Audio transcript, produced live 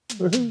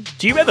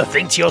Do you ever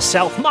think to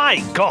yourself, my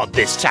God,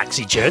 this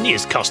taxi journey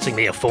is costing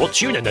me a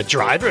fortune and the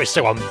driver is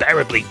so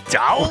unbearably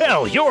dull?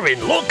 Well, you're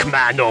in luck,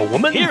 man or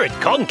woman. Here at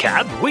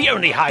Concab, we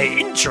only hire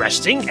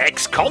interesting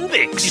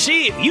ex-convicts. You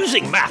see,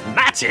 using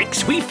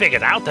mathematics, we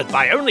figured out that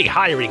by only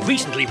hiring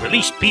recently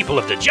released people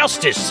of the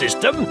justice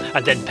system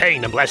and then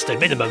paying them less than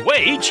minimum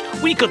wage,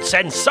 we could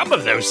send some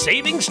of those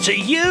savings to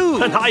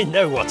you. And I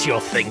know what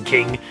you're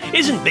thinking.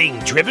 Isn't being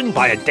driven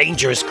by a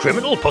dangerous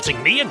criminal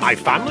putting me and my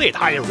family at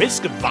higher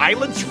risk of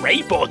violence, rape,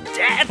 or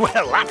death?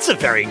 Well, that's a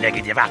very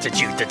negative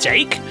attitude to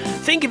take.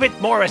 Think of it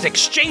more as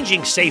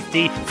exchanging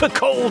safety for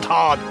cold,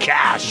 hard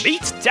cash.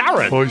 Meet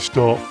Darren. I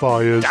start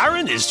fires.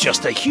 Darren is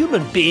just a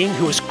human being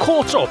who was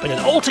caught up in an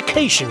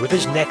altercation with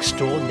his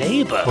next-door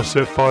neighbour. I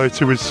set fire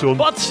to his son.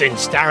 But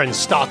since Darren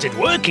started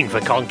working for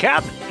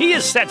Concab, he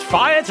has set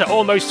fire to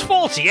almost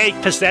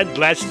 48%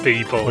 less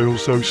people. I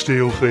also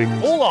steal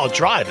things. All our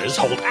drivers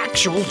hold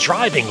actual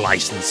driving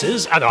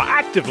licenses and are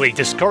actively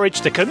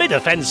discouraged to commit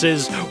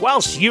offences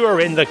whilst you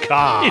are in the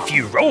car. If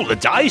you roll the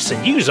dice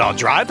and use our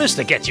drivers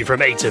to get you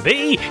from A to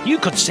B, you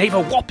could save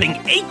a whopping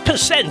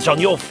 8% on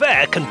your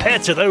fare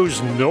compared to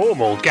those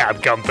normal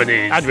cab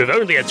companies. And with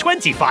only a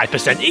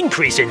 25%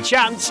 increase in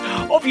chance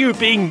of you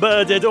being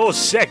murdered or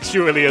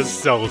sexually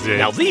assaulted.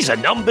 Now these are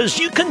numbers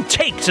you can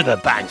take to the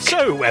bank.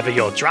 So whether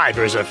your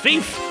driver is a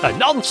thief, a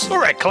nonce,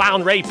 or a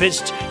clown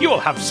rapist, you will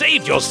have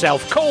saved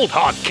yourself cold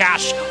hard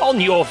cash on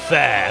your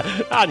fare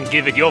and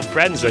given your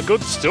friends a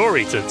good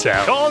story to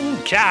tell.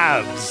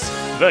 Concabs.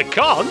 The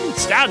con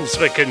stands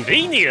for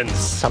convenience.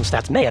 Some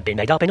stats may have been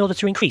made up in order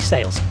to increase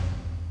sales.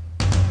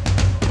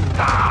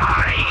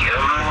 Are you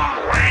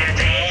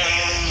ready?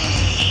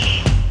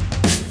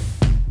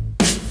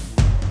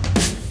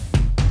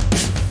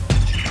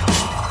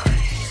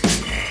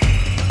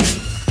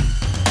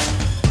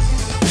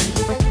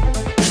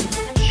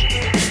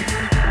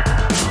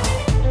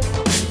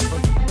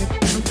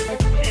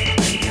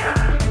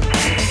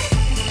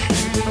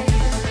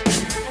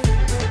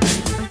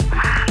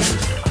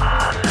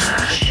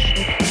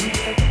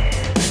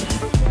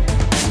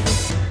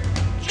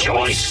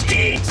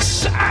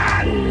 Joysticks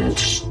and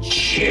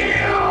Chill.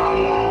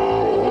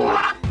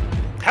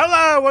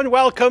 Hello and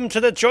welcome to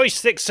the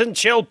Joysticks and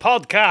Chill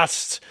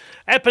podcast,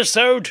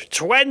 episode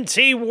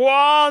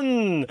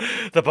 21.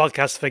 The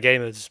podcast for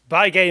gamers,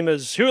 by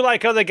gamers, who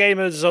like other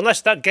gamers,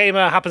 unless that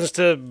gamer happens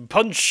to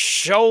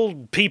punch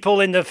old people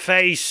in the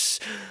face.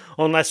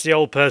 Unless the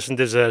old person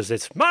deserves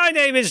it. My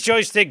name is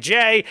Joystick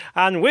J,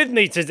 and with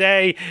me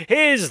today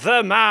is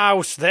the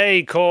mouse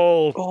they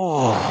call...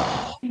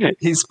 Oh,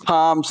 his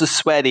palms are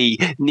sweaty,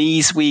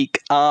 knees weak,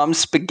 arms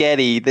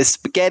spaghetti. There's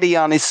spaghetti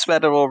on his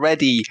sweater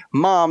already.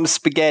 Mom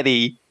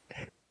spaghetti.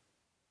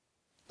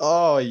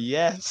 Oh,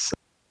 yes.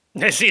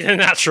 Nessie the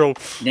Natural.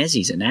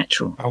 Nessie's a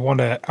natural. I want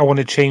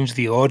to change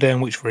the order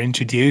in which we're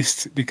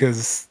introduced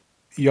because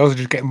yours are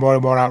just getting more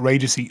and more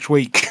outrageous each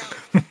week.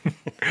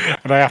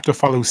 And I have to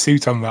follow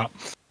suit on that.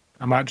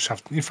 I might just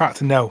have to, in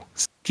fact, no.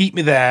 Keep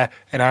me there,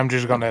 and I'm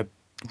just going to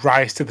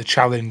rise to the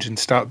challenge and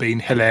start being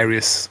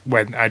hilarious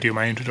when I do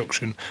my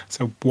introduction.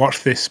 So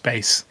watch this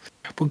space.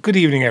 But good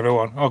evening,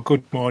 everyone, or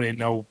good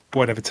morning, or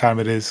whatever time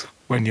it is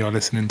when you're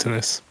listening to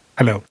this.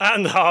 Hello.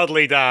 And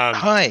Hardly Dan.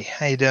 Hi,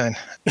 how you doing?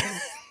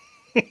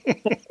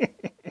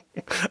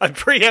 I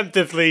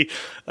preemptively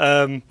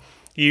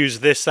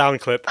used this sound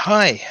clip.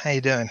 Hi, how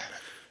you doing?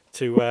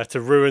 To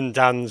ruin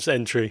Dan's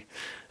entry,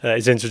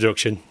 his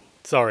introduction.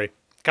 Sorry.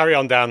 Carry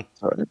on, Dan.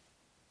 Sorry.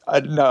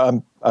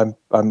 No, I'm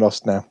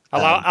lost now.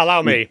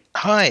 Allow me.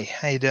 Hi,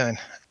 how you doing?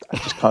 I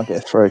just can't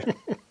get through.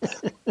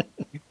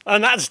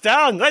 And that's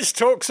Dan. Let's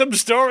talk some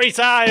story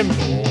time.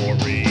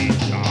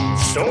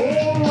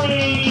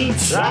 Story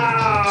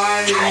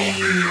time.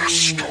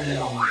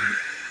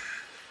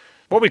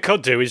 What we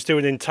could do is do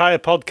an entire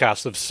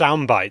podcast of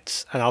sound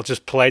bites, and I'll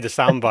just play the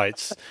sound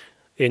bites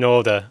in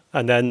order,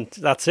 and then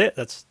that's it.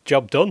 That's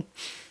job done.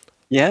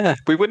 Yeah,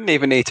 we wouldn't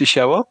even need to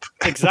show up.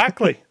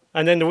 Exactly.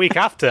 And then the week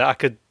after, I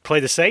could play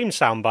the same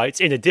sound bites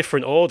in a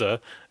different order,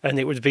 and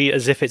it would be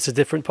as if it's a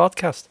different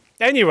podcast.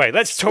 Anyway,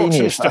 let's talk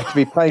some I stuff. have to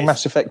be playing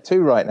Mass Effect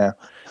 2 right now.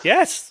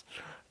 Yes,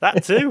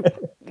 that too.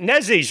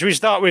 Nezzy, should we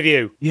start with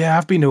you? Yeah,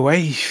 I've been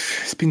away.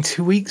 It's been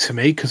 2 weeks for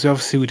me because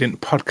obviously we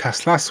didn't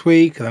podcast last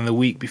week, and then the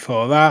week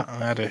before that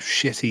I had a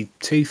shitty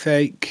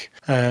toothache.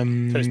 So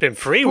it's been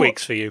 3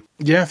 weeks for you.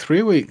 Yeah,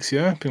 3 weeks.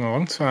 Yeah, been a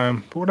long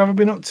time. But what have I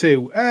been up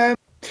to? I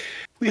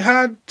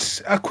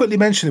quickly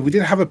mentioned that we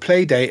did have a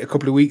play date a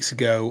couple of weeks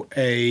ago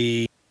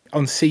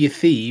on Sea of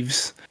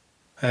Thieves.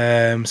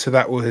 So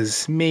that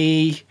was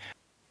me,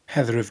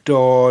 Heather of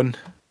Dawn,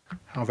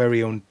 our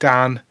very own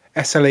Dan.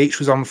 SLH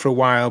was on for a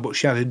while, but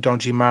she had a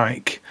dodgy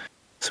mic.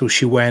 So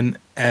she went,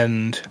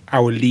 and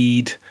our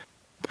lead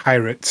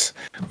pirate,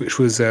 which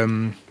was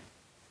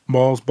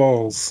Maul's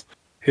Balls,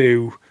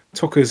 who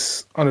took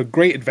us on a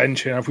great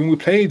adventure. I mean, we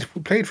played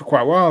for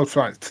quite a while, for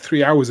like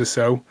 3 hours or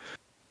so.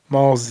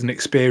 Mars is an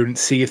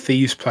experienced Sea of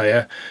Thieves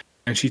player,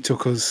 and she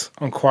took us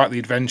on quite the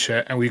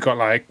adventure, and we got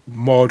like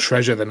more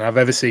treasure than I've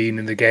ever seen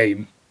in the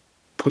game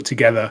put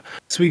together.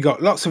 So we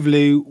got lots of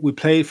loot. We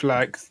played for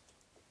like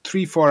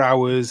 3-4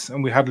 hours,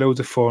 and we had loads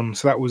of fun.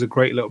 So that was a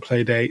great little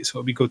play date. So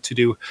it'll be good to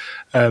do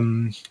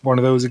one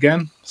of those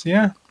again. So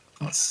yeah,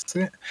 that's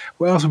it.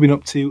 What else have we been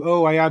up to?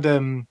 Oh, I had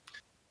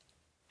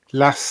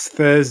last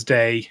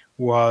Thursday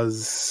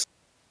was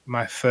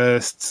my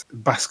first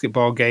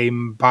basketball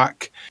game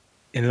back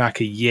in like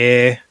a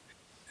year,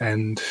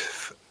 and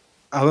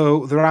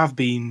although there have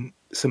been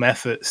some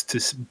efforts to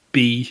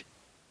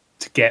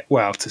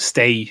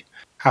stay,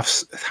 have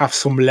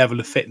some level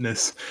of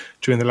fitness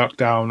during the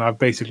lockdown, I've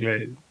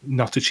basically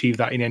not achieved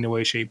that in any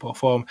way, shape or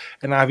form.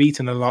 And I've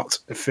eaten a lot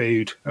of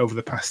food over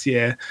the past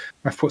year.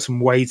 I've put some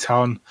weight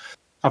on.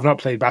 I've not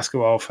played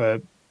basketball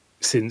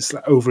since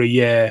over a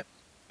year.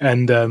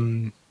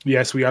 And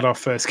yes, we had our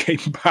first game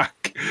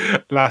back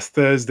last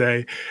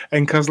Thursday.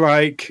 And because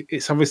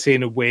it's obviously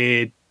in a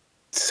weird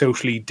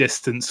socially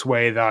distanced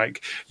way,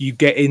 like you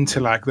get into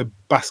like the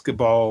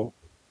basketball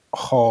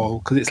hall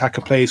because it's like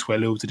a place where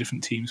loads of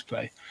different teams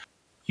play.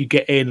 You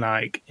get in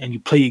and you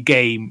play your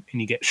game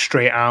and you get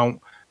straight out,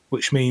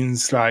 which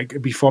means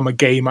like before my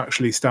game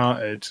actually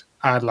started,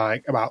 I had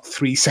like about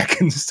 3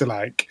 seconds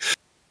to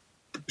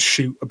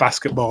shoot a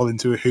basketball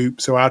into a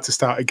hoop. So I had to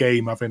start a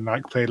game having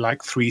played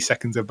 3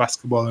 seconds of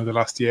basketball in the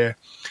last year.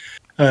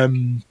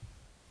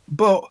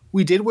 But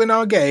we did win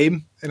our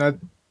game and I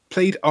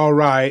played all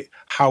right.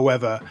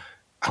 However,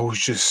 I was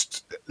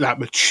just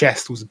my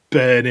chest was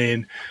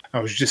burning. I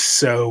was just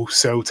so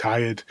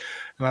tired.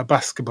 And our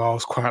basketball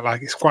is quite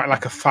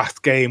like a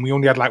fast game. We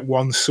only had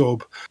one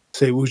sub,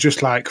 so it was just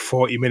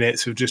 40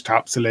 minutes of just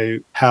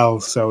absolute hell.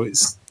 So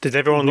did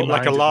everyone look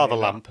like a lava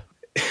lamp?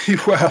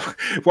 Well,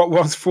 what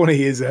was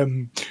funny is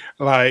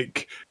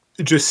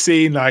just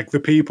seeing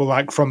the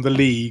people from the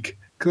league,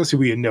 because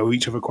we know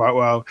each other quite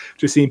well,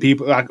 just seeing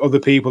people other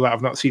people that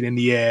I've not seen in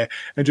the year,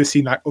 and just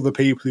seeing other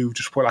people who've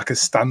just put a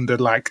standard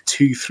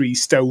 2-3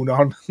 stone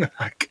on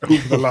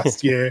over the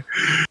last year.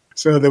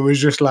 So there was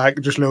just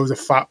loads of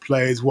fat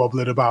players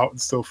wobbling about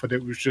and stuff, and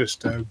it was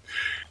just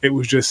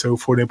so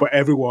funny. But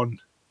everyone,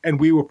 and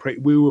we were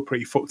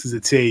pretty fucked as a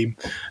team.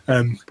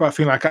 But I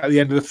think at the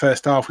end of the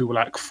first half we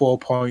were 4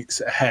 points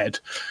ahead,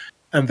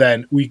 and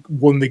then we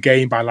won the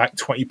game by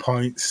 20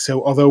 points.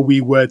 So although we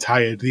were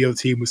tired, the other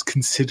team was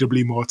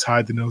considerably more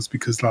tired than us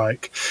because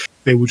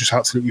they were just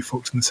absolutely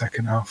fucked in the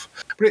second half.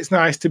 But it's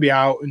nice to be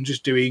out and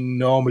just doing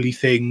normally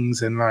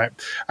things, and I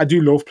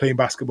do love playing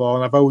basketball,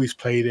 and I've always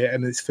played it,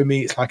 and for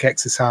me it's like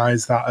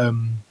exercise that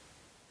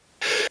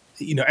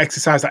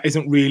exercise that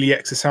isn't really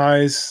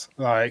exercise.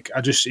 I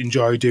just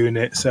enjoy doing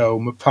it. So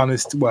my plan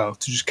is to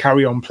just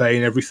carry on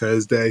playing every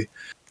Thursday.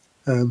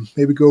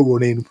 Maybe go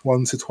running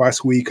once or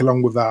twice a week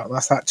along with that.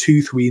 That's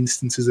 2-3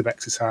 instances of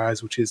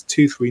exercise, which is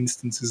 2-3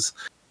 instances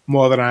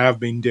more than I have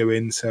been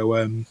doing. So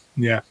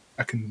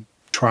I can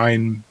try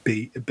and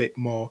be a bit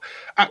more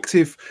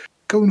active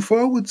going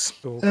forwards.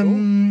 Cool.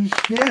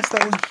 Yes,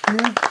 that was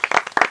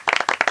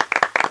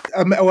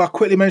I'll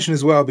quickly mention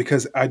as well,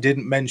 because I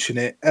didn't mention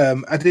it.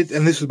 I did,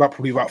 and this was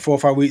probably about 4 or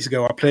 5 weeks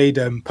ago. I played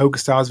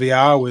PokerStars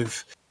VR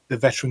with the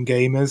veteran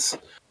gamers.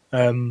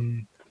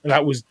 And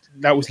that was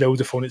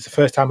loads of fun. It's the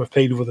first time I've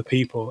played with other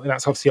people, and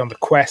that's obviously on the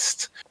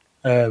Quest.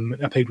 I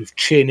played with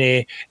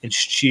Chinny and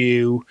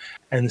Stu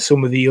and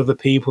some of the other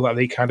people that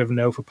they kind of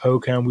know for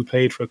poker, and we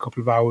played for a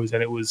couple of hours,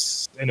 and it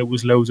was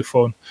loads of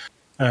fun.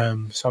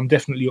 So I'm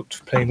definitely up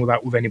to playing with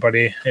that with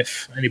anybody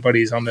if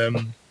anybody's on the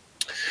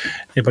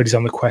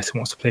Quest and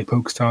wants to play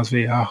PokerStars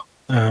VR.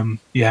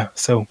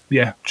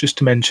 Just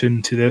to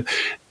mention to the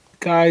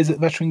guys at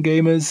Veteran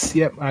Gamers,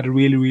 I had a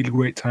really, really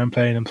great time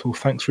playing them. So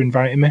thanks for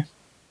inviting me.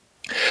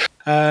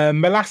 My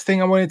last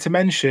thing I wanted to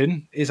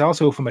mention is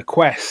also from a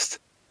Quest,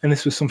 and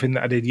this was something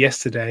that I did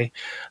yesterday,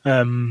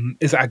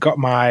 is that I got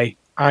my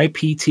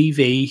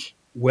IPTV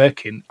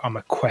working on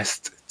my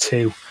Quest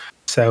 2.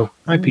 So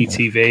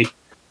IPTV,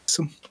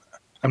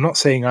 I'm not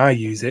saying I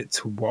use it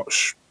to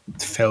watch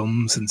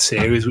films and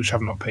series which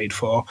I've not paid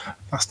for.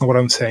 That's not what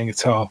I'm saying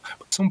at all.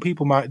 But some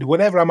people might do.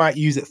 Whatever I might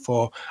use it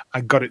for,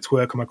 I got it to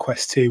work on my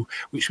Quest 2,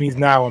 which means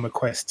now on my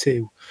Quest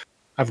 2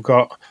 I've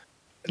got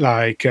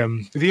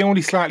the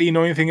only slightly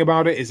annoying thing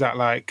about it is that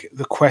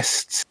the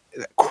Quest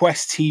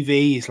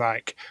TV is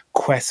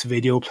Quest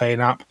video playing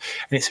app,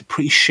 and it's a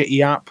pretty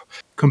shitty app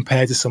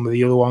compared to some of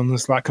the other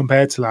ones.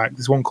 Compared to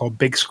there's one called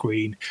Big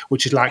Screen,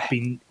 which is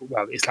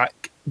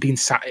being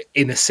sat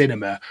in a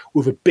cinema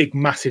with a big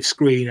massive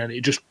screen, and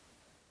it just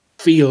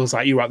feels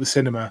like you're at the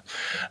cinema.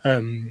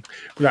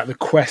 But the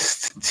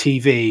Quest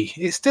TV,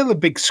 it's still a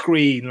big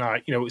screen.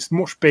 It's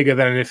much bigger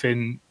than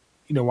anything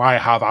I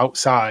have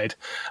outside,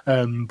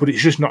 but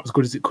it's just not as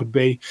good as it could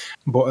be.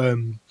 But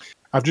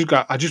I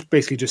just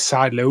basically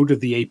sideloaded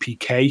the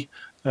APK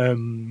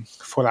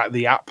for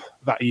the app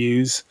that I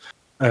use.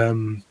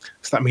 So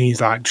that means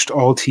just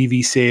all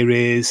TV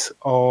series,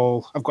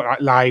 I've got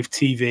live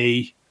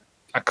TV,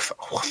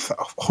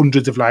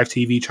 hundreds of live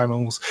TV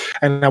channels,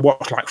 and I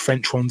watch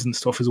French ones and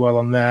stuff as well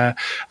on there.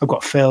 I've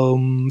got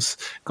films,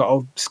 got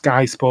all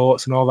Sky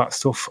Sports and all that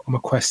stuff on my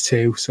Quest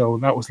 2. So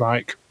that was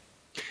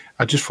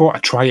I just thought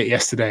I'd try it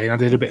yesterday, and I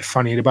did a bit of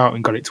fannying about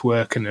and got it to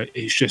work, and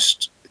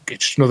it's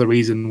just another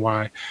reason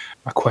why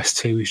my Quest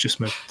 2 is just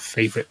my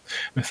favourite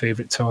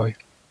toy.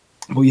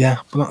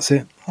 But that's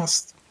it.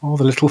 That's all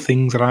the little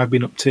things that I've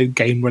been up to,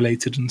 game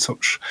related and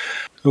such,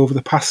 over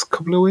the past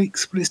couple of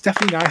weeks. But it's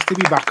definitely nice to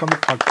be back on the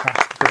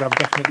podcast because I've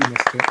definitely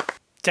missed it.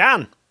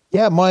 Dan?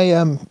 Yeah,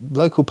 my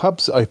local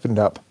pub's opened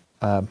up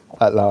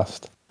at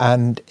last,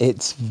 and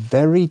it's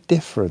very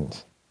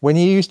different. When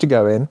you used to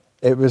go in,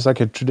 it was like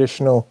a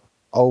traditional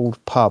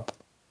old pub,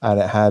 and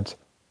it had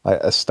like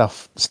a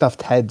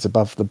stuffed heads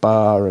above the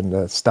bar and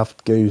a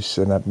stuffed goose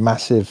and a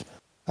massive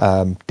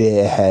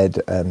deer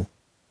head, and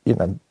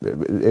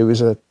it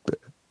was a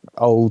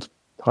old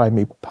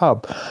timey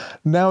pub.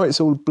 Now it's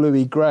all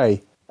bluey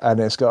grey and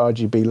it's got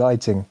RGB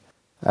lighting,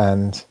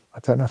 and I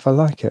don't know if I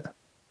like it.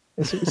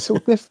 It's all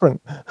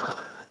different.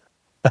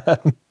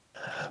 But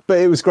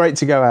it was great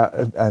to go out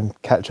and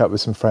catch up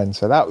with some friends,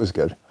 so that was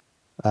good.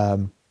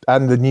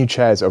 And the new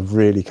chairs are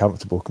really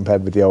comfortable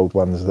compared with the old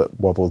ones that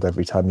wobbled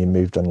every time you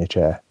moved on your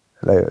chair.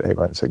 They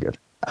weren't so good.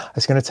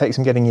 It's going to take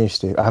some getting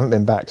used to. I haven't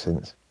been back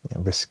since.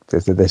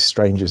 There's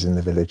strangers in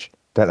the village.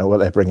 Don't know what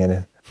they're bringing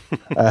in.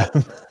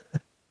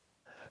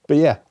 But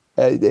yeah,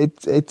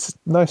 it's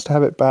nice to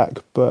have it back,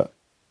 but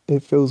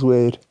it feels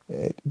weird.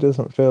 It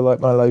doesn't feel like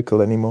my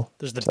local anymore.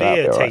 Does the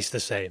beer taste the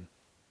same?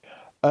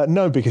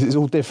 No, because it's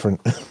all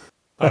different.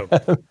 Oh.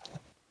 But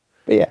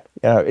yeah,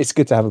 it's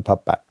good to have a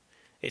pub back.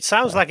 It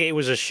sounds like it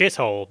was a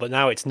shithole, but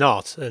now it's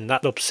not, and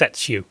that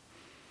upsets you.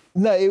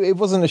 No, it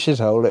wasn't a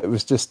shithole. It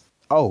was just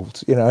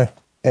old,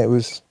 It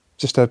was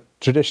just a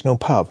traditional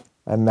pub,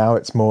 and now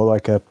it's more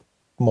like a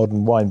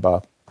modern wine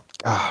bar.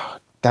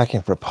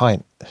 Gagging for a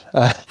pint.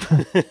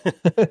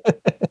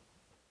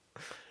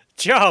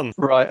 John!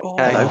 Right,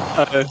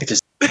 okay.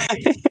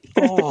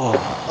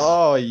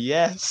 Oh,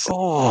 yes.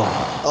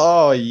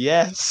 Oh,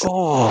 yes.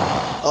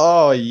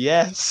 Oh,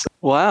 yes.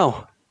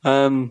 Wow.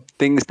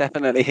 Things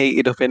definitely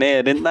heated up in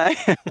here, didn't they?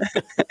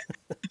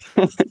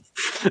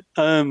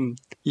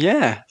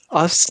 Yeah,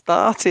 I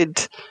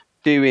started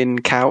doing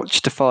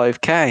couch to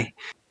 5K.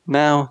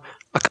 Now,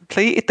 I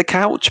completed the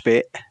couch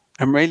bit.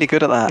 I'm really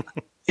good at that.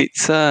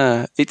 It's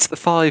the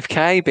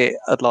 5K bit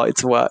I'd like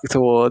to work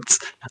towards.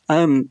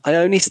 I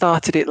only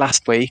started it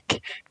last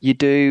week. You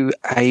do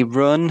a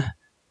run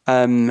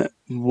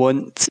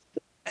once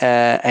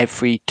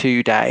every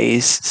 2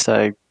 days.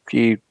 So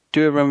you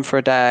do a run for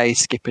a day,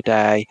 skip a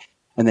day,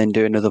 and then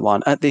do another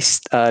one. At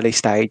this early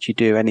stage, you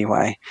do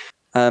anyway.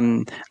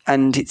 And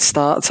it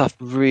starts off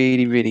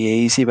really, really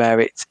easy,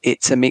 where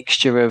it's a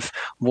mixture of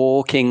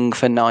walking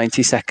for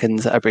 90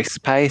 seconds at a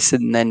brisk pace,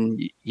 and then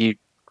you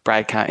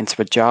break out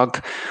into a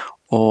jog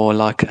or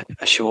like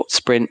a short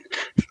sprint,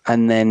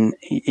 and then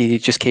you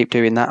just keep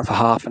doing that for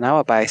half an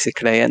hour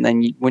basically, and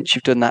then once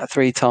you've done that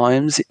 3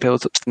 times, it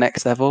builds up to the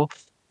next level.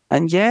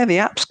 And yeah, the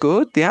app's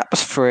good. The app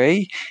was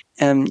free.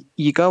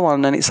 You go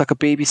on and it's like a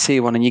BBC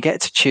one, and you get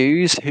to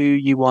choose who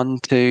you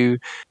want to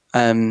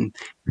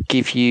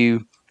give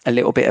you a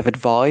little bit of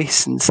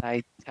advice and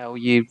tell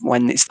you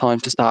when it's time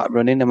to start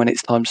running and when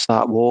it's time to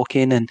start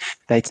walking, and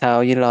they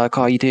tell you like,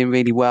 oh, you're doing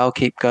really well,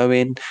 keep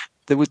going.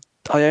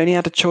 I only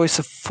had a choice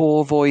of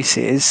 4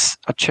 voices.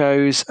 I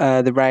chose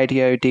the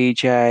radio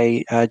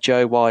DJ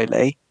Joe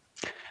Wiley.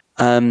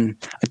 I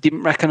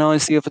didn't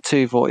recognise the other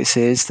 2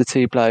 voices, the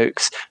 2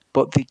 blokes,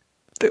 but the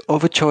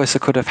other choice I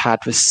could have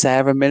had was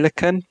Sarah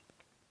Millican.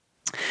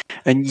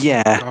 And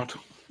yeah, God.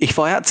 If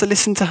I had to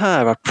listen to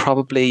her, I'd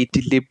probably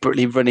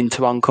deliberately run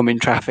into oncoming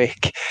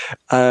traffic.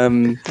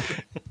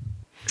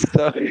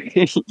 So,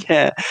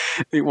 yeah,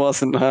 it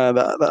wasn't her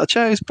that I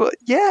chose. But,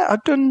 yeah,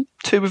 I've done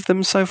 2 of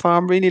them so far.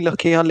 I'm really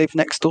lucky. I live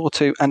next door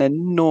to an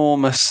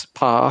enormous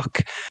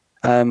park,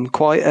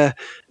 quite a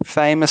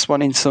famous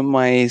one in some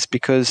ways,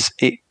 because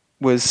it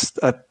was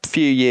a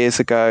few years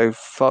ago,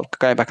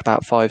 going back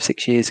about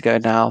 5-6 years ago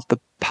now, the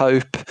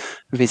Pope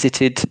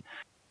visited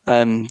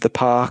the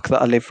park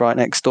that I live right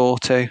next door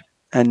to,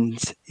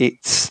 and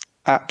it's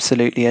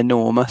absolutely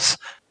enormous.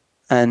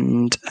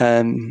 And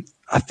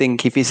I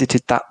think he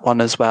visited that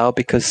one as well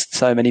because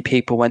so many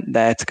people went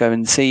there to go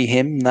and see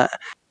him that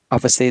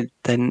obviously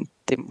then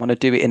didn't want to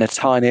do it in a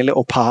tiny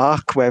little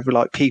park where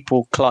like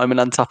people climbing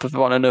on top of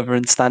one another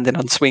and standing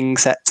on swing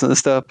sets and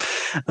stuff.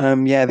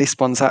 Yeah, this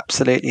one's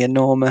absolutely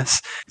enormous.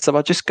 So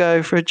I just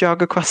go for a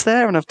jog across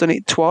there, and I've done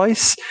it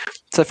twice.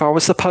 So if I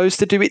was supposed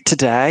to do it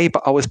today,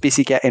 but I was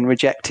busy getting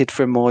rejected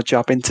for more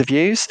job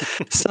interviews.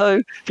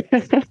 So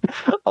I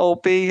will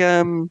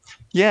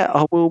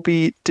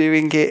be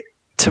doing it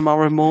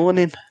tomorrow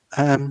morning.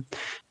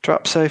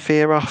 Drop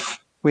Sophia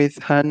off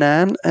with her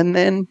nan, and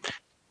then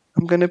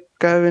I'm going to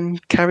go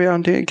and carry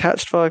on doing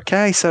Catch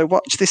 5K. So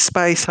watch this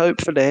space,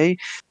 hopefully,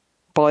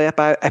 by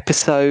about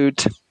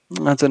episode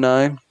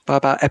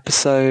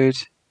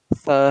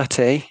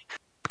 30,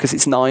 because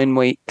it's 9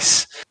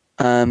 weeks.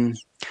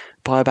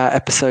 By about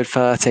episode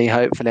 30,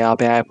 hopefully I'll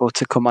be able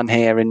to come on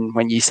here, and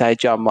when you say,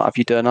 John, what have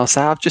you done? I'll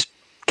say, I've just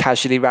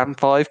casually ran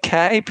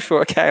 5K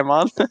before I came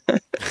on.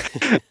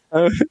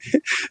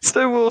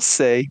 So we'll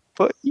see.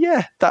 But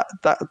yeah,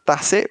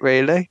 that's it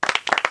really.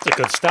 It's a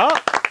good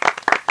start.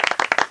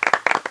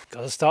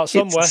 Got to start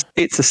somewhere.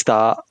 It's a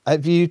start.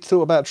 Have you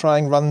thought about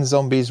trying Run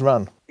Zombies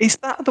Run? Is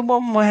that the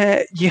one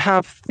where you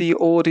have the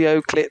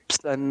audio clips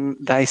and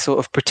they sort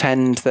of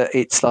pretend that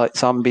it's like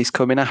zombies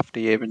coming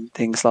after you and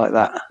things like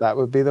that? That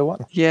would be the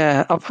one.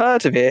 Yeah, I've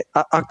heard of it.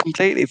 I've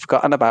completely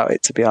forgotten about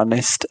it, to be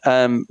honest.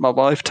 My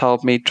wife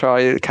told me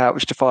try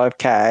Couch to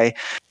 5K,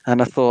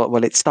 and I thought,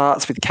 well, it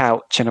starts with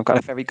Couch, and I've got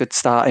a very good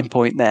starting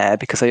point there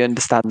because I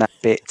understand that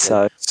bit.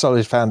 So,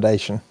 Solid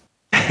foundation.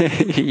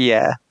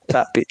 yeah,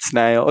 that bit's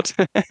nailed.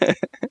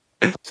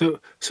 So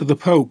the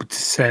Pope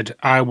said,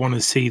 "I want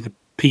to see the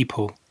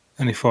people,"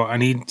 and he thought, "I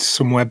need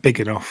somewhere big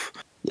enough."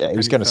 Yeah, he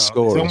was And going to thought,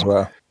 score as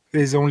well.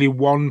 There's only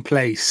one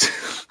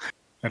place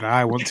that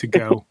I want to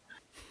go.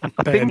 I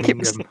think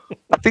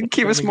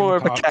it was more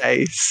of a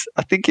case.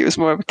 I think it was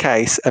more of a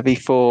case of he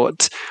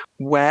thought,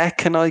 where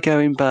can I go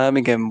in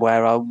Birmingham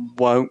where I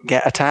won't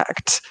get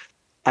attacked?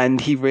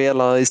 And he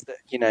realised that,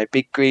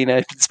 big green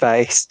open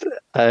space,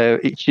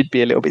 it should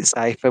be a little bit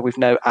safer with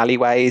no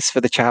alleyways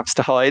for the chavs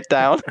to hide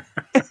down.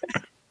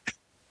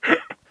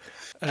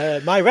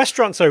 My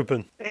restaurant's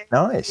open.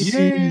 Nice.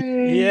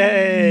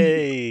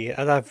 Yay!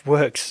 And I've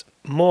worked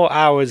more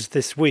hours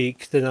this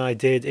week than I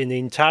did in the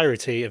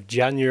entirety of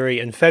January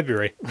and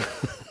February.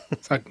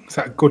 Is that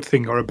a good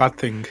thing or a bad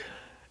thing?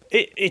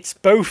 It's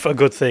both a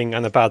good thing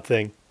and a bad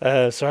thing.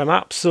 So I'm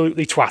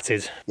absolutely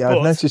twatted. Yeah,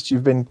 I've noticed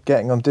you've been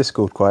getting on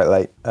Discord quite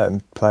late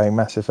and playing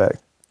Mass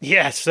Effect.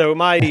 Yeah, so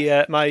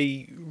my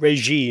my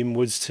regime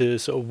was to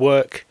sort of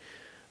work,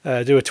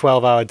 do a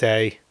 12-hour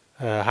day,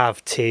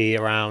 have tea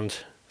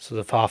around sort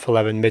of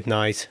 11:30,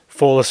 midnight,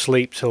 fall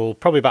asleep till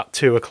probably about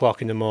 2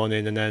 o'clock in the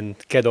morning, and then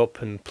get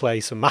up and play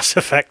some Mass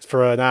Effect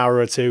for an hour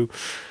or two,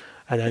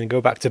 and then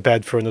go back to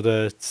bed for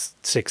another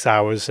 6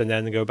 hours, and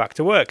then go back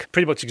to work.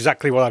 Pretty much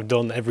exactly what I've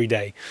done every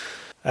day.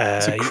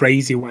 It's a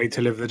crazy way to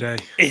live the day.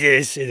 It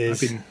is. I've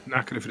been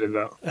knackered if I did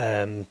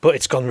that. But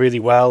it's gone really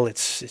well.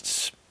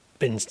 It's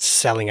been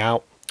selling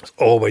out. It's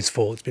always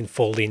full. It's been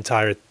full the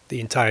entire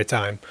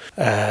time.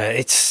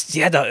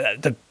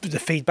 The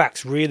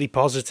feedback's really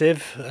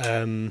positive.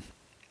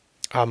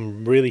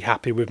 I'm really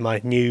happy with my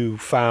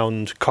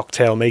newfound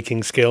cocktail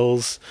making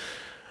skills.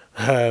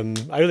 I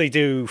only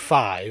do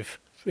 5.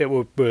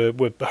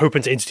 We're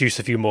hoping to introduce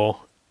a few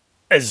more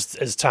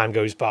as time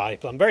goes by.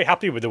 But I'm very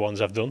happy with the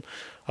ones I've done.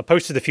 I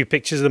posted a few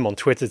pictures of them on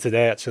Twitter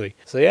today, actually.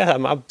 So yeah,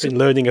 I've been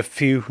learning a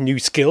few new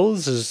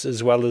skills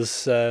as well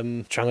as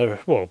trying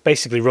to,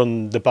 basically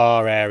run the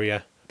bar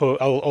area.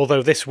 But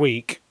although this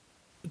week,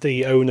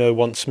 the owner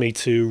wants me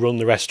to run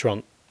the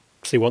restaurant.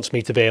 So he wants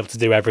me to be able to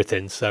do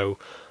everything. So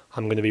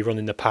I'm going to be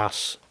running the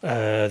pass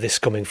this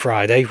coming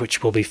Friday,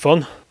 which will be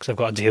fun because I've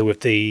got to deal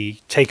with the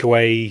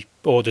takeaway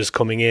orders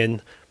coming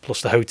in,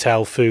 plus the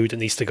hotel food that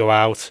needs to go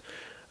out.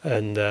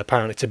 And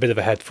apparently it's a bit of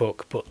a head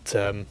fuck, but...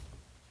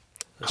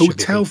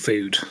 Hotel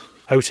food?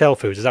 Hotel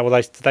food. Is that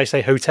what did I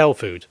say hotel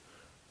food?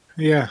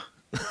 Yeah.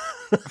 I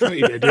thought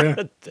you did,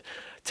 yeah.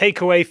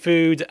 Takeaway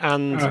food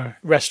and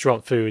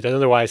restaurant food. I don't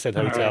know why I said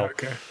hotel.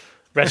 Okay.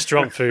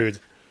 Restaurant food.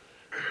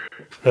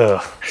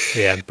 Oh,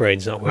 yeah,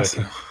 brain's not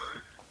working.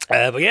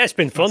 But yeah, it's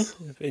been fun.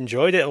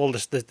 Enjoyed it. All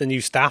the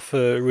new staff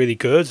are really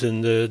good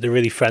and they're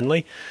really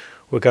friendly.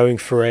 We're going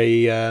for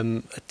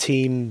a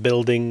team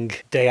building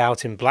day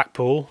out in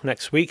Blackpool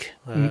next week.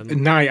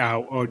 Night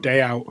out or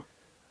day out?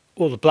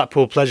 Well, the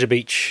Blackpool Pleasure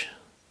Beach,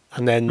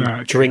 and then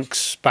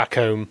drinks back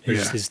home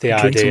is the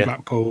idea.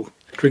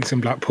 Drinks in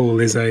Blackpool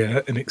is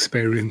an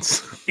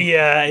experience.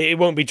 Yeah, it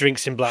won't be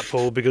drinks in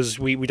Blackpool because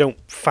we don't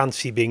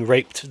fancy being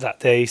raped that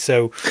day,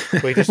 so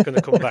we're just going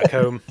to come back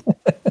home.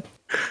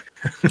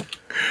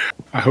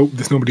 I hope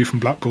there's nobody from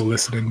Blackpool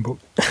listening, but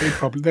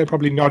they're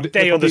probably nodding.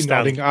 They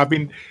understand.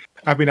 Nodding.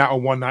 I've been out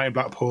on one night in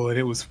Blackpool, and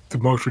it was the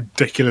most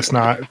ridiculous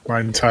night of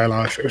my entire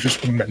life. It was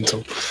just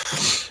mental.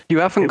 You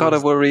haven't got to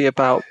worry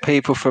about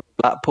people from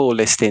Blackpool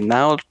listening.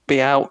 They'll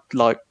be out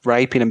like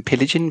raping and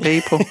pillaging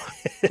people.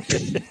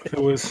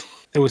 There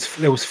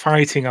was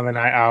fighting on the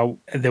night out.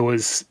 There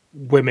was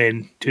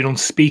women doing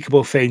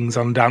unspeakable things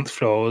on dance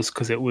floors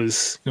because it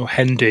was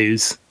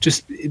hen-dos.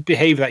 Just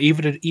behave like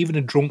even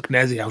a drunk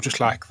Nezzy. I was just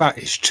like, that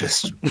is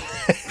just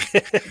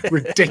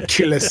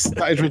ridiculous.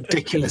 That is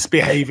ridiculous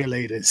behaviour,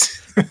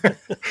 ladies.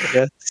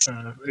 Yes.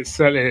 It's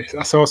certainly.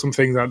 I saw some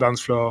things on the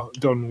dance floor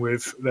done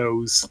with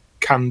those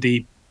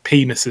candy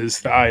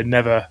penises that I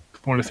never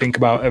want to think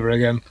about ever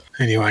again.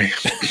 Anyway.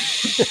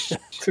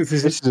 This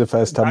is the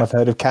first time I've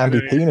heard of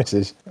candy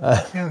penises.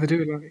 Yeah, they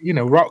do.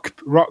 Rock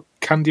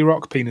candy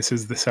rock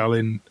penises they sell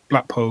in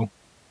Blackpool.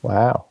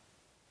 Wow.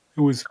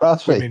 It was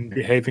women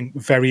behaving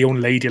very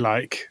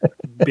unladylike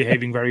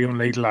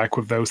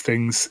with those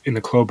things in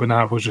the club, and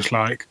I was just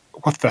like,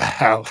 what the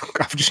hell?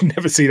 I've just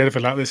never seen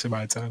anything like this in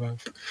my entire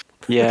life.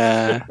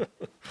 Yeah.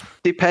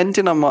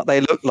 Depending on what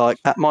they look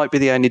like, that might be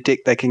the only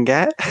dick they can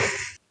get.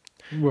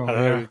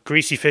 Well,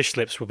 Greasy fish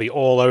lips will be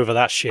all over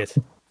that shit.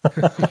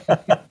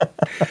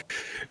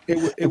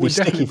 It would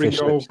definitely bring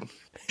you all.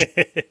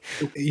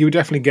 You would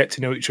definitely get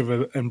to know each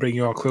other and bring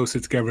you all closer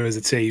together as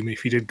a team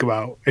if you did go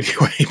out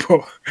anyway.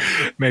 But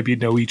maybe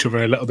you'd know each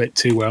other a little bit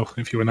too well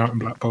if you went out in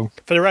Blackpool.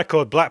 For the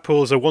record,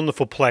 Blackpool is a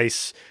wonderful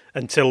place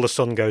until the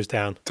sun goes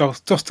down.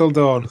 Just till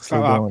dawn. It's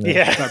like dawn, that.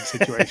 yeah. That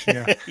situation,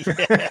 yeah.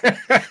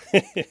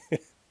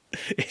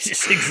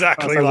 It's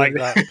exactly like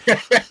that.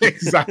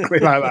 Exactly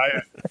like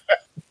that,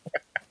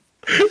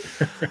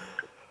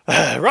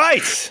 yeah.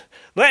 Right,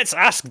 let's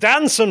ask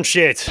Dan some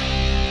shit.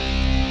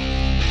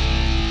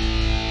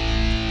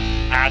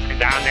 Ask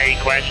Dan a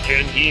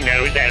question, he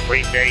knows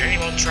everything.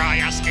 Anyone try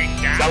asking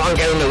Dan? Someone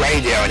get on the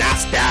radio and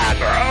ask Dan.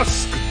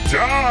 Ask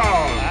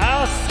Dan!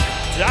 Ask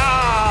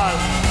Dan!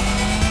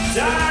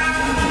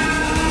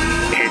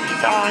 Dan! It's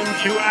time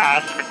to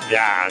ask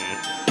Dan.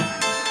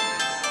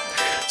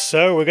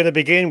 So we're going to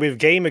begin with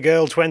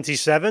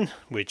GamerGirl27,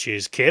 which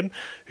is Kim,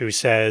 who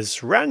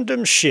says,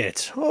 random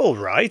shit. All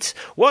right.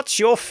 What's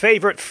your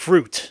favourite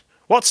fruit?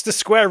 What's the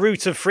square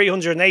root of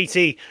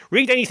 380?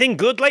 Read anything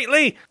good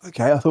lately?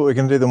 Okay, I thought we were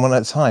going to do them one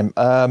at a time.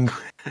 Oh,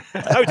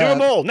 do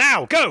them all.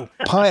 Now, go.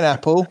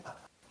 Pineapple.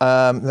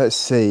 Let's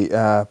see.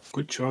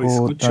 Good choice.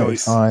 Good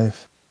choice.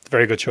 4.95.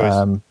 Very good choice.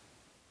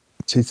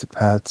 2 to the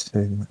power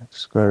 2,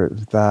 square root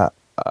of that.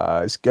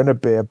 It's going to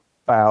be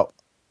about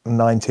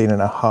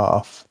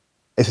 19.5.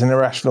 It's an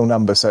irrational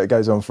number, so it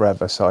goes on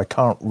forever, so I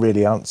can't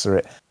really answer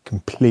it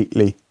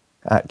completely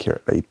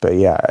accurately. But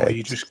yeah.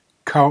 You just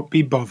can't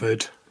be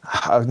bothered.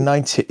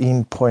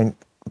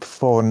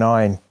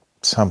 19.49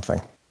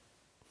 something.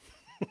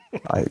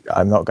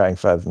 I'm not going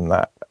further than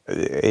that.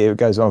 It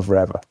goes on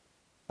forever.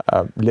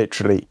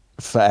 Literally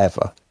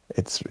forever.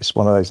 It's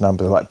one of those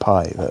numbers like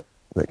pi that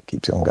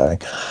keeps on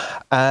going.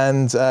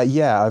 And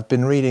I've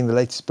been reading the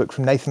latest book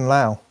from Nathan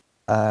Lau.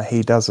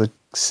 He does a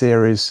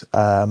series...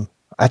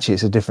 actually,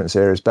 it's a different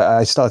series, but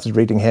I started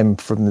reading him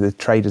from the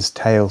Trader's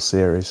Tale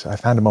series. I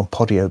found him on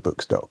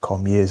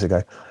podiobooks.com years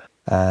ago.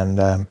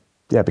 And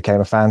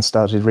became a fan,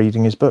 started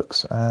reading his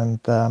books.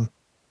 And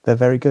they're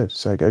very good.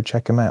 So go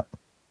check them out.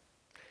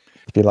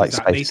 If you like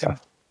space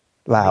stuff.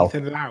 Lau.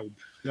 Nathan Lau.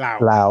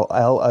 Lau.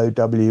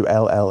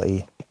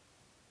 Lowlle.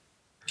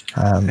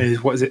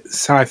 What is it?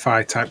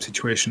 Sci-fi type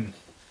situation.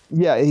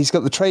 Yeah, he's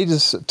got the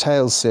Trader's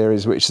Tales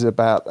series, which is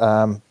about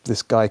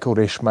this guy called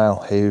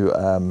Ishmael who...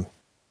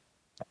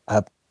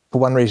 for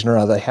one reason or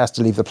another, he has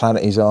to leave the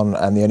planet he's on,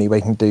 and the only way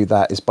he can do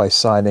that is by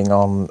signing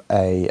on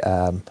a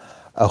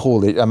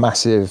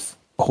massive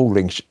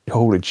haulage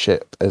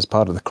ship as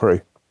part of the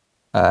crew.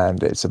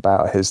 And it's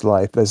about his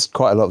life. There's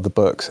quite a lot of the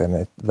books,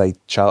 and they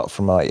chart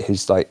from like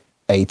he's like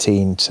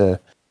 18 to,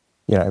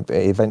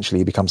 eventually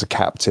he becomes a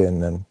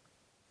captain, and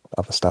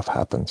other stuff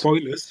happens.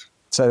 Spoilers.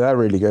 So they're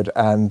really good.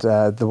 And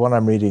the one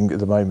I'm reading at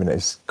the moment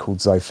is called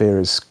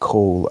Zyphira's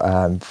Call,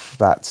 and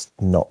that's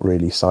not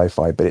really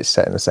sci-fi, but it's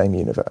set in the same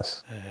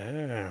universe.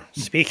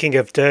 Speaking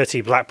of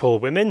dirty Blackpool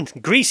women,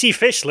 Greasy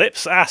Fish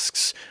Lips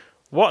asks,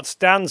 what's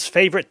Dan's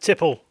favourite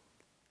tipple?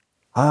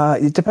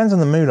 It depends on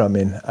the mood I'm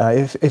in.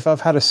 If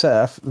I've had a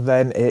surf,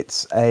 then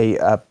it's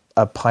a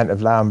pint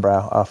of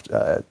Lauenbrau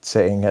after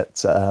sitting at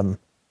the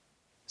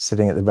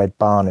Red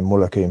Barn in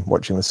Wollacombe,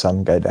 watching the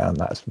sun go down.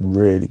 That's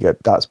really good.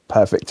 That's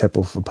perfect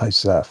tipple for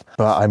post-surf.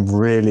 But I'm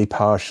really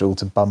partial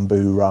to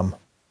bamboo rum.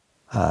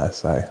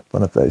 So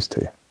one of those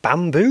two.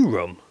 Bamboo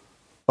rum?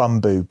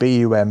 Bumbu,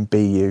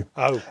 B-U-M-B-U.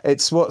 Oh.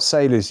 It's what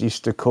sailors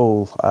used to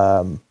call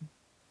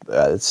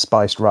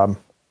spiced rum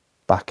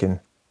back in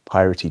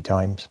piratey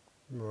times.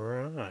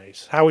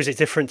 Right. How is it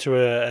different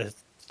to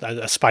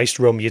a spiced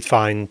rum you'd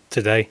find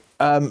today?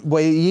 Well,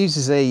 it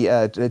uses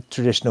a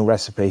traditional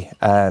recipe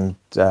and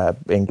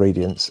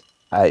ingredients.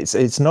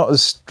 It's not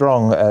as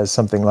strong as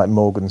something like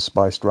Morgan's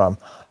spiced rum,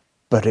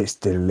 but it's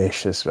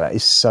delicious.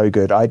 It's so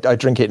good. I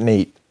drink it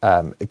neat.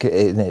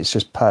 It's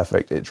just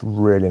perfect. It's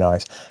really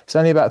nice. It's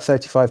only about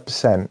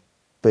 35%,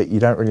 but you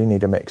don't really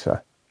need a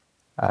mixer.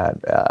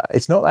 And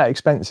it's not that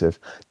expensive.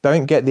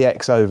 Don't get the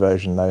XO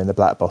version, though, in the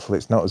black bottle.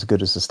 It's not as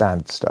good as the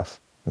standard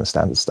stuff. And the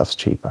standard stuff's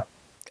cheaper.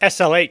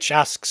 SLH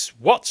asks,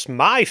 what's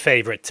my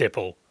favourite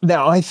tipple?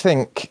 Now, I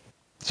think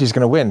she's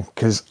going to win,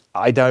 because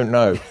I don't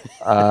know.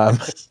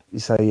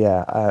 So,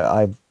 yeah,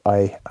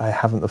 I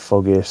haven't the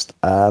foggiest.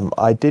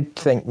 I did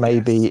think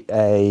maybe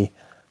a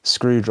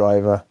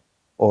screwdriver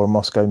or a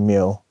Moscow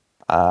Mule,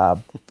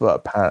 but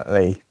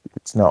apparently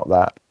it's not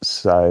that.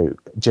 So,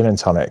 gin and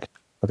tonic,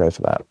 I'll go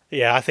for that.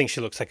 Yeah, I think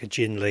she looks like a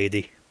gin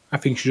lady. I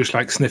think she just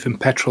likes sniffing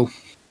petrol.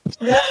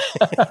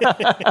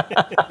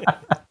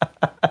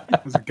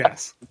 As a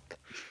guess.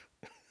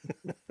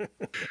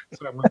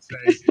 So I'm going to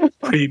say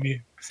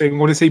premium. So I'm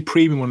going to say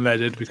premium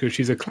unleaded because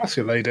she's a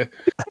classy lady.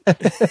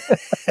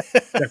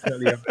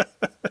 Definitely.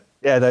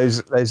 Yeah,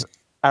 those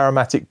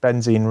aromatic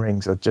benzene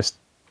rings are just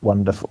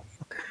wonderful.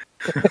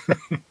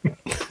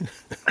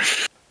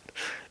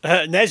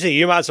 Nezzy,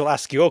 you might as well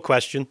ask your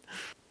question.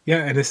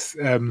 Yeah, and this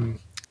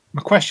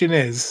my question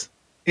is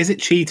it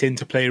cheating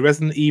to play a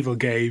Resident Evil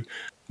game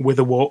with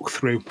a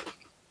walkthrough?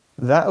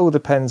 That all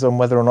depends on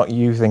whether or not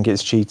you think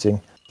it's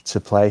cheating. to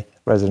play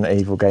Resident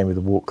Evil game with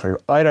a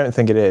walkthrough. I don't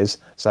think it is,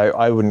 so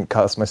I wouldn't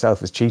class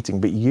myself as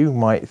cheating, but you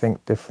might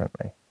think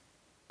differently.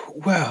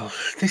 Well,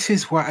 this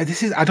is.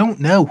 I don't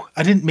know.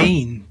 I didn't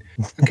mean.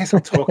 I guess I'll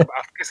talk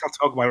about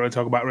it when I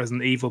talk about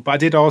Resident Evil. But I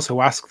did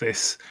also ask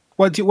this.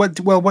 What do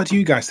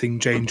you guys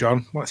think, Jane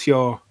John? What's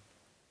your?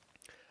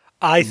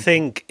 I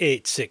think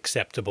it's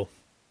acceptable.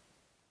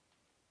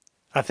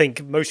 I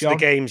think most of the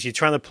games you're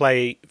trying to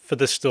play for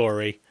the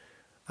story,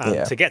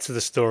 and to get to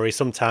the story,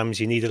 sometimes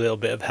you need a little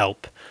bit of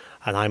help,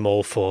 and I'm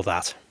all for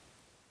that.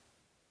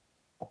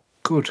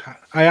 Good.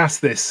 I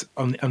asked this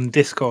on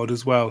Discord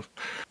as well.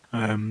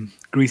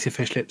 Greasy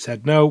Fish Lip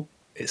said no.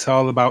 It's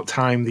all about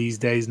time these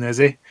days,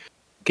 Nezzy.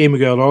 Gamer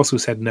Girl also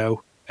said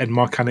no, and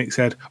Marcanic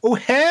said, "Oh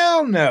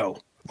hell no!"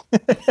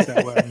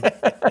 So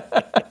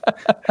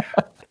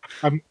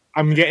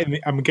I'm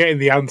getting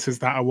the answers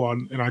that I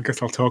want, and I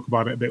guess I'll talk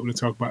about it a bit when I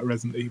talk about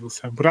Resident Evil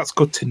 7. But that's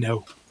good to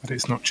know that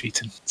it's not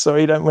cheating.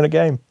 Sorry, you don't win a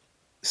game.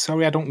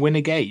 Sorry, I don't win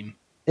a game.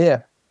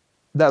 Yeah,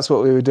 that's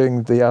what we were doing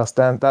with the Ask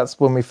Dan. That's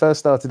when we first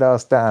started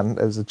Ask Dan.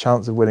 There was a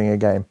chance of winning a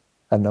game,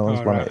 and no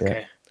one's won it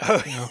yet.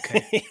 Oh,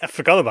 okay. I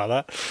forgot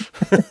about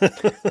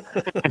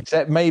that.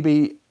 Except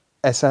maybe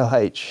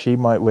SLH, she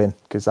might win,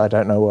 because I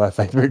don't know what her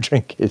favourite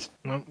drink is.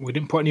 Well, we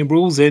didn't put any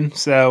rules in,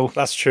 so...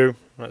 That's true.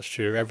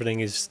 Everything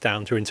is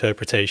down to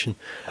interpretation.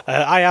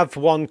 I have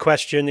one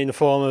question in the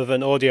form of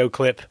an audio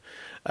clip.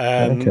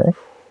 Okay.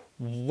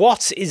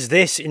 What is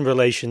this in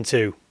relation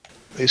to?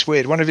 It's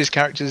weird. One of his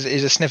characters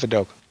is a sniffer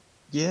dog.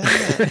 Yeah.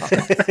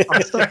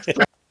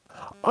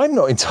 I'm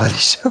not entirely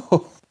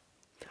sure.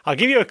 I'll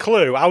give you a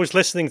clue. I was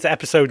listening to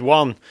episode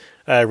 1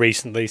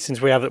 recently,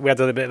 since we had a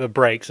bit of a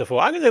break. So I thought,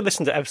 I'm going to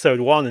listen to episode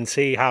 1 and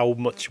see how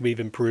much we've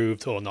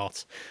improved or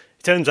not.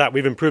 It turns out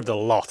we've improved a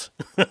lot.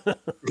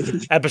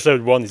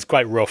 Episode 1 is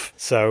quite rough.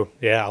 So,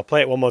 yeah, I'll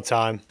play it one more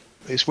time.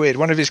 It's weird.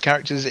 One of his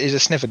characters is a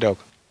sniffer dog.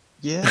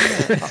 Yeah.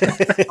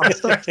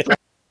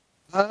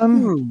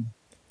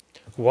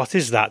 What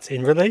is that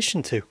in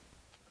relation to?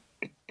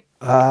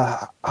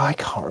 I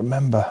can't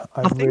remember.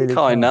 I think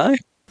I know.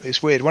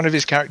 It's weird. One of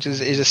his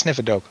characters is a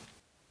sniffer dog.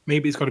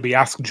 Maybe it's got to be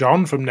Ask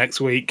John from next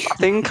week. I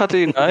think I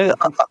do know.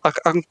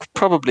 I'm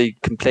probably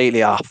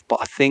completely off, but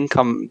I think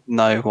I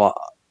know what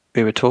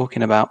we were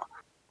talking about.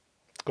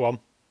 Go on.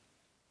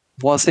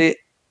 Was it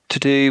to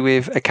do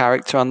with a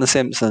character on The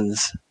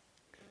Simpsons?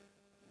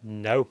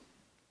 No.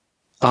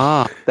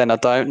 Then I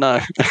don't know.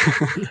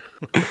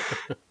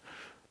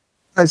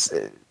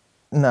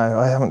 No,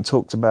 I haven't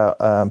talked about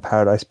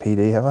Paradise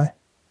PD, have I?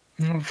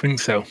 I don't think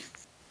so.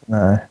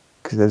 No,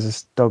 because there's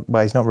this dog.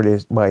 Well, he's not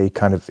really. Well, he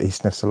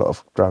sniffs a lot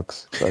of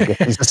drugs, so I guess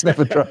he's a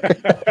sniffer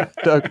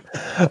dog.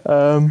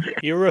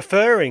 You're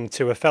referring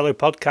to a fellow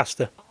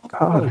podcaster.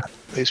 God.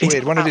 It's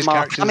weird. One of his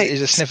characters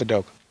is a sniffer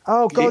dog.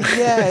 Oh God,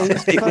 yeah.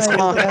 It was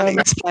Mark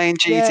Alex playing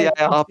GTA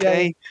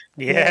RP.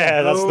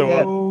 Yeah, that's the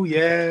one. Oh,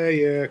 yeah,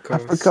 of I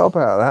course. forgot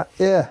about that.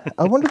 Yeah,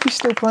 I wonder if he's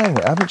still playing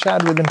it. I haven't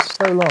chatted with him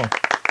for so long.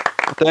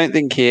 I don't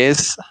think he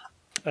is.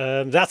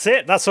 That's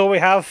it. That's all we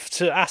have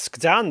to ask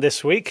Dan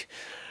this week.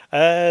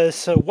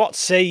 So what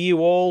say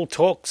you all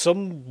talk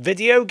some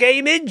video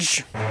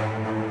gameage?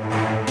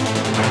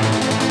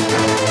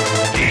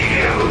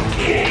 Video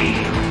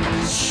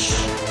games.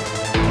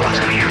 What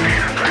have you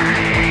been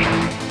playing?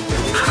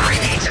 I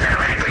need to know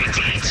every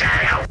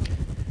detail.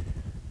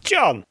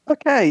 John.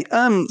 Okay,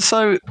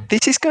 so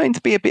this is going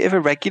to be a bit of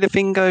a regular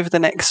thing over the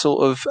next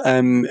sort of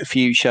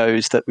few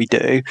shows that we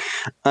do.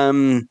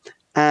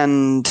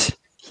 And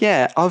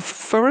yeah,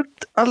 for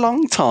a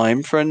long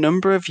time, for a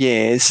number of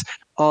years,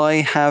 I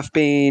have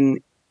been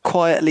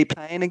quietly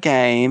playing a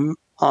game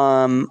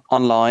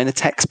online, a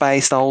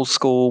text-based,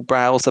 old-school,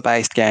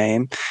 browser-based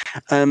game,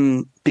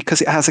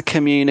 because it has a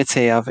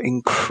community of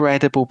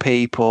incredible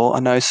people. I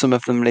know some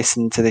of them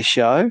listen to this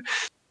show.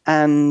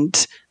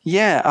 And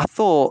yeah, I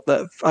thought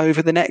that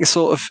over the next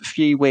sort of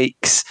few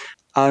weeks,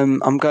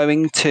 I'm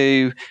going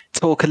to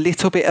talk a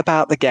little bit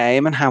about the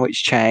game and how it's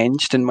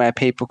changed and where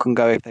people can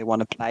go if they want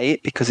to play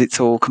it, because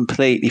it's all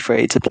completely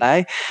free to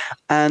play.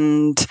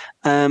 And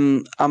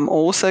I'm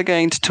also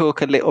going to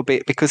talk a little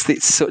bit, because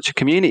it's such a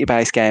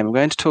community-based game, I'm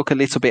going to talk a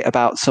little bit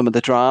about some of the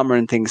drama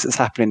and things that's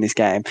happening in this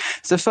game.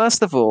 So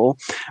first of all,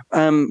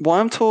 why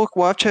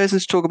I've chosen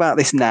to talk about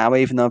this now,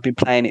 even though I've been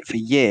playing it for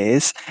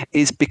years,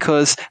 is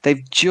because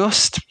they've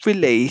just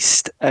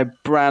released a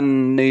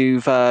brand new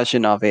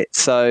version of it.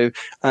 So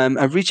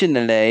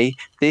originally,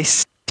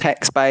 this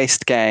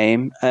text-based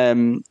game,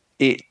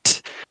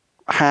 it's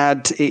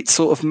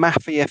sort of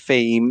mafia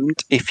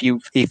themed, if you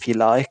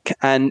like,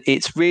 and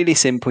it's really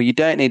simple. You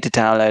don't need to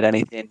download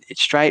anything.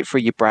 It's straight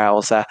through your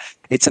browser.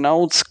 It's an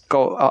old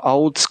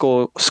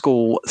school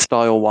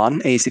style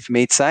one, easy for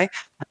me to say,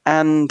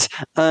 and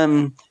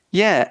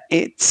Yeah,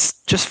 it's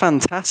just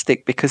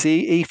fantastic because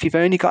if you've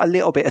only got a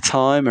little bit of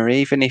time, or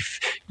even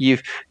if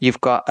you've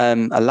got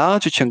a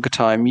larger chunk of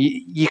time,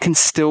 you can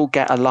still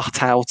get a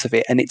lot out of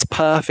it, and it's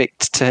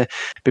perfect to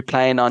be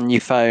playing on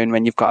your phone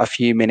when you've got a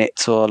few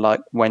minutes, or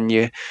like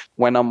when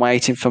I'm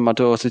waiting for my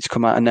daughter to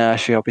come out of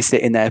nursery, I'll be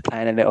sitting there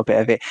playing a little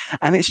bit of it,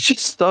 and it's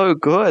just so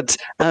good.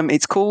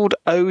 It's called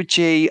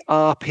OG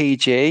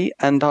RPG,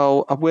 and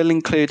I will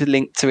include a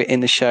link to it in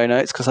the show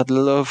notes because I'd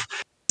love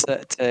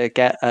to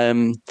get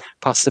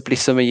possibly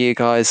some of you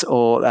guys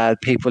or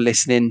people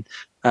listening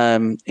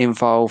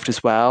involved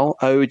as well.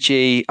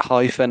 OG-RPG.com.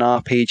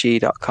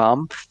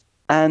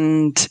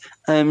 And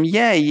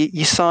yeah,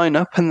 you sign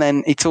up, and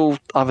then it's all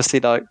obviously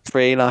like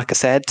free. Like I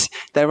said,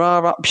 there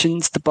are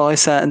options to buy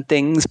certain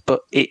things, but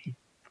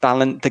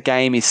the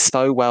game is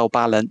so well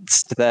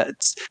balanced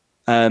that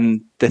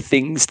the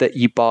things that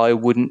you buy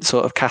wouldn't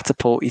sort of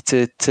catapult you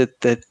to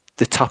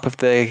the top of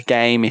the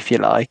game, if you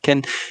like.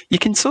 And you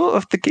can sort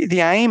of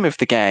the aim of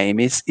the game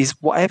is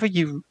whatever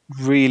you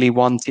really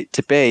want it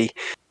to be,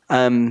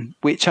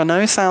 which I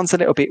know sounds a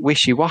little bit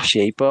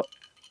wishy-washy, but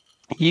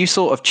you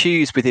sort of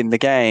choose within the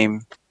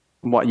game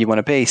what you want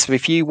to be. So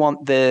if you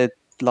want the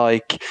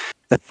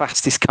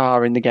fastest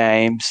car in the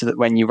game, so that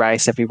when you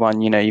race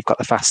everyone, you've got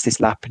the fastest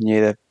lap and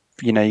you've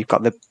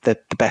got the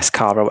best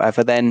car or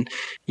whatever, then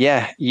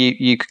yeah,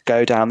 you could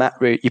go down that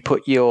route. You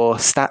put your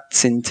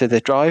stats into the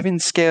driving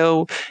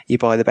skill, you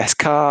buy the best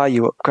car,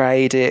 you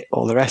upgrade it,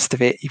 all the rest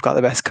of it, you've got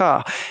the best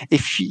car.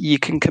 If you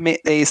can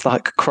commit these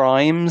like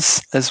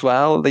crimes as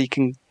well, you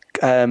can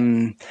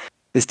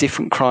there's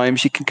different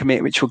crimes you can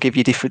commit which will give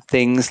you different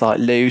things like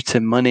loot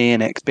and money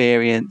and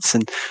experience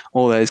and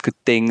all those good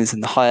things,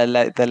 and the higher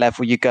the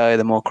level you go,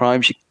 the more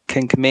crimes you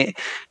can commit.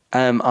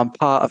 I'm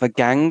part of a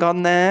gang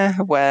on there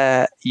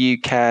where you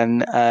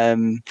can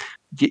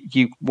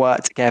you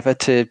work together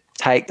to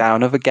take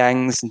down other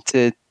gangs,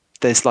 and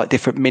there's like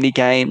different mini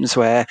games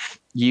where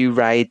you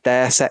raid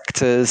their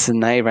sectors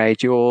and they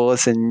raid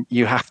yours, and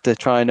you have to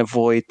try and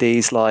avoid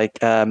these like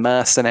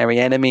mercenary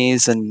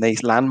enemies and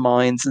these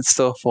landmines and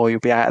stuff, or you'll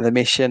be out of the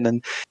mission.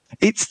 And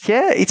it's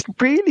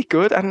really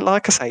good, and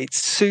like I say,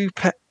 it's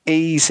super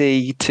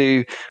easy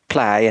to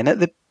play. And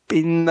it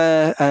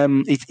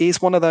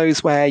is one of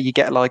those where you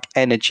get like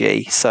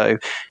energy, so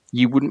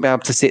you wouldn't be able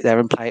to sit there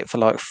and play it for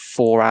like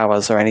 4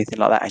 hours or anything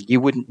like that, and you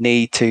wouldn't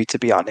need to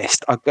be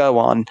honest. I go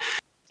on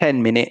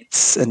 10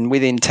 minutes, and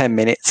within 10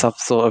 minutes I've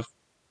sort of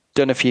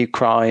done a few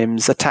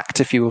crimes, attacked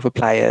a few other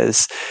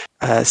players,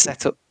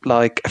 set up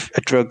like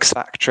a drugs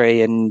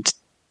factory and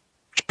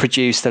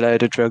produced a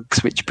load of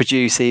drugs which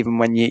produce even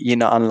when you're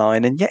not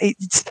online. And yeah,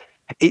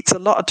 it's a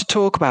lot to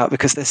talk about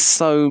because there's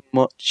so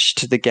much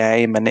to the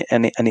game, and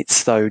it's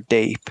so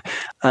deep.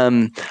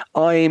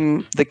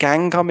 The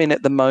gang I'm in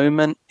at the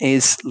moment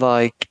is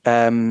like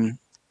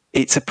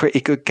it's a pretty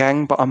good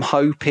gang, but I'm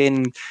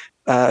hoping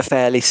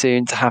fairly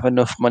soon to have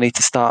enough money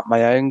to start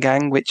my own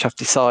gang, which I've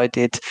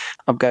decided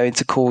I'm going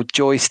to call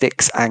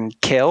Joysticks and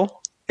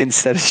Kill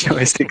instead of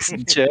Joysticks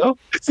and Chill.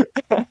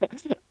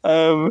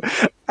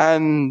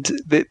 And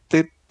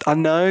I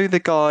know the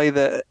guy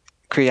that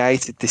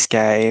created this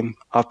game.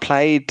 I've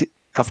played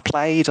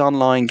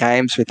online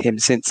games with him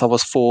since I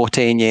was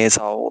 14 years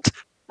old,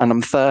 and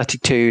I'm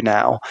 32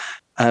 now.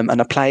 And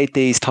I played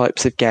these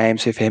types of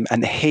games with him,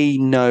 and he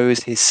knows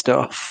his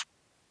stuff.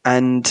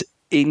 And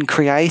in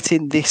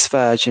creating this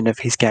version of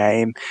his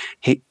game,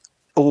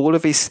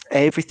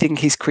 everything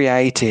he's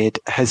created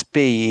has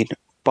been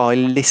by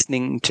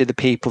listening to the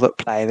people that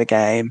play the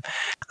game,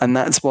 and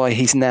that's why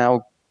he's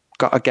now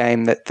got a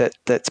game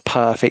that's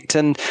perfect.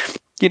 And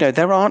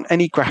there aren't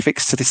any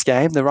graphics to this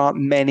game. There aren't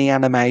many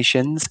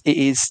animations. It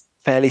is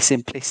fairly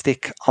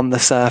simplistic on the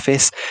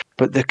surface,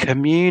 but the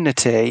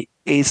community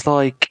is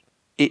like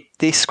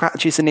this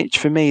scratches an itch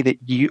for me that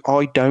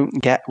I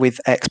don't get with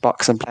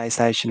Xbox and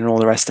PlayStation and all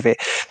the rest of it,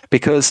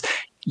 because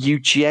you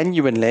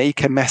genuinely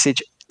can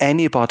message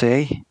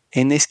anybody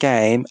in this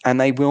game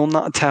and they will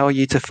not tell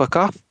you to fuck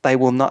off. They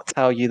will not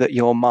tell you that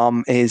your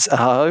mom is a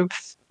hoe.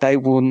 They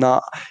will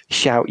not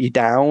shout you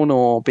down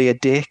or be a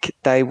dick.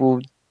 They will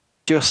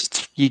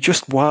you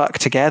just work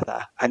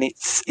together, and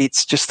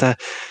it's just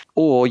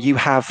or you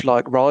have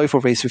like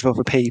rivalries with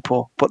other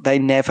people, but they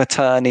never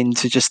turn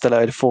into just a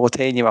load of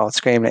 14-year-olds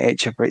screaming at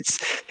each other.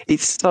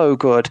 It's so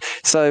good.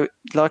 So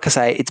like I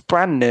say, it's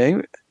brand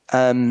new.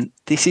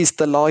 This is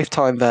the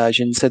lifetime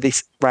version, so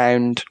this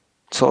round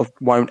sort of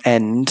won't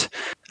end.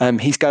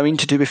 He's going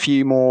to do a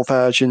few more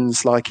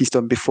versions like he's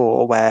done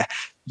before, where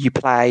you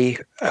play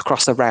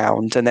across a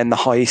round and then the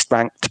highest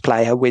ranked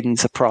player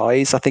wins a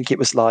prize. I think it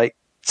was like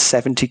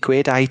 70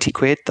 quid, 80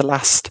 quid, the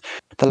last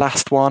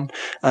one.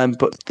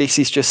 But this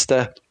is just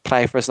a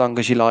play for as long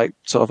as you like,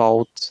 sort of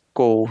old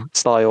school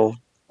style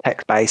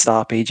text-based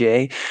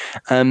RPG.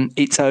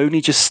 It's only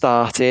just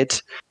started,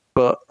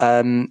 but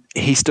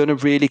he's done a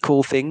really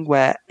cool thing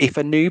where if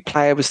a new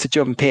player was to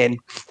jump in,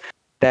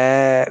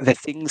 the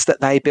things that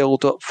they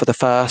build up for the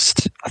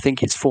first, I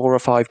think it's 4 or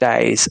 5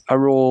 days,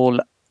 are all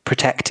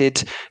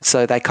protected,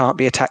 so they can't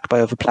be attacked by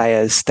other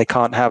players. They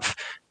can't have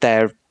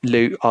their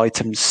loot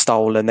items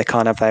stolen. They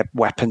can't have their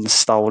weapons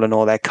stolen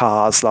or their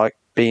cars like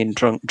being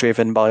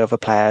driven by other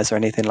players or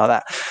anything like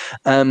that.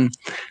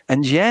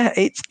 And yeah,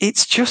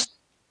 it's just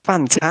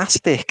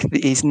fantastic.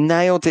 He's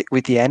nailed it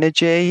with the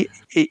energy.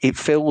 It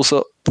fills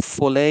up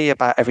fully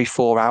about every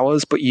 4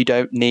 hours, but you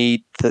don't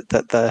need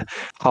the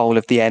whole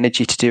of the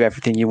energy to do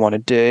everything you want to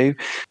do.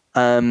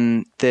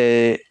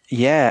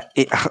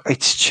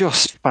 It's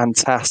just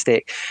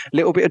fantastic. A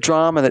little bit of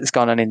drama that's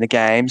gone on in the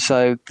game.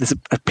 So there's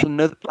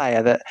another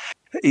player that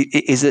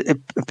is a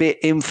bit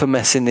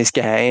infamous in this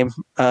game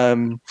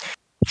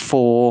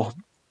for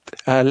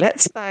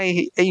let's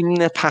say in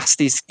the past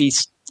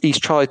he's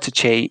tried to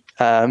cheat.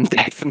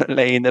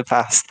 Definitely in the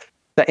past,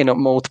 setting up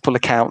multiple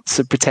accounts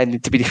and pretending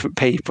to be different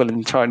people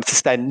and trying to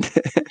send.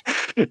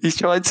 He's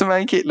tried to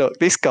make it look.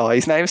 This guy,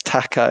 his name's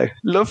Taco.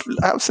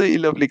 Absolutely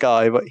lovely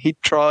guy, but he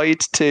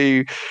tried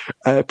to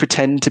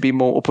pretend to be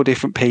multiple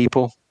different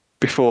people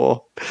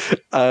before,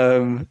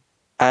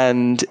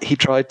 and he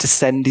tried to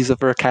send his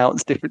other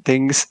accounts different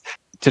things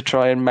to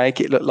try and make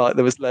it look like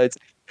there was loads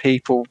of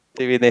people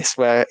doing this.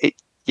 Where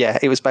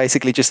it was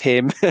basically just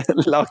him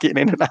logging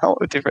in and out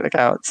of different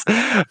accounts.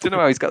 I don't know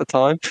how he's got the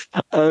time.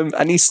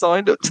 And he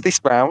signed up to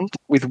this round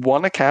with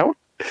one account.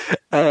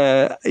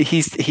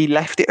 He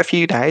left it a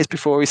few days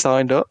before he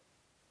signed up.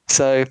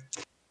 So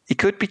he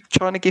could be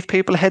trying to give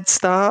people a head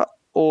start,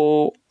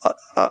 or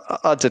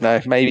I don't know,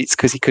 maybe it's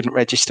because he couldn't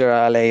register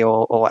early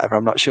or whatever,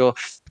 I'm not sure.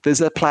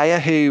 There's a player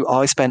who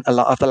I spent a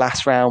lot of the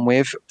last round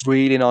with,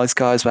 really nice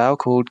guy as well,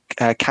 called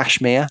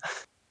Kashmir.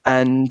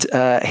 And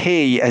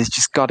he has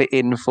just got it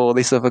in for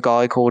this other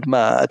guy called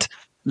Murd.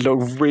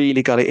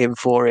 Really got it in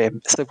for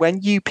him. So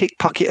when you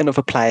pickpocket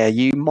another player,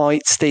 you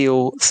might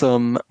steal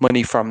some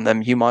money from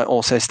them. You might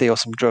also steal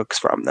some drugs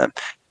from them.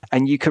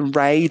 And you can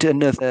raid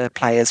another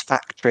player's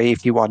factory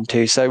if you want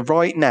to. So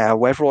right now,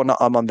 whether or not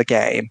I'm on the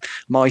game,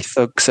 my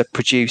thugs are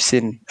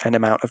producing an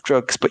amount of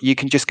drugs, but you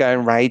can just go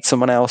and raid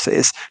someone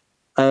else's.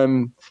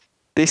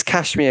 This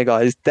Kashmir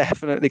guy has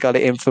definitely got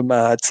it in for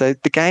Murd. So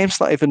the game's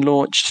not even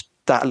launched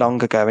that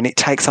long ago, and it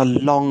takes a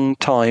long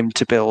time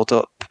to build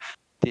up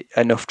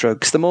enough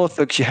drugs. The more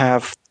thugs you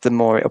have, the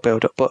more it'll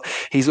build up. But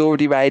he's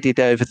already raided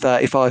over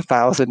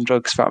 35,000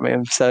 drugs from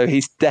him, so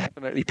he's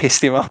definitely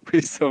pissed him off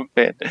with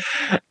something.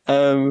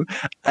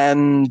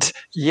 And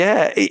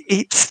yeah,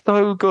 it's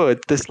so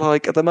good. There's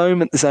at the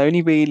moment, there's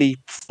only really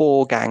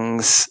 4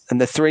 gangs, and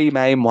the 3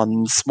 main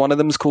ones. One of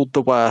them's called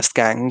the Worst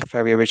Gang,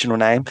 very original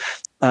name.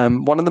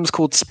 One of them's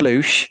called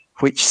Sploosh,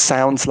 which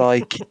sounds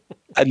like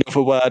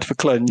another word for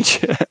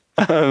clunge.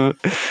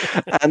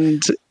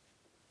 And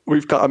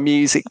we've got a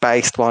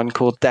music-based one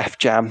called Def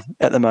Jam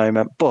at the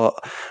moment, but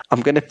I'm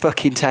going to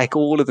fucking take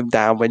all of them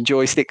down when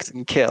Joysticks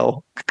and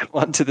Kill come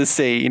onto the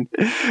scene.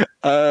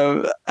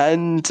 There's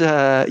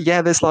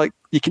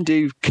you can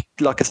do,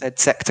 like I said,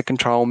 sector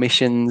control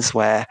missions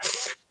where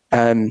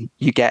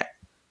you get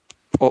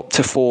up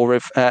to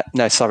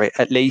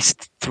at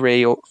least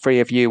three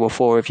of you or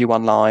 4 of you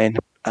online.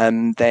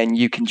 Then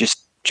you can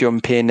just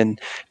jump in and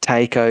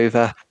take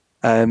over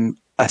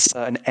a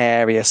certain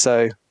area.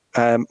 So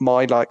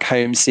my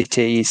home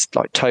city is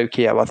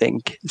Tokyo, I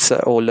think,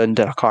 or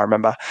London, I can't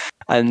remember.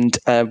 And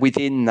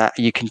within that,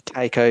 you can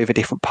take over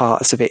different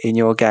parts of it in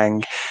your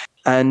gang.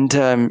 And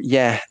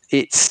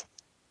it's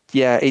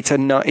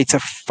a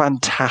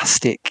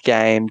fantastic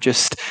game,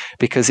 just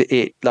because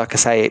it like I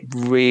say, it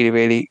really,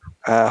 really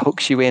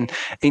hooks you in.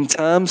 In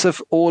terms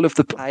of all of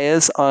the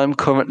players, I'm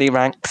currently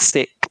ranked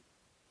 6.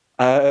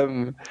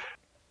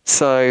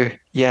 So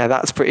yeah,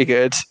 that's pretty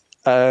good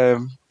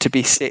to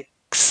be 6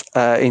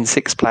 in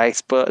 6th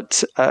place.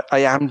 But I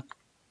am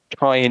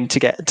trying to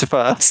get to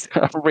first.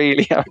 I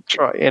really am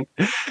trying.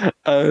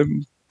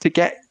 To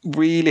get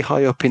really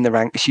high up in the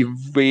ranks, you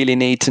really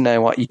need to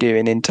know what you're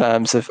doing in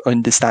terms of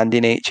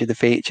understanding each of the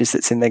features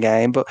that's in the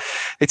game. But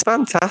it's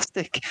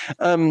fantastic.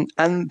 And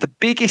the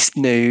biggest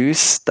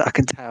news that I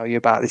can tell you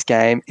about this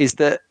game is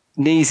that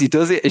Neezy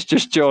Does It has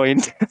just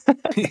joined.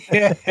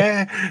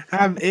 Yeah,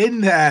 I'm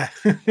in there.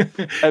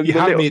 You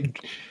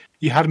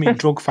had me in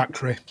Drug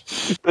Factory.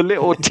 The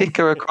little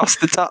ticker across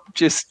the top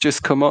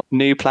just come up.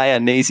 New player,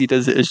 Neezy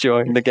Does It has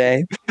joined the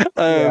game.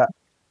 Yeah,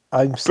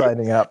 I'm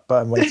signing up,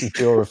 but I'm waiting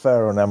for your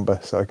referral number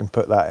so I can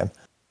put that in.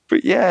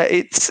 But yeah,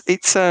 it's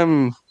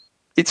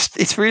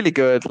really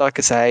good. Like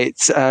I say,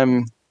 it's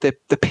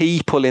the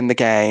people in the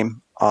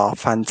game are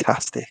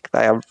fantastic.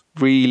 They are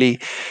really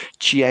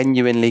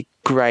genuinely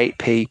great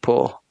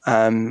people.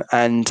 And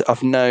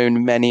I've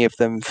known many of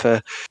them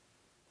for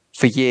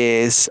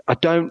years. I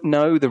don't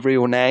know the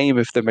real name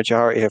of the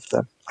majority of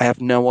them. I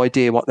have no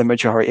idea what the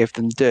majority of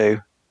them do,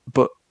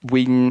 but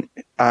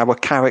our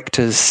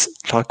characters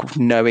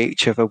know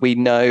each other. We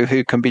know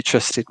who can be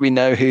trusted. We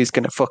know who's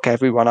going to fuck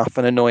everyone up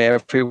and annoy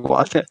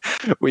everyone.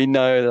 We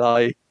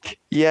know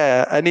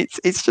and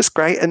it's just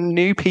great. And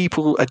new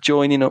people are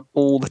joining up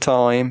all the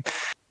time.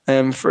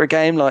 For a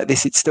game like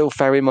this, it's still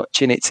very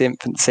much in its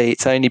infancy.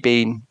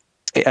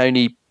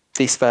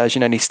 This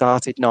version only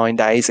started 9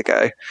 days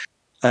ago.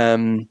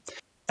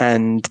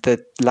 and the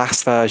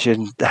last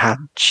version had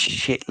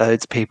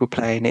shitloads of people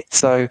playing it.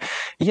 So,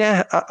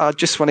 yeah, I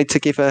just wanted to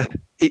give I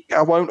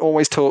won't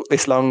always talk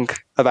this long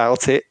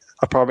about it,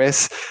 I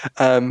promise.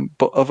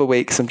 But other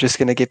weeks, I'm just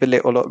going to give a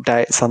little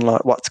updates on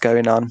like what's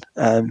going on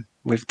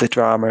with the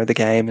drama of the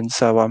game and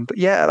so on. But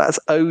yeah, that's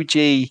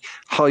og-rpg.com,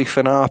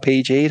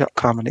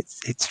 and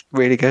it's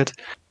really good.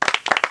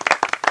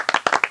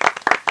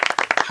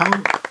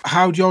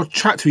 How do you all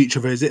chat to each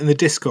other? Is it in the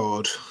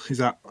Discord? Is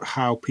that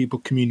how people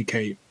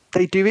communicate?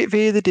 They do it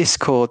via the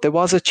Discord. There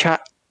was a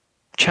chat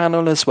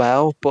channel as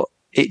well, but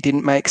it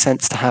didn't make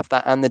sense to have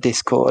that and the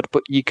Discord.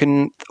 But you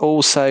can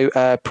also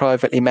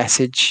privately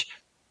message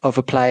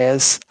other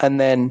players,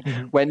 and then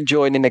when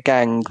joining a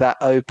gang, that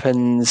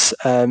opens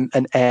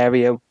an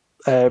area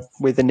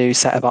with a new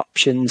set of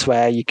options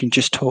where you can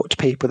just talk to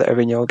people that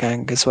are in your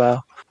gang as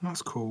well.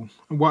 That's cool.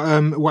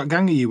 What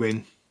gang are you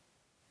in?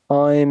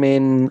 I'm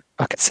in.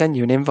 I can send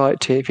you an invite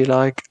to if you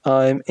like.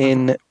 I'm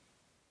in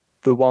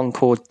the one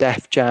called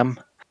Def Jam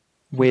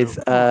with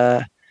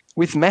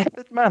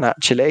Method Man,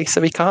 actually.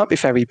 So he can't be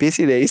very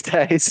busy these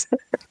days.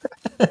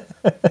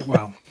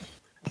 Well,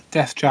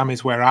 Def Jam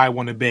is where I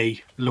want to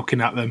be, looking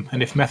at them.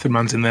 And if Method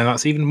Man's in there,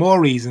 that's even more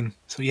reason.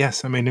 So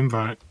yes, I'm in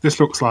invite. This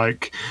looks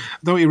like,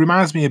 though it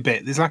reminds me a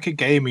bit, there's like a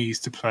game I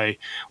used to play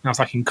when I was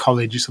like in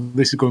college. So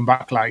this is going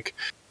back like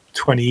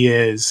 20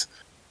 years.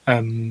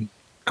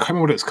 I can't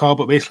remember what it's called,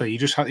 but basically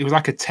it was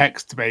like a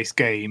text-based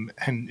game,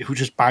 and it was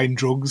just buying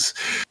drugs.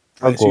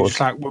 So you're just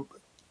like, well,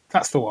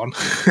 that's the one.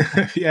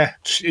 Yeah,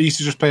 I used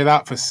to just play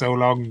that for so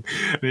long,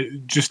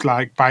 just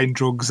like buying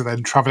drugs and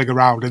then traveling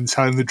around and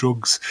selling the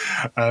drugs,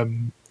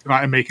 and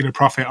making a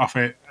profit off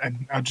it.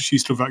 And I just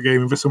used to love that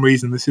game. And for some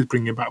reason, this is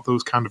bringing back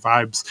those kind of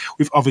vibes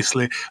with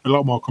obviously a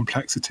lot more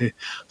complexity.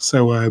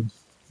 So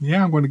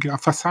yeah,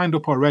 I've signed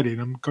up already, and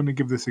I'm going to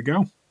give this a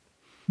go.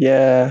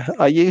 Yeah,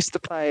 I used to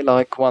play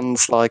like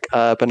ones like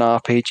Urban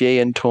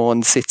RPG and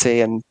Torn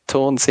City, and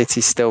Torn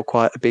City's still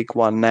quite a big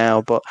one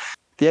now. But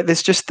yeah,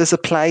 there's a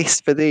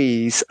place for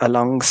these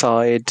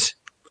alongside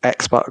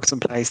Xbox and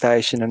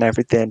PlayStation and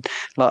everything.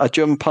 Like I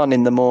jump on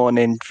in the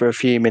morning for a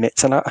few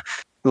minutes, and I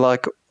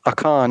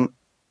can't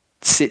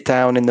sit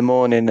down in the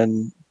morning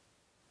and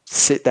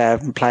sit there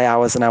and play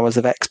hours and hours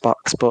of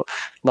Xbox, but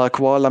like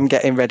while I'm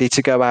getting ready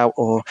to go out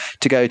or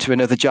to go to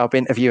another job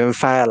interview and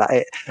fail at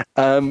it,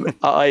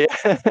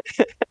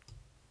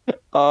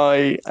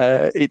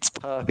 it's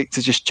perfect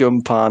to just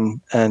jump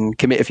on and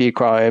commit a few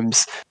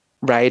crimes,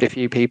 raid a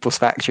few people's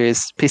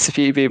factories, piss a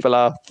few people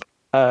off,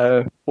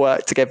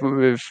 work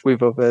together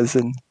with others,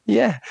 and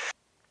yeah,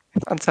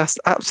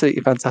 fantastic,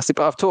 absolutely fantastic.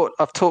 But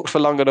I've talked for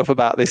long enough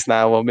about this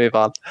now. We'll move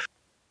on.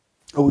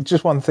 Oh,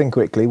 just one thing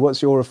quickly.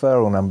 What's your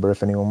referral number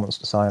if anyone wants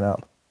to sign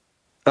up?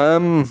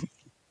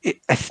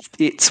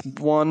 It's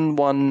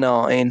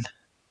 119.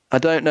 I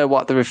don't know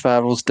what the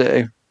referrals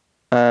do.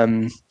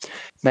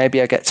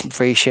 Maybe I get some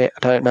free shit. I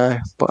don't know,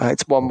 but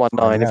it's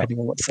 119 if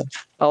anyone wants to.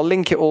 I'll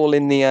link it all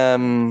in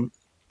the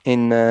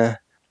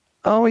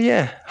Oh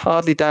yeah,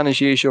 Hardly Dan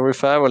as usual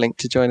referral link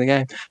to join the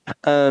game.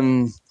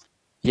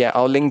 Yeah,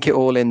 I'll link it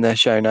all in the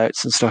show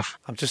notes and stuff.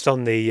 I'm just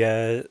on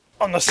the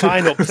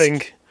sign up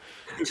thing.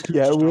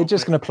 Yeah, we're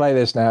just going to play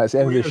this now. It's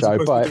the end of the show.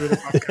 Bye.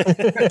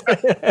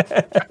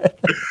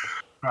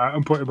 Right,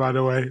 I'm putting by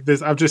the way.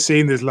 I've just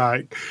seen there's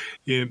like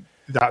the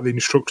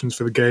instructions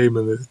for the game,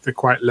 and they're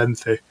quite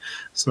lengthy.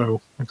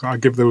 So I'll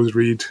give those a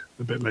read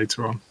a bit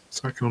later on,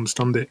 so I can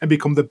understand it and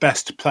become the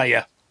best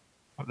player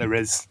that there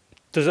is.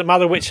 Does it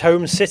matter which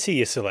home city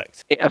you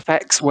select? It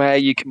affects where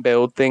you can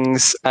build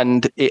things,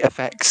 and it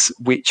affects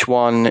which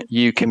one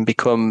you can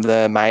become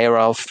the mayor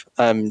of.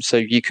 So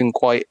you can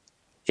quite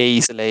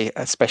easily,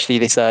 especially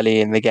this early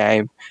in the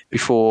game,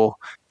 before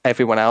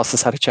everyone else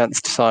has had a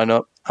chance to sign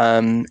up.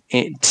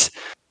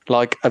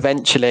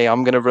 Eventually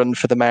I'm going to run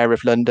for the mayor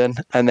of London,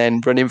 and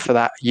then running for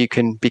that, you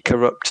can be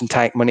corrupt and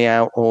take money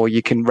out, or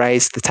you can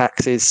raise the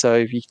taxes so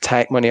you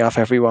take money off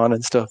everyone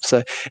and stuff.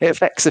 So it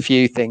affects a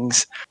few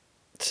things.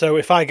 So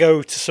if I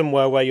go to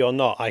somewhere where you're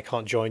not, I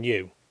can't join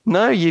you?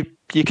 No, you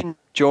can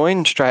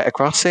join straight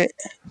across it.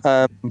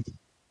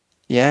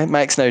 Yeah, it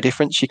makes no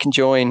difference. You can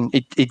join.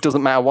 It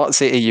doesn't matter what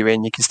city you're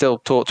in. You can still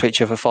talk to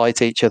each other,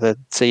 fight each other,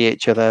 see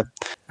each other.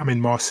 I'm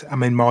in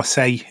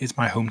Marseille. Is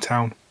my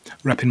hometown.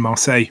 Repping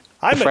Marseille.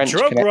 I'm a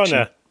drug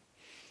runner.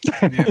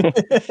 Yeah.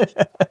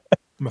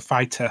 I'm a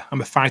fighter.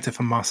 I'm a fighter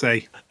from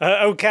Marseille.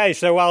 Okay,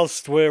 so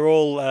whilst we're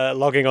all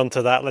logging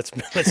onto that,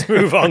 let's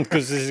move on,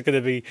 because this is going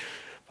to be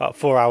about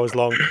 4 hours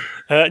long.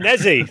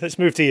 Nezzy, let's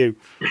move to you.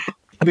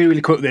 I'll be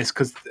really quick with this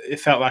because it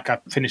felt like I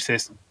finished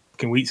this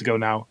weeks ago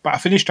now. But I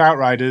finished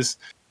Outriders.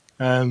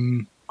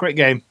 Great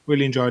game.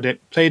 Really enjoyed it.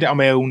 Played it on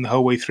my own the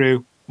whole way through.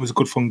 It was a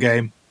good fun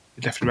game.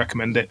 I definitely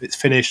recommend it. It's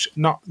finished.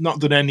 Not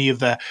done any of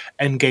the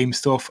end game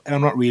stuff, and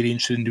I'm not really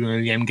interested in doing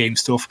any end game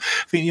stuff.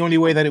 I think the only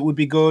way that it would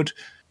be good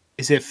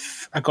is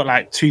if I got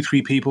like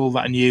 2-3 people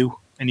that I knew,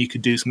 and you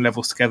could do some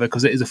levels together,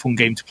 because it is a fun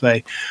game to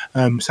play.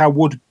 So I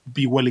would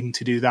be willing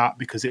to do that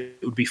because it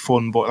would be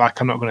fun, but like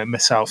I'm not going to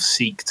myself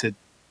seek to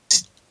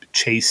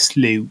chase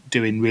slew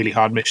doing really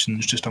hard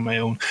missions just on my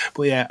own.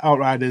 But yeah,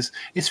 Outriders,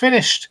 it's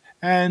finished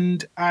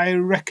and I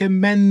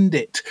recommend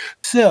it.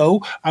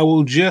 So I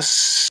will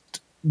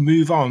just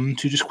move on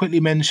to just quickly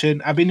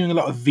mention I've been doing a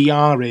lot of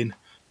VRing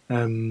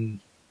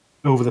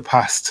over the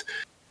past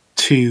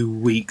 2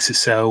 weeks or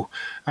so.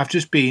 I've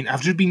just been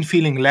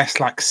feeling less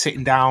like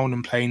sitting down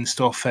and playing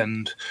stuff,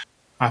 and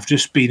I've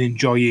just been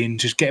enjoying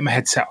just getting my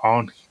headset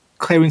on,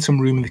 clearing some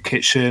room in the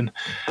kitchen,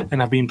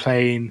 and I've been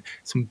playing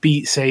some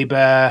Beat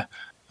Saber.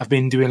 I've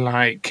been doing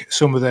like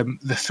some of the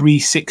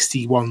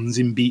 360 ones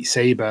in Beat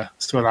Saber,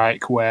 so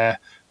like where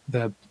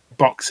the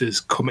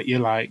boxes come at you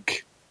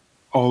like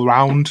all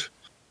round.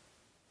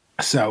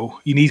 So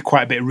you need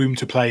quite a bit of room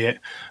to play it.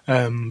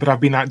 But I've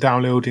been like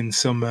downloading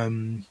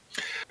some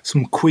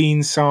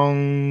Queen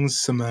songs,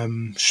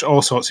 some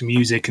all sorts of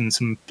music, and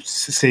some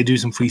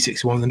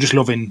 360 ones, and just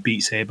loving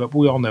Beat Saber. But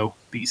we all know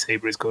Beat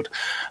Saber is good.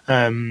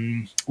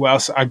 What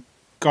else? I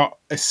got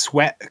a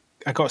sweat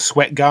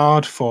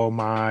guard for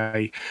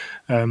my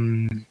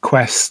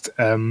quest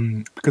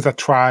because I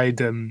tried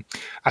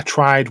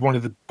one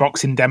of the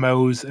boxing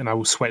demos and I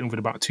was sweating within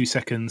about 2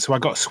 seconds. So I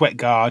got a sweat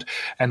guard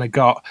and I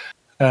got.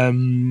 Oh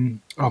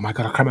my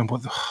god, I can't remember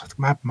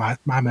what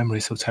my memory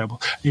is so terrible.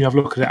 I've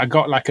looked at it. I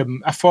got like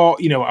I thought,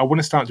 I want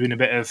to start doing a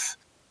bit of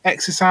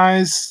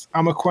exercise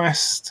on my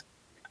quest.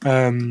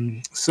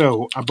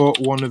 So I bought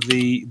one of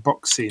the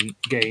boxing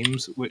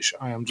games, which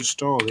I am just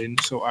stalling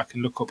so I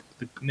can look up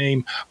the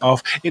name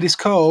of. It is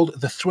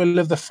called The Thrill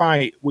of the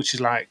Fight, which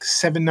is like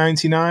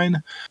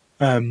 $7.99,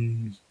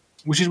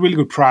 which is a really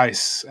good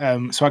price.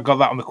 So I got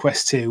that on the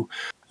Quest 2.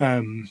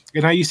 And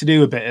I used to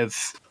do a bit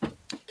of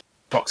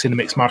boxing and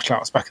mixed martial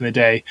arts back in the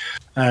day,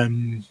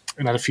 and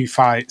had a few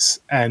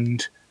fights,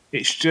 and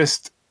it's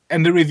just,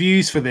 and the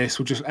reviews for this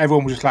were just,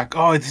 everyone was just like,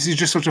 oh, this is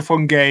just such a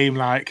fun game.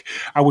 Like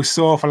I was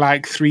sore for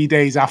like 3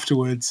 days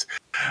afterwards.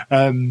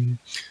 And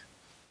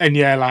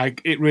yeah,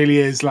 like it really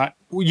is like,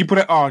 when you put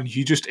it on,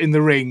 you just in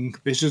the ring,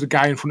 there's just a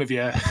guy in front of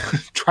you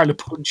trying to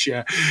punch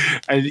you,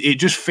 and it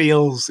just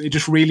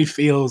really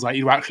feels like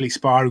you're actually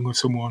sparring with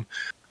someone.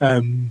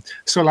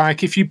 So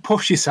like if you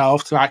push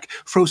yourself to like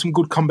throw some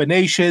good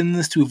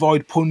combinations to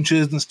avoid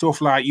punches and stuff,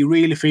 like you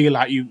really feel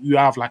like you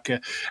have like a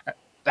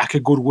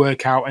good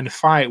workout and a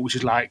fight, which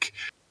is like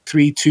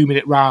 3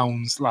 2-minute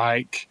rounds.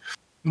 Like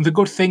the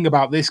good thing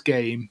about this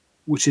game,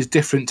 which is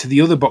different to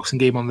the other boxing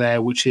game on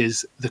there, which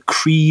is the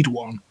Creed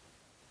one.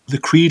 The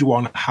Creed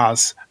one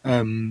has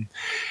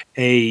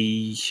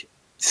a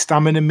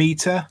stamina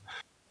meter,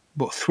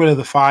 but Thrill of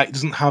the Fight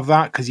doesn't have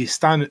that because your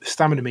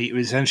stamina meter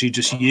is essentially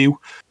just you.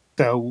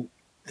 So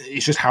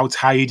it's just how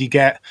tired you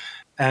get,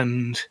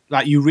 and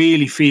like you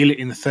really feel it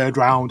in the third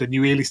round, and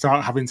you really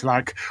start having to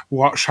like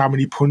watch how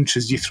many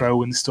punches you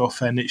throw and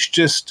stuff. And it's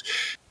just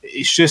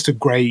a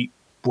great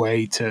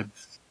way to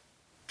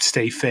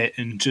stay fit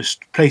and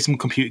just play some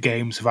computer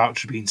games without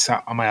just being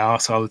sat on my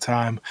arse all the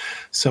time.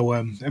 So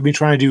I've been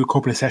trying to do a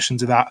couple of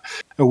sessions of that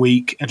a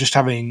week and just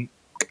having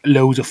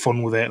loads of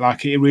fun with it.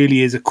 Like it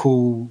really is a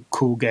cool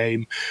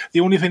game.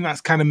 The only thing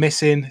that's kind of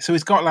missing, so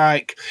it's got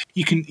like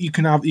you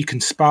can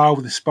spar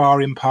with a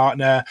sparring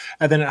partner,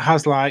 and then it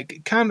has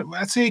like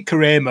I'd say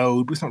career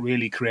mode, but it's not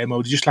really career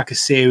mode. It's just like a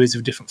series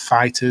of different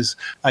fighters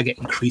that get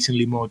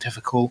increasingly more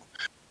difficult.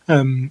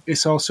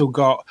 It's also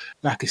got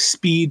like a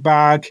speed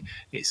bag.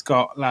 It's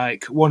got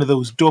like one of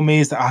those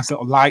dummies that has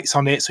little lights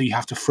on it, so you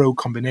have to throw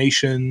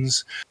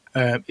combinations.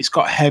 It's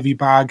got a heavy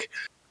bag.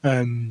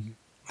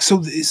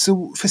 So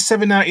for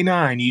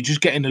 $7.99, you're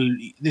just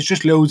getting there's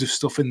just loads of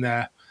stuff in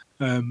there,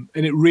 and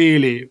it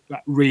really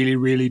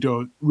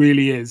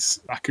is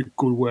like a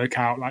good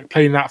workout. Like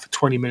playing that for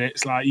 20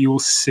 minutes, like you will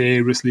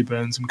seriously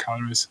burn some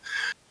calories.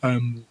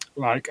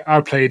 Like I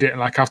played it, and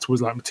like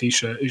afterwards, like my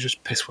t-shirt is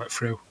just piss wet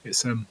through.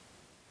 It's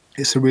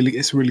a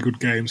really good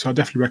game, so I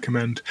definitely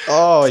recommend.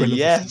 Oh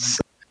yes.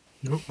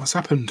 What's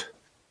happened?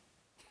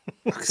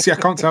 See, I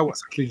can't tell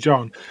what's actually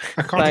John.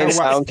 I can't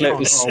tell what's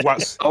John or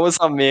what's... I was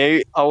on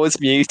mute. I was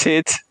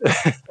muted.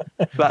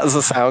 That was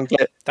a sound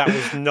clip. That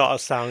was not a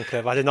sound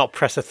clip. I did not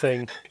press a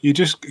thing. You're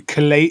just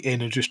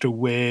collating just a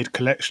weird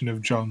collection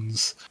of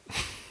Johns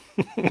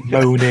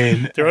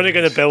moaning. They're only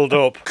going to build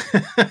up.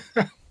 I'm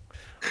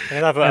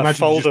going to have a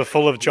folder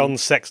full of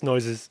John's sex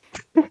noises.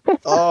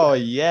 Oh,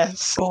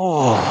 yes.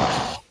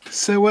 Oh.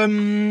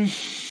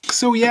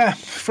 So yeah,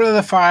 Thrill of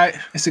the Fight.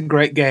 It's a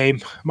great game.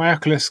 My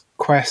Oculus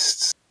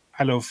Quests,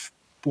 I love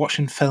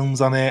watching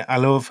films on it.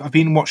 I've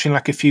been watching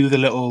like a few of the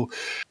little,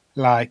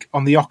 like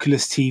on the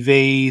Oculus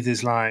TV,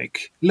 there's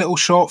like little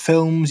short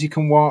films you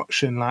can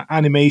watch and like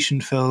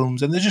animation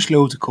films, and there's just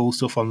loads of cool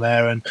stuff on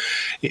there. And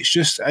it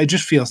just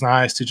feels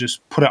nice to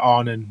just put it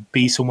on and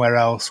be somewhere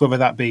else, whether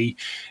that be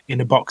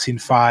in a boxing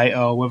fight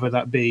or whether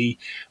that be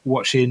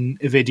watching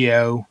a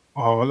video.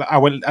 Or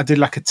I did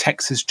like a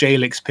Texas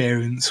jail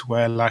experience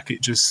where like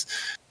it just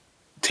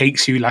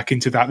takes you like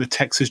into the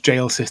Texas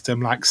jail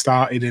system, like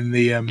starting in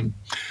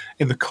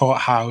in the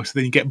courthouse.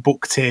 Then you get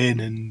booked in,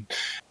 and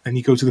then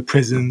you go to the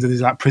prisons, and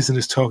there's like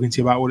prisoners talking to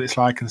you about what it's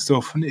like and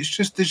stuff. And there's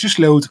just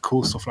loads of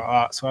cool stuff like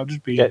that. So I've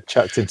just been Get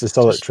chucked into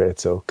solitary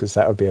at all, because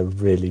that would be a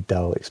really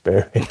dull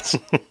experience.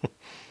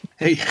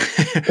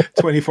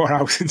 24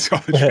 hours in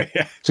solitary.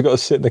 Yeah. So you've got to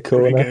sit in the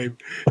corner. Game.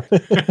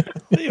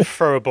 You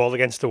throw a ball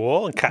against the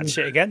wall and catch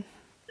it again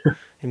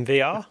in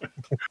VR.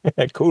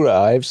 Cooler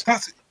Ives.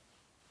 That's,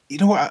 you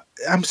know what?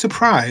 I'm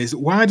surprised.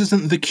 Why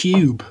doesn't The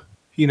Cube,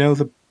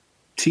 the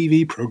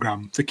TV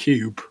program, The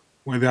Cube,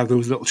 where they have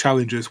those little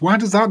challenges, why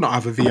does that not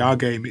have a VR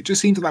game? It just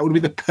seems that would be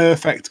the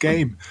perfect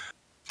game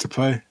to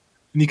play.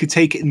 And you could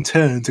take it in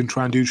turns and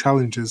try and do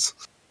challenges.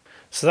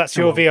 So that's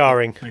your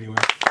VRing. Anyway,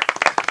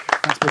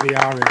 that's my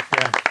VRing.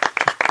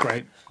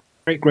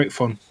 Yeah, great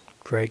fun.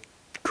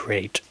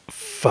 Great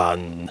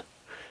fun.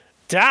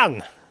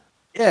 Dan.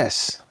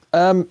 Yes.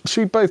 Should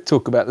we both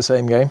talk about the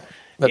same game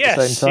at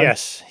the same time?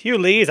 Yes. You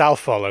lead, I'll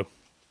follow.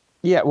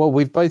 Yeah, well,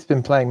 we've both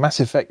been playing Mass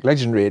Effect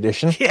Legendary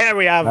Edition. Yeah,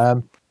 we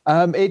have.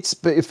 But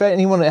if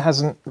anyone that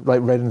hasn't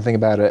read anything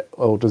about it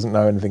or doesn't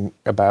know anything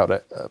about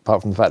it,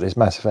 apart from the fact that it's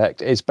Mass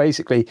Effect, it's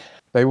basically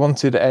they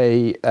wanted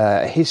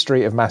a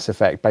history of Mass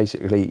Effect.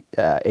 Basically,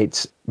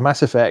 it's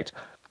Mass Effect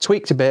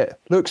tweaked a bit,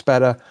 looks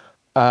better,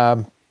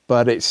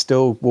 but it's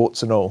still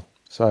warts and all.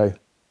 So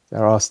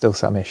there are still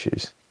some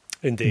issues.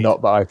 Indeed.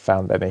 Not that I've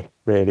found any,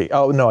 really.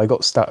 Oh, no, I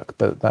got stuck,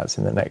 but that's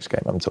in the next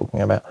game I'm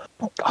talking about.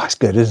 Oh, it's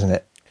good, isn't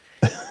it?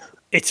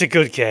 It's a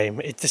good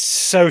game. It's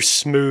so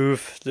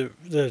smooth.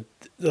 The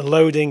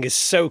loading is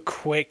so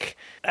quick.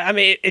 I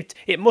mean,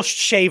 it must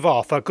shave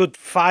off a good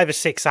 5 or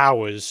 6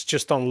 hours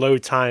just on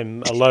load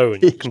time alone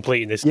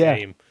completing this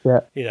game.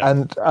 Yeah, You know.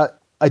 and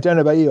I don't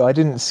know about you, I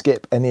didn't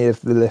skip any of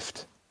the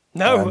lift.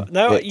 No,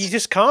 you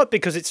just can't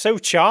because it's so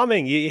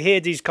charming. You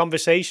hear these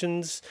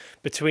conversations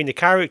between the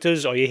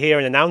characters, or you hear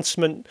an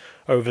announcement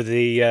over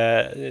the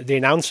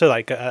announcer,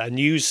 like a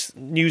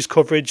news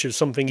coverage of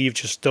something you've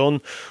just done,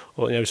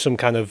 or some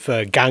kind of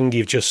gang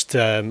you've just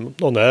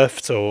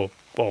unearthed, or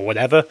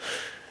whatever.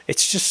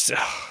 It's just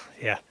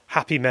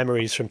happy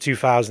memories from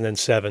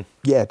 2007.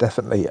 Yeah,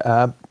 definitely.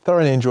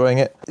 Thoroughly enjoying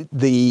it.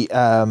 The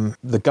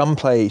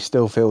gunplay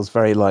still feels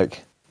very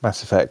like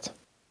Mass Effect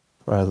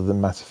rather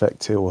than Mass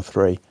Effect 2 or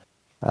 3.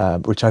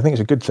 Which I think is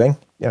a good thing.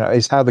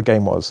 It's how the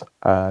game was,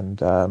 and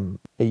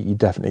you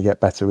definitely get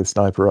better with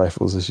sniper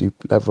rifles as you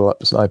level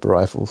up sniper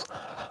rifles.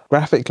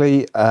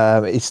 Graphically,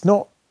 it's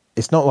not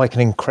like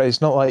it's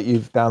not like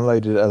you've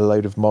downloaded a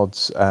load of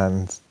mods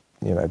and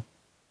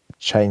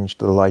changed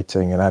the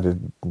lighting and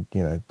added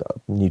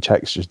new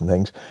textures and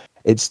things.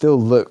 It still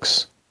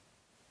looks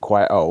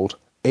quite old.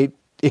 It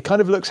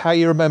kind of looks how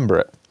you remember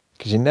it,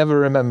 because you never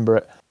remember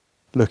it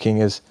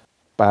looking as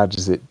bad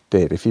as it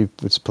did. If you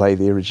were to play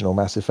the original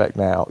Mass Effect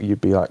now, you'd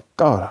be like,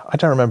 God, I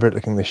don't remember it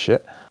looking this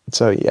shit.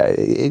 So yeah,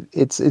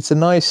 it's a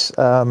nice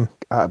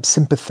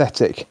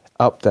sympathetic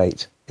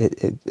update.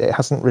 It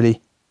hasn't really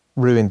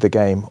ruined the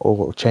game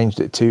or changed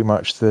it too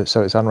much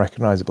so it's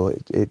unrecognizable.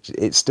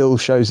 It still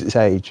shows its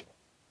age,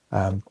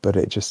 but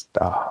it just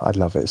I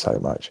love it so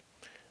much.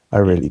 I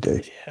really do.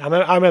 Yeah,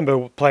 I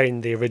remember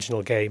playing the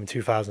original game in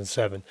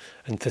 2007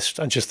 and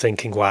just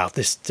thinking, wow,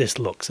 this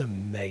looks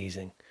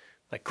amazing.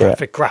 Like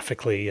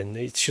graphically, and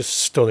it's just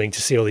stunning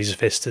to see all these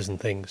vistas and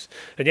things.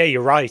 And yeah,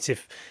 you're right.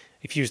 If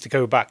you used to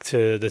go back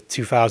to the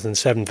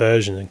 2007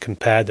 version and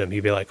compare them,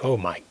 you'd be like, "Oh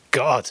my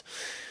god!"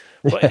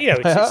 But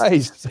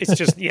it's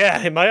just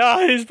in my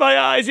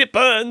eyes, it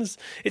burns.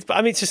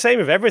 It's the same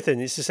with everything.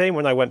 It's the same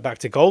when I went back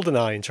to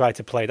GoldenEye and tried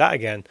to play that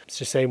again. It's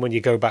the same when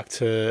you go back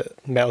to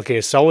Metal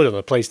Gear Solid on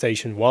the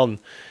PlayStation 1.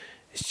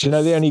 Do you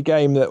know the only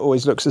game that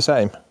always looks the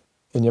same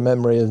in your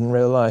memory as in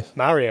real life?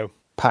 Mario.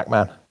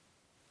 Pac-Man.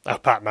 Oh,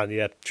 Pac-Man,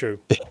 yeah, true.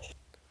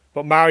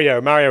 But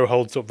Mario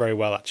holds up very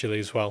well, actually,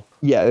 as well.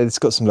 Yeah, it's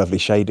got some lovely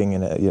shading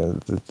in it.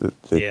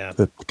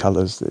 The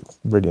colours, it's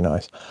really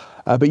nice.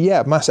 But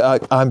yeah,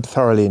 I'm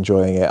thoroughly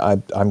enjoying it.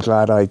 I'm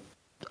glad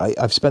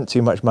I've spent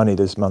too much money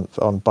this month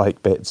on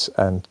bike bits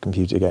and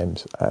computer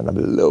games, and I'm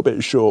a little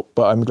bit short,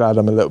 but I'm glad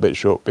I'm a little bit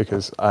short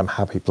because I'm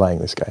happy playing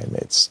this game.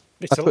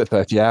 I put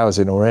 30 hours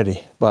in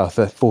already. Well,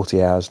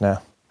 40 hours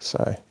now.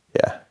 So,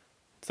 yeah.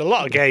 It's a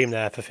lot of game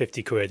there for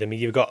 50 quid. I mean,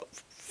 you've got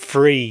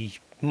 3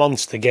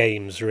 monster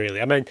games,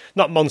 really. I mean,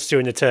 not monster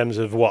in the terms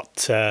of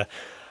what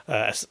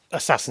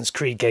Assassin's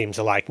Creed games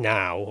are like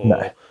now.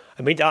 No.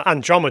 I mean,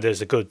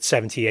 Andromeda's a good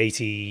 70,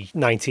 80,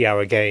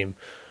 90-hour game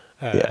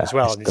as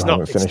well. And I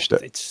haven't finished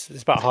it.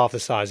 It's about half the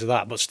size of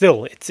that, but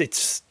still,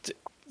 it's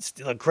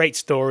still a great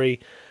story.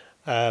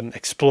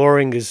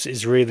 Exploring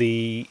is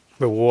really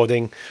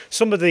rewarding.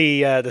 Some of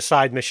the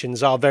side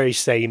missions are very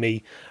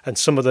samey, and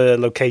some of the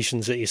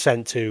locations that you're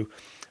sent to,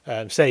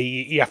 say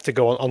you have to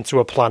go onto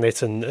a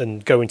planet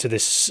and go into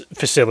this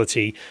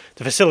facility.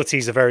 The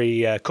facilities are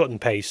very cut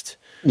and paste.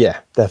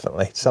 Yeah,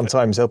 definitely.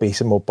 Sometimes there'll be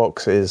some more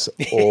boxes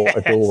or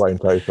a door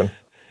won't open.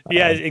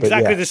 Yeah,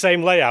 exactly the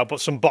same layout,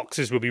 but some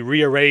boxes will be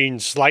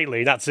rearranged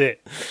slightly. That's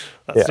it.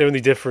 That's the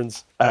only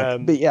difference.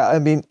 But yeah, I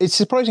mean, it's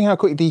surprising how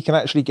quickly you can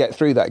actually get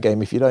through that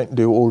game if you don't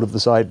do all of the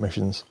side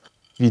missions.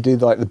 you do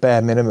like the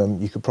bare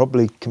minimum, you could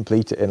probably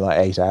complete it in like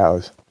 8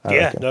 hours. I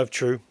reckon. no,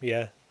 true.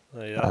 Yeah,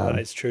 that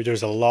is true.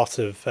 There's a lot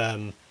of.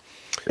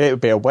 It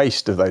would be a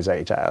waste of those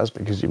 8 hours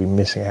because you'd be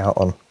missing out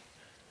on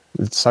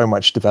so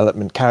much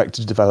development,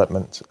 character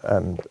development,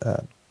 and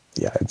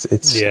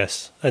it's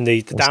yes, and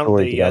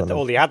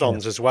all the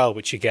add-ons as well,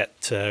 which you get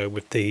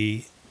with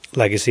the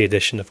Legacy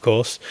Edition, of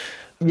course.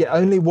 Yeah,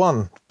 only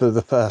one for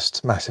the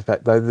first Mass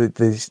Effect though. You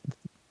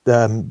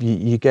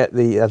get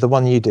the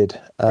one you did.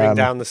 Bring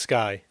Down the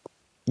Sky.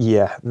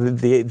 Yeah,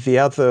 the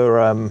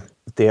other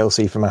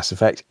DLC for Mass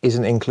Effect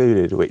isn't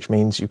included, which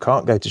means you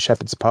can't go to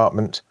Shepard's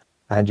apartment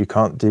and you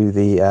can't do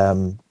the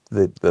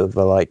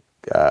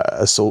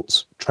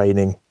assaults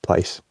training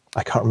place.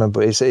 I can't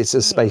remember. It's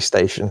a space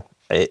station.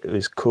 It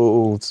was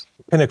called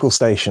Pinnacle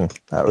Station.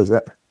 That was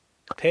it.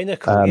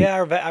 Pinnacle.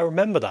 I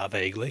remember that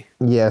vaguely.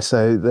 Yeah,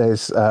 so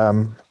there's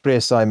 3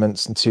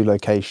 assignments and 2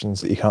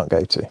 locations that you can't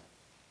go to.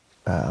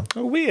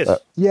 Weird.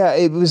 Yeah,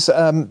 it was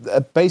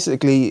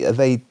basically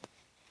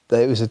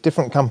it was a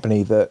different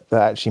company that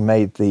actually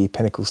made the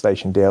Pinnacle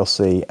Station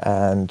DLC,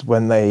 and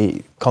when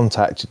they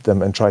contacted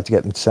them and tried to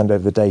get them to send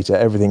over the data,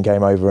 everything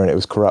came over and it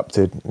was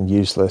corrupted and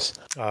useless.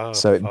 Oh,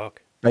 so it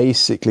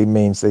basically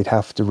means they'd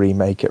have to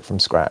remake it from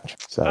scratch.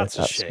 So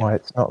that's why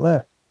it's not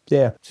there.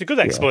 Yeah, it's a good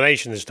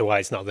explanation as to why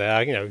it's not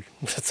there. You know,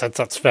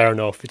 that's fair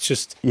enough. It's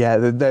just there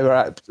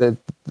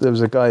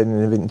was a guy in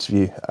an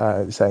interview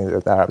saying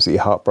that they're absolutely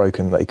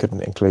heartbroken that they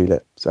couldn't include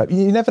it. So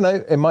you never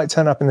know; it might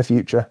turn up in the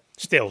future.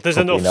 Still, there's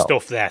enough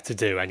stuff there to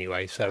do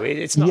anyway, so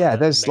it's not. Yeah,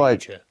 there's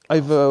major. like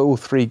over all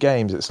 3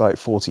 games, it's like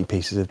 40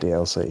 pieces of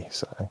DLC.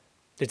 So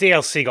the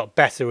DLC got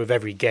better with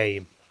every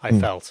game. I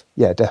felt.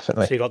 Yeah,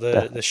 definitely. So you got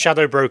the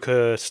Shadow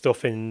Broker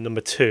stuff in number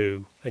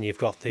 2, and you've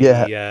got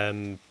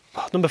the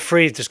number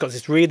 3. Just got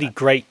this really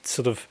great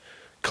sort of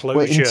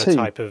closure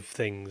type of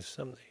things.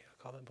 I can't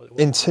remember what it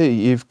was. In 2,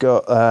 you've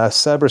got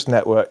Cerberus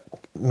Network,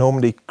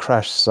 Normandy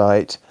Crash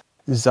Site,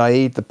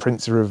 Zaid, the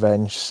Prince of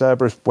Revenge,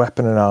 Cerberus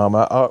Weapon and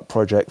Armor, Arc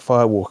Project,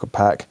 Firewalker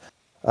Pack,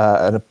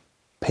 an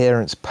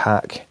Appearance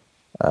Pack.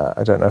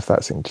 I don't know if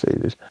that's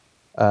included.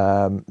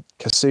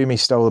 Kasumi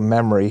Stolen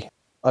Memory,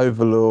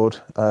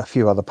 Overlord, a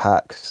few other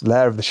packs,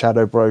 Lair of the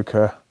Shadow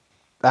Broker,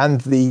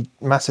 and the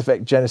Mass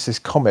Effect Genesis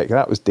comic.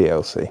 That was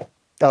DLC.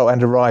 Oh,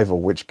 and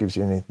Arrival, which gives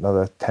you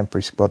another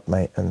temporary squad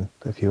mate and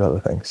a few other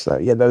things. So,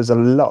 yeah, there was a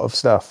lot of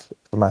stuff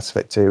for Mass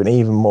Effect 2 and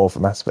even more for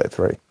Mass Effect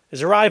 3.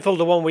 Is Arrival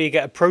the one where you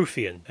get a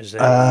Prothean as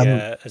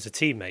a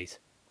teammate?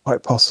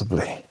 Quite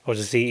possibly. Or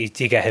do you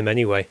get him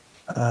anyway?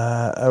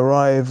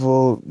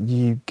 Arrival,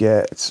 you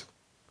get...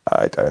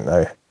 I don't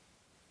know.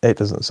 It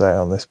doesn't say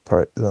on this.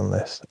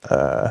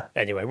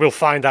 Anyway, we'll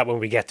find out when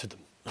we get to them.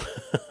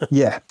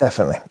 Yeah,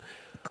 definitely.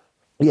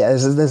 Yeah,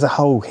 there's a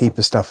whole heap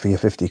of stuff for your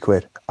 50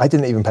 quid. I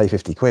didn't even pay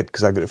 50 quid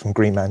because I got it from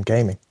Green Man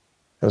Gaming.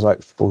 It was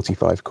like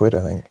 45 quid,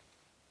 I think.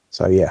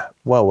 So yeah,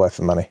 well worth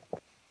the money.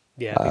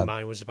 Yeah, I think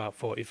mine was about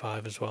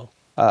 45 as well.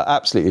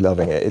 Absolutely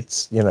loving it.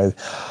 It's, a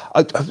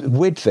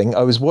weird thing.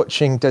 I was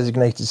watching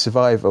Designated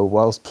Survivor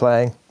whilst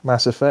playing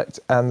Mass Effect,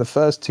 and the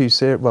first 2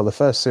 series, well, the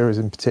first series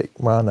in particular,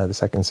 well, no, the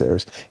second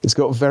series, it's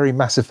got very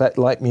Mass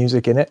Effect-like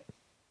music in it.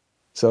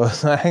 So I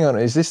was like, hang on,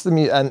 is this the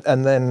music?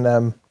 And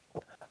then,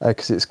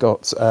 because it's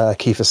got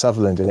Kiefer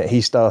Sutherland in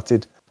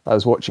it, I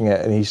was watching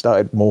it, and he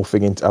started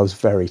morphing into, I was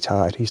very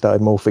tired, he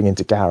started morphing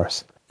into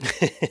Garrus.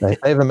 If they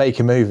ever make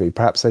a movie,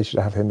 perhaps they should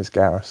have him as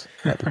Garrus.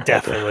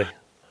 Definitely.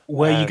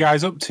 Where are you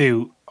guys up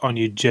to on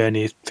your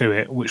journey through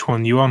it? Which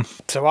one are you on?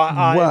 So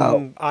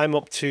I'm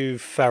up to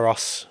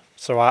Feros.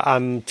 So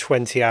I'm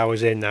 20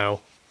 hours in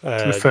now.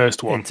 To the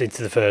first one.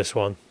 Into the first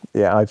one.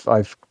 Yeah,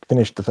 I've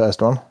finished the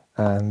first one,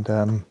 and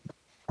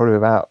probably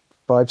about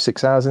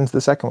 5-6 hours into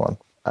the second one,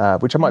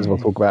 which I might as well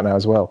talk about now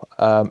as well.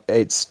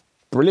 It's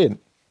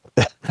brilliant.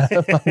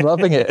 I'm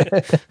loving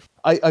it.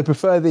 I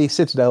prefer the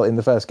Citadel in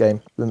the first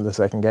game than the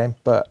second game,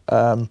 but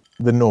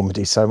the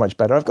Normandy's so much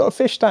better. I've got a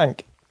fish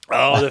tank.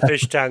 Oh, the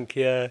fish tank,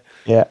 yeah.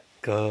 Yeah.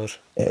 God.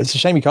 It's a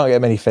shame you can't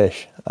get many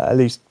fish. At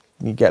least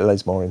you get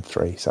loads more in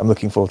 3, so I'm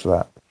looking forward to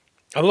that.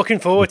 I'm looking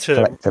forward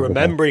to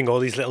remembering all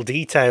these little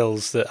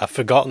details that I've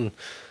forgotten,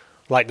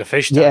 like the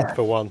fish tank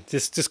for one.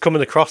 Just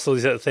coming across all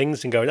these little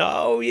things and going,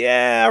 oh,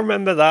 yeah, I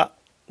remember that.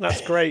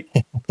 That's great.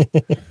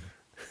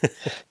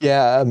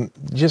 Yeah,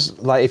 just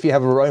like if you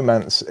have a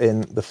romance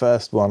in the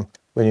first one,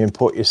 when you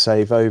import your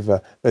save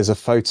over, there's a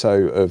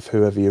photo of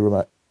whoever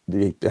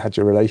you had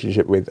your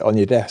relationship with on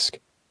your desk.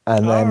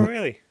 And then,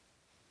 really?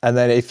 And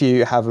then if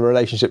you have a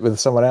relationship with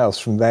someone else,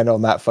 from then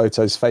on, that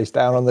photo's face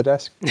down on the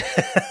desk.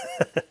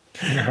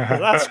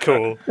 That's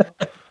cool.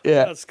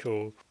 Yeah, that's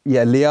cool.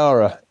 Yeah,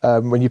 Liara,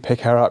 when you pick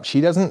her up,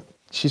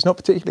 she's not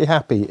particularly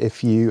happy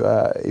if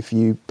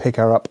you pick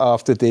her up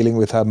after dealing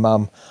with her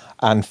mum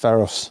and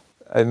Feros,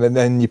 and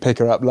then you pick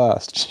her up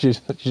last.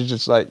 She's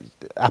just like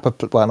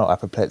not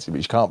apoplectic,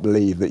 but she can't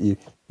believe that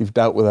you've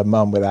dealt with her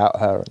mum without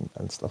her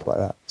and stuff like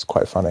that. It's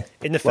quite funny.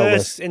 In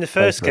the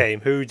first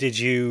game, who did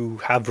you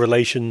have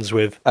relations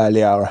with?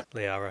 Liara.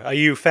 Are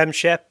you femme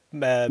shep,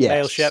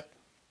 male shep?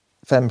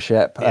 Femme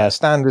shep,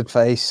 standard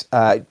face.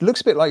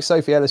 Looks a bit like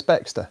Sophie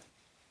Ellis-Bextor.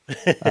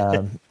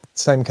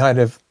 Same kind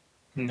of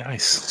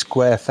Nice.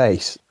 square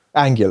face,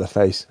 angular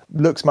face.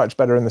 Looks much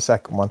better in the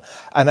second one.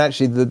 And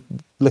actually,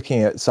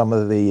 looking at some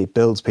of the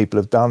builds people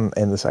have done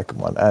in the second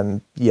one,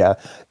 and yeah,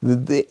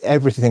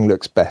 everything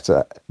looks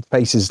better.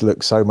 Faces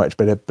look so much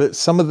better, but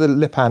some of the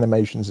lip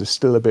animations are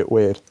still a bit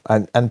weird.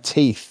 And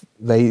teeth,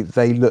 they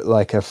look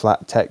like a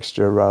flat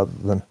texture rather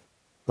than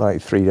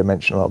like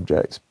three-dimensional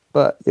objects.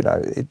 But you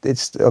know,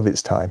 it's of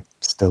its time.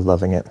 Still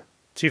loving it.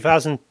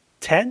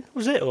 2010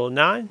 was it, or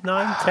 10?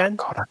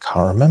 God, I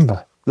can't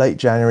remember. Late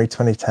January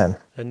 2010.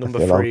 And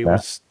number 3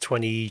 was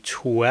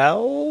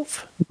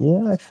 2012.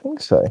 Yeah, I think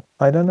so.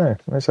 I don't know.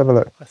 Let's have a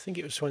look. I think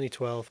it was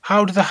 2012.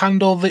 How do they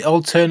handle the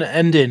alternate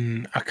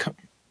ending?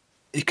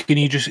 Can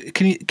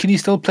you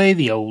still play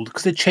the old?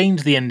 Because they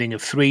changed the ending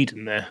of 3,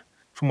 didn't they?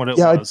 From what it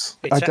was.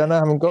 I don't know. I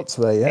haven't got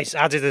to there yet. It's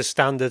added as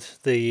standard.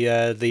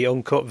 The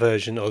uncut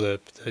version or the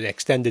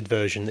extended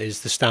version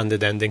is the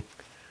standard ending.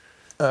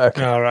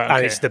 Okay. All right, okay.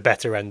 And it's the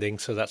better ending,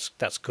 so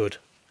that's good.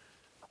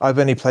 I've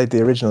only played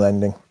the original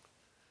ending.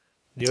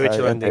 The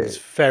original ending is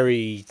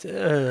very.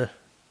 Yeah,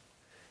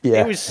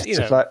 it was, it's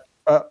just like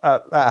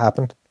that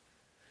happened.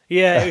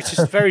 Yeah, it was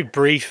just very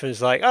brief, and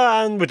it's like,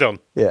 and we're done.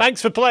 Yeah.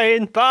 Thanks for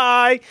playing.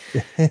 Bye.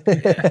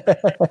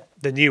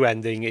 The new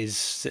ending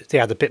is they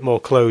had a bit more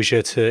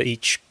closure to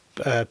each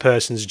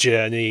person's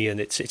journey, and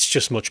it's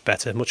just much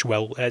better,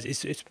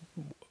 it's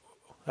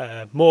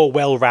more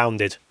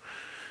well-rounded,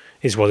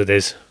 is what it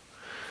is.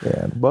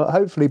 Yeah, well,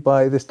 hopefully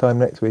by this time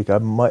next week, I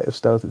might have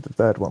started the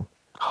third one.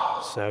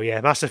 So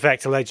yeah, Mass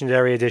Effect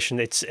Legendary Edition.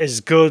 It's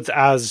as good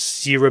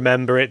as you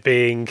remember it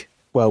being.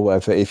 Well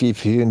worth it. If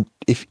even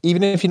if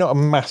you're not a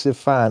massive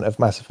fan of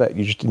Mass Effect,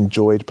 you just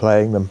enjoyed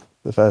playing them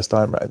the first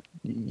time, right?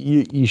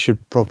 You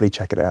should probably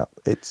check it out.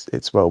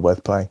 It's well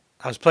worth playing.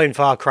 I was playing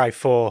Far Cry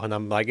 4, and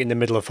I'm like in the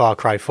middle of Far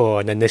Cry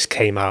 4, and then this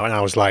came out, and I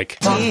was like,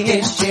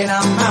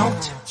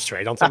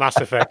 straight onto Mass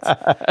Effect.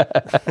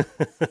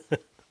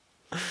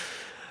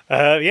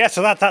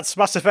 So that's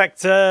Mass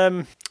Effect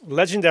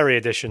Legendary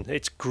Edition.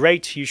 It's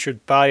great. You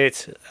should buy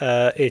it.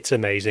 It's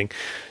amazing.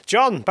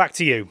 John, back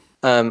to you.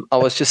 I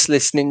was just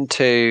listening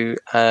to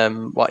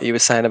what you were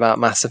saying about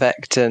Mass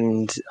Effect,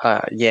 and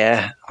I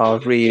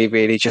really,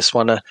 really just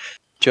want to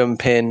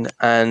jump in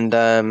and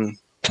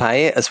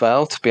play it as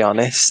well, to be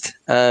honest.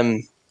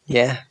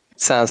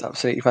 Sounds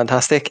absolutely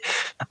fantastic.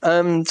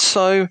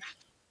 So,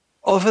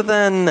 other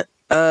than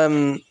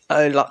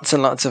lots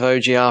and lots of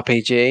OG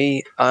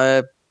RPG,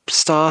 I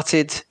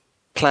started,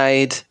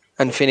 played,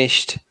 and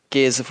finished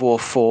Gears of War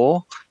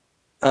 4.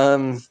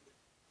 The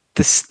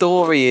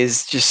story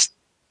is just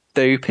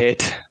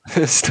stupid.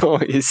 The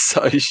story is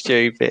so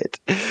stupid.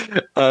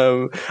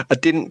 I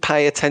didn't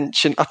pay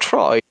attention. I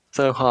tried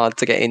so hard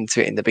to get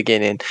into it in the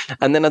beginning,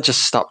 and then I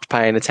just stopped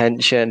paying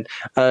attention.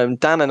 Dan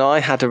and I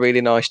had a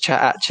really nice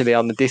chat actually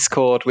on the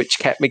Discord, which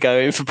kept me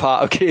going for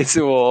part of Gears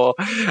of War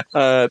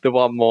the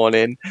one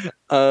morning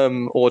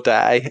or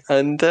day.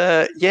 And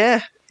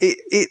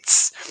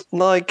it's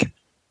like,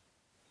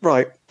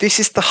 right, this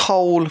is the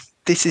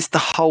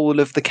whole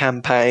of the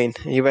campaign.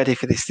 Are you ready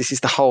for this? This is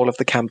the whole of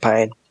the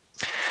campaign.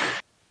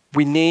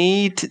 We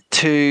need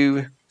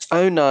to...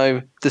 Oh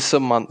no, there's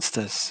some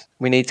monsters.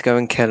 We need to go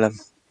and kill them.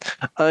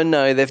 Oh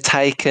no, they've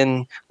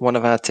taken one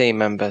of our team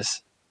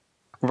members.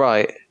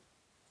 Right,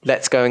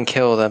 let's go and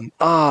kill them.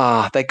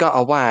 They got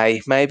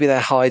away. Maybe they're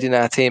hiding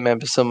our team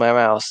members somewhere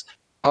else.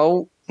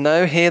 Oh,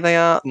 no, here they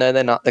are. No,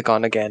 they're not. They're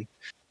gone again.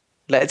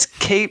 Let's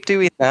keep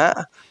doing that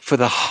for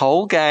the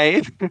whole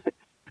game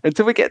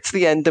until we get to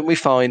the end and we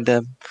find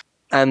them.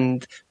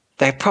 And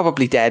they're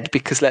probably dead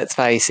because, let's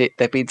face it,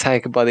 they've been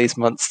taken by these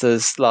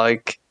monsters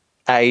like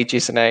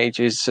ages and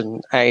ages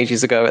and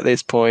ages ago at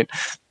this point.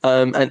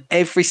 And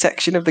every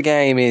section of the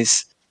game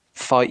is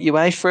fight your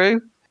way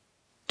through.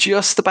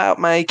 Just about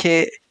make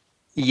it.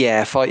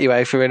 Yeah, fight your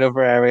way through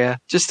another area.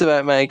 Just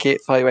about make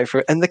it, fight your way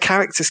through. And the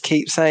characters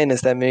keep saying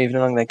as they're moving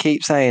along, they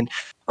keep saying,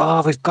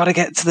 we've got to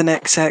get to the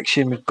next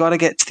section. We've got to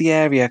get to the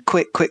area.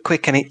 Quick, quick,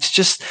 quick. And it's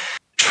just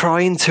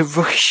trying to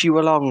rush you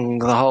along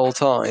the whole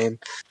time.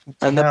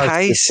 And the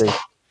pace...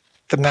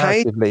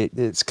 Narratively,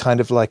 it's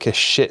kind of like a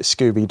shit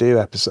Scooby-Doo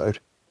episode.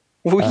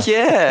 Well,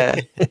 yeah.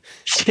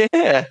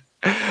 Yeah.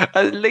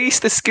 At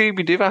least the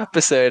Scooby-Doo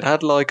episode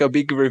had like a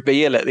big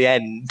reveal at the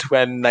end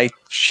when they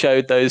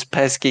showed those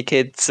pesky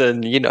kids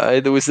and,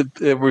 there was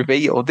a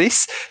reveal.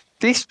 This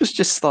was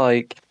just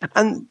like...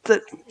 And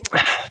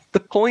the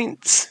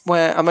points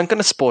where... I'm going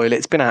to spoil it.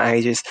 It's been out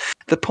ages.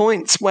 The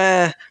points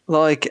where,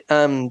 like,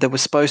 there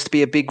was supposed to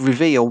be a big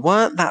reveal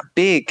weren't that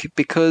big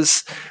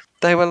because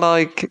they were,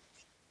 like...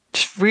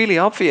 just really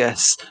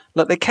obvious.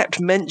 Like they kept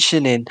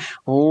mentioning,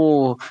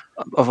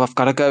 I've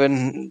got to go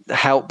and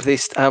help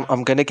this.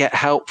 I'm going to get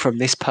help from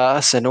this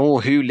person.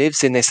 Who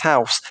lives in this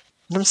house?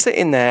 And I'm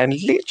sitting there and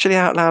literally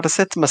out loud I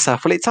said to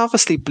myself, well, it's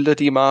obviously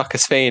bloody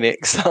Marcus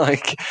Phoenix.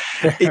 Like,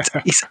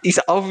 he's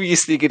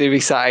obviously going to be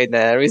sat in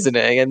there, isn't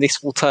he? And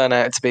this will turn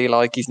out to be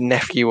like his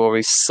nephew or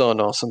his son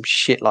or some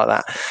shit like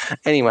that.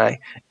 Anyway,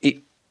 it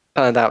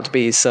turned out to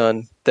be his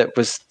son. that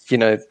was,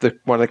 one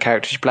of the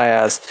characters you play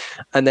as,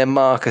 and then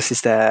Marcus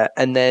is there,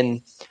 and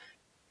then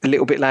a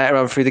little bit later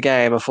on through the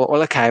game, I thought,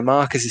 well, okay,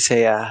 Marcus is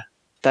here.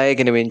 They're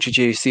going to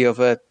introduce the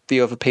other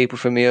people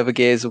from the other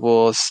Gears of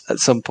Wars at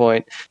some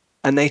point,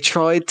 and they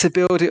tried to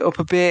build it up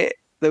a bit.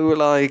 They were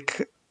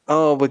like,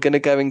 oh, we're going to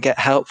go and get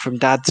help from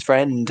Dad's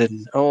friend,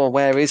 and oh,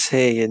 where is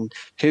he, and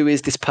who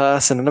is this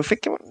person? And I'm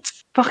thinking, well,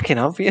 it's fucking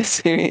obvious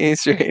who it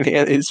is really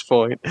at this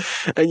point.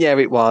 And yeah,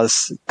 it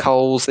was.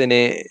 Cole's in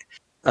it.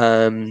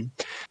 And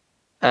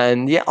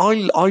yeah,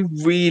 I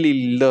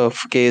really love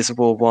Gears of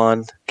War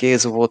 1,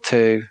 Gears of War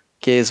 2,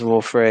 Gears of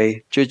War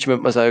 3.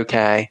 Judgment was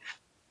okay.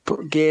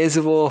 But Gears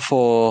of War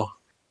 4,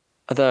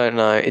 I don't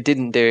know. It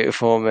didn't do it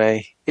for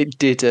me. It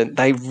didn't.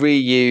 They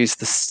reused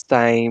the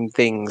same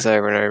things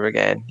over and over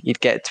again.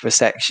 You'd get to a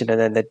section and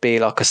then there'd be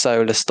like a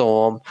solar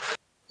storm,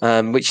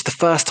 which the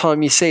first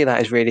time you see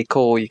that is really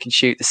cool. You can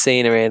shoot the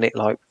scenery and it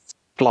like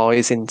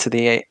flies into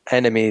the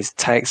enemies,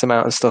 takes them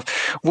out and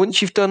stuff.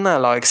 Once you've done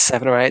that like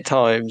 7 or 8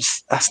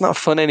 times, that's not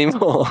fun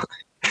anymore.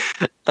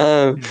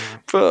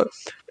 But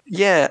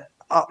yeah,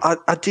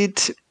 I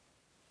did.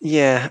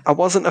 Yeah, I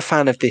wasn't a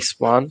fan of this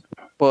one,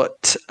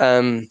 but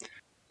I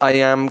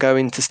am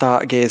going to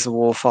start Gears of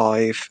War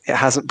 5. It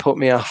hasn't put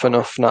me off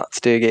enough not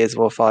to do Gears of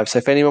War 5. So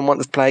if anyone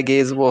wants to play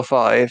Gears of War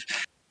 5,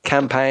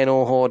 campaign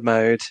or horde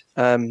mode,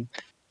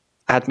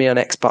 add me on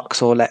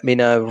Xbox or let me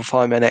know. We'll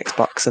find me on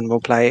Xbox and we'll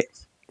play it.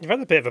 You've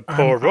had a bit of a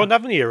poor run,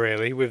 haven't you,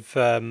 really, with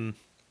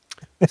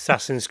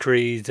Assassin's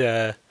Creed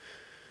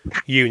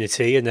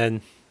Unity and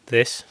then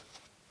this?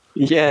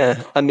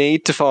 Yeah, I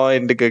need to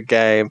find a good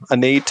game. I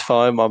need to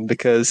find one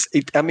because,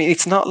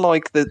 it's not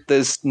like that.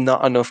 There's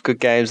not enough good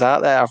games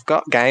out there. I've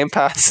got Game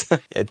Pass.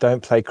 Yeah,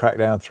 don't play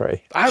Crackdown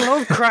 3. I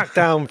love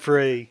Crackdown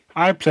 3.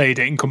 I played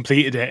it and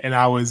completed it, and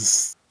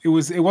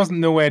it wasn't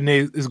nowhere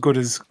near as good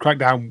as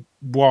Crackdown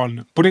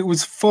 1, but it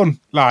was fun.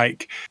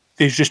 Like,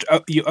 there's just,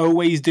 you're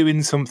always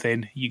doing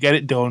something. You get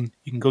it done.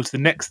 You can go to the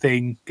next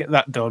thing, get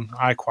that done.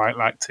 I quite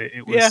liked it.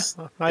 It was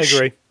I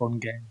agree. A fun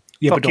game.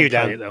 Yeah, Fuck but don't you, play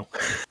Dan. it though.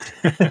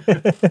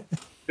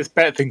 There's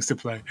better things to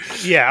play.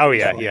 Yeah. Oh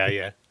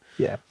yeah.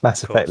 Yeah,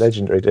 Mass Effect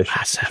Legendary Edition.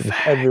 Mass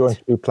Effect. Everyone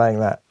should be playing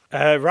that.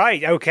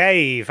 Right.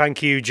 Okay.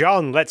 Thank you,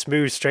 John. Let's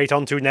move straight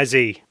on to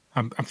Nezzy.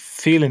 I'm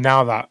feeling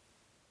now that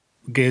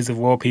Gears of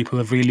War people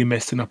have really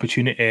missed an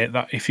opportunity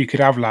that if you could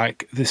have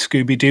like the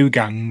Scooby-Doo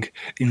gang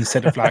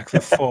instead of like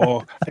the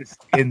 4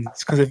 skins,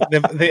 because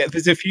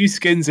there's a few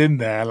skins in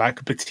there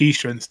like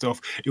Batista and stuff,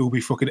 it will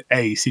be fucking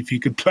ace if you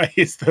could play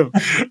as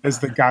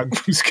the gang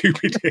from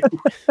Scooby-Doo.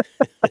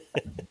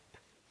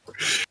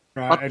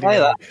 I'd play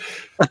that.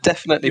 I'd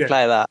definitely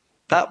play that.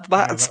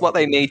 That's what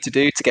they need to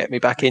do to get me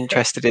back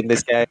interested in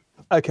this game.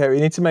 Okay, we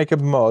need to make a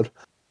mod.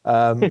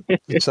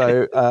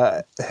 So,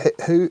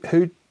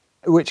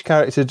 which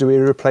character do we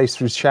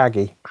replace with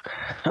Shaggy?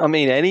 I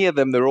mean, any of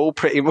them, they're all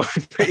pretty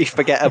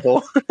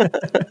forgettable.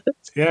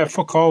 Yeah,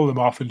 fuck all of them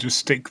off and just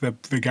stick the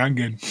gang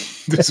in.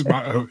 Doesn't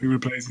matter who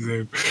replaces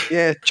who.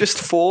 Yeah, just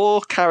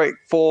 4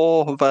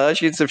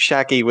 versions of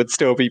Shaggy would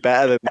still be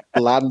better than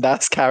bland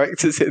ass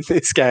characters in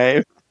this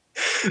game.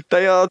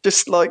 They are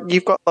just like,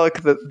 you've got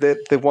like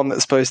the one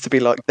that's supposed to be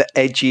like the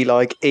edgy,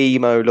 like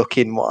emo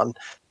looking one.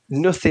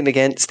 Nothing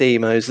against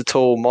emos at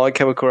all. My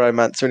Chemical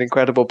Romance are an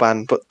incredible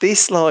band, but it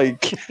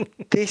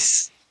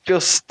was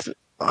just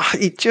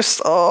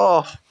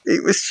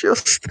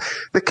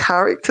the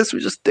characters were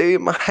just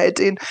doing my head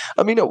in.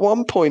 I mean, at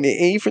one point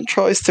it even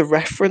tries to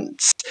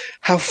reference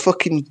how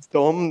fucking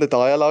dumb the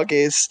dialogue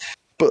is,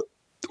 but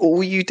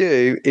all you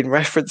do in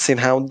referencing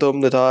how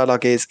dumb the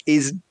dialogue is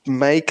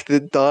make the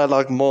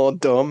dialogue more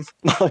dumb.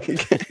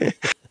 Like,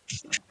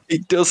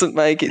 it doesn't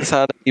make it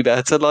sound any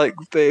better. Like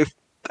the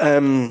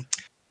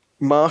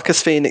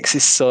Marcus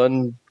Phoenix's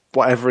son,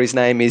 whatever his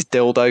name is,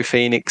 Dildo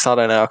Phoenix, I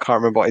don't know, I can't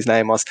remember what his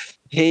name was.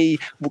 He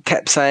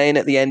kept saying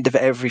at the end of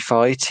every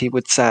fight, he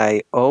would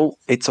say, "Oh,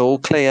 it's all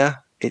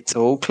clear. It's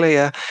all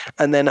clear."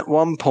 And then at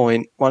one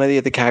point, one of the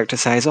other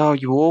characters says, "Oh,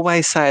 you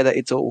always say that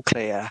it's all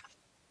clear."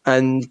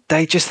 And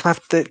they just have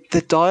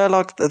the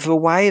dialogue, the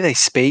way they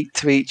speak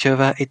to each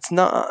other. It's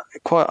not,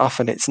 quite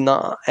often, it's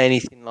not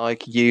anything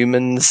like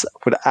humans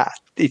would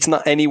act. It's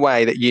not any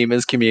way that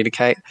humans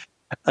communicate.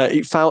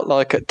 It felt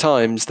like at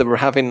times they were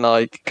having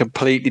like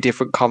completely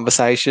different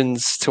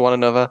conversations to one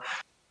another.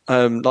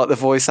 Like the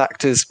voice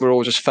actors were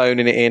all just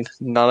phoning it in.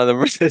 None of them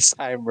were in the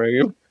same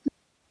room.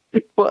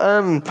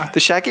 But the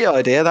Shaggy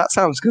idea, that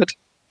sounds good.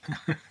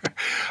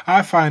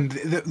 I find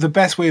the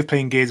best way of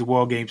playing Gears of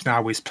War games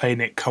now is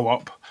playing it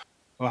co-op.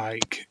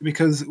 Like,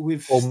 because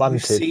we've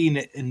seen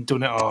it and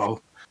done it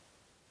all.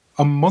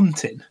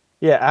 Munting?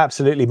 Yeah,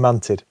 absolutely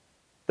munted.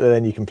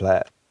 Then you can play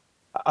it.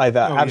 Either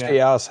absolutely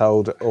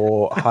arseholed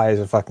or high as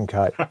a fucking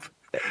kite.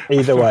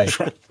 Either way.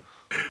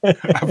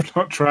 I've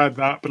not tried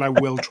that, but I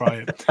will try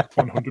it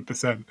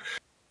 100%.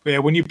 But yeah,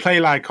 when you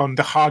play like on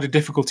the harder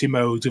difficulty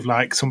modes of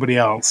like somebody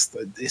else,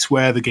 it's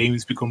where the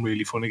games become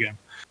really fun again.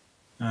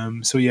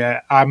 So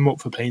yeah, I'm up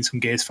for playing some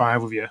Gears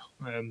 5 with you.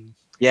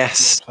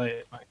 Yes. Play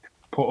it, like,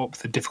 put up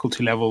the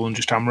difficulty level and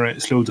just hammer it.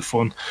 It's loads of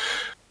fun.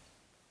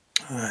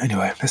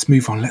 Anyway, let's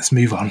move on.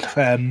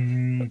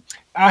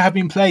 I have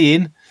been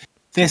playing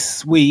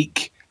this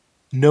week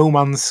No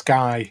Man's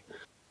Sky.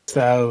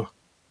 So,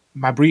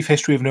 my brief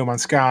history of No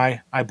Man's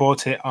Sky, I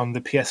bought it on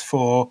the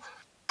PS4,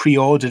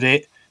 pre-ordered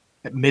it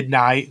at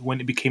midnight when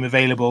it became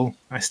available.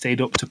 I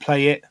stayed up to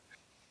play it.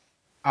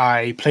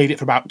 I played it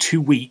for about 2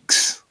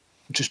 weeks,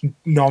 just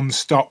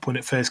non-stop when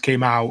it first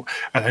came out,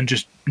 and then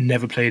just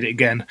never played it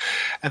again.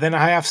 And then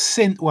I have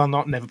since, well,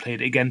 not never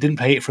played it again, didn't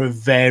play it for a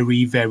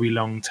very, very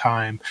long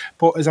time.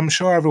 But as I'm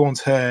sure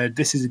everyone's heard,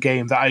 this is a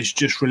game that has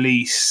just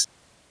released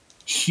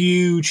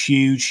huge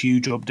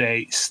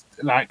updates.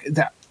 Like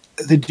that,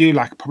 they do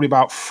like probably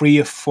about 3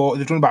 or 4.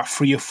 They've done about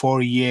 3 or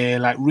 4 a year,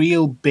 like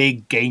real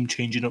big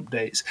game-changing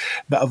updates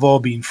that have all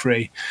been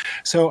free.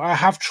 So I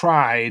have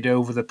tried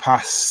over the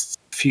past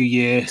few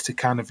years to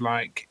kind of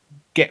like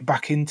get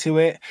back into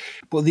it,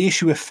 but the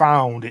issue I've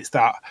found is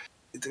that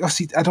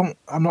obviously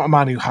I'm not a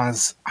man who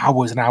has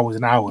hours and hours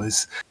and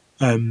hours.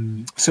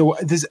 So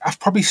I've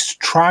probably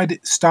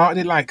started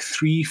it like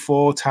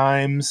 3-4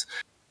 times.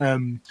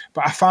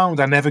 But I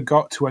found I never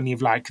got to any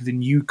of like the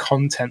new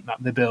content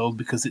that they build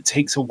because it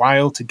takes a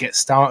while to get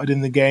started in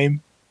the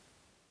game.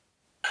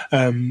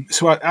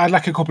 So I had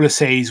like a couple of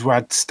saves where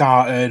I'd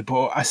started,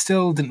 but I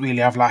still didn't really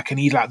have like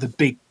any like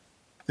the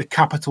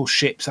capital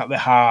ships that they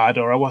had,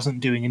 or I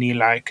wasn't doing any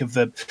like of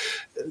the.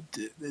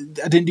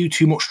 I didn't do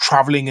too much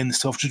traveling and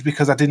stuff just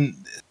because I didn't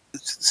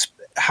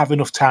have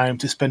enough time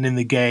to spend in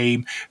the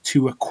game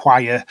to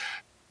acquire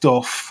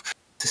stuff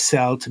to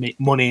sell, to make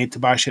money, to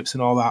buy ships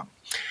and all that.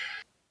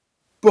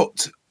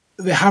 But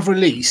they have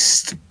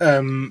released,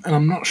 and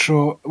I'm not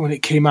sure when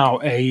it came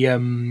out, a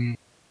new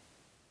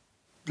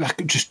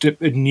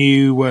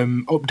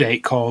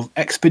update called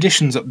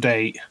Expeditions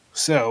Update.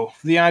 So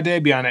the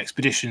idea behind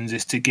Expeditions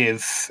is to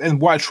give,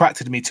 and what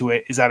attracted me to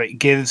it is that it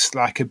gives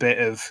like a bit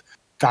of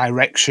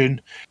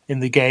direction in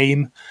the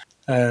game.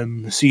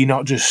 So you're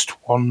not just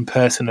one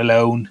person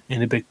alone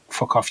in a big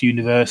fuck off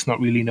universe, not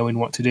really knowing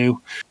what to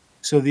do.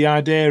 So the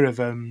idea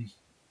of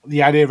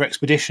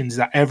Expeditions is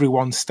that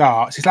everyone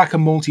starts. It's like a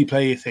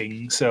multiplayer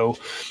thing, so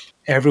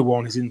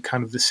everyone is in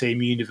kind of the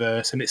same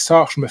universe, and it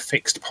starts from a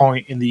fixed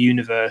point in the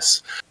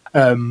universe.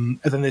 And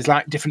then there's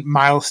like different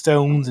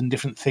milestones and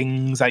different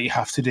things that you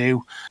have to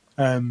do.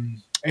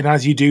 And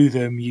as you do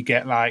them, you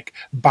get like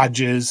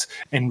badges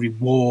and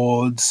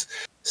rewards.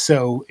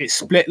 So it's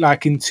split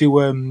like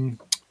into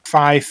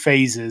 5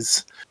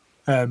 phases.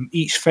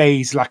 Each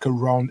phase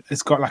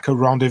it's got like a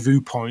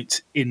rendezvous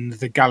point in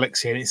the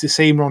galaxy, and it's the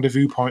same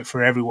rendezvous point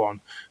for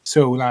everyone.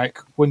 So like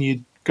when you're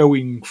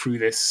going through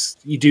this,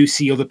 you do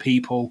see other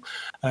people,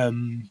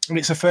 and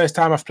it's the first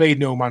time I've played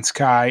No Man's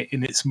Sky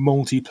in its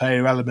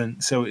multiplayer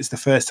element. So it's the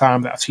first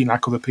time that I've seen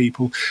like other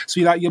people. So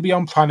you'll be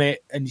on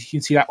planet and you can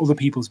see like other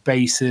people's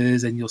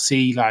bases, and you'll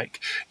see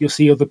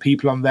other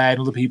people on there and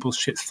other people's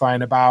ships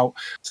flying about.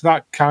 So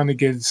that kind of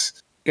gives.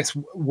 I guess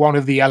one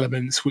of the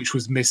elements which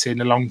was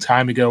missing a long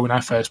time ago when I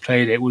first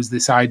played it was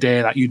this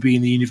idea that you'd be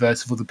in the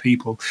universe of other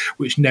people,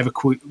 which never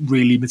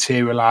really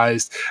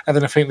materialized. And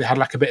then I think they had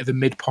like a bit of a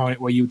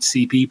midpoint where you would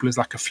see people as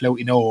like a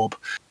floating orb,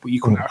 but you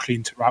couldn't actually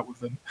interact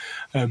with them.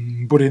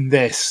 But in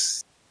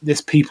there's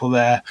people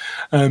there.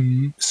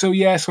 So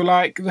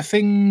like the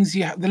things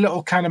the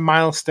little kind of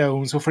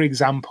milestones. So for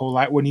example,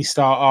 like when you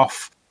start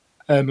off.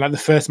 Like the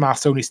first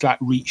milestone is to like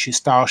reach your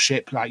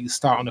starship. Like you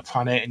start on a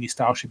planet and your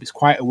starship is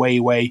quite a way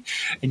away,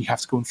 and you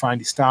have to go and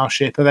find your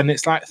starship. And then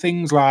it's like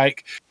things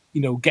like,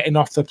 getting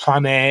off the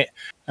planet,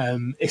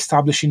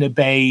 establishing a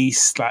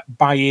base, like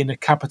buying a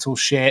capital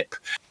ship,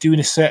 doing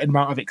a certain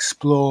amount of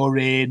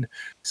exploring.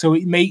 So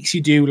it makes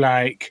you do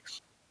like.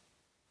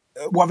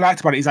 What I've liked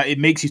about it is that it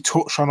makes you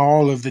touch on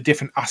all of the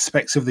different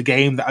aspects of the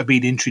game that have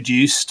been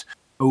introduced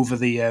over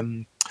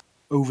the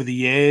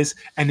years,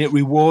 and it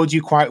rewards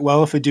you quite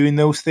well for doing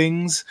those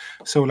things.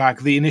 So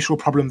like the initial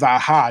problem that I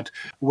had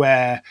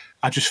where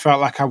I just felt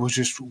like I was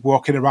just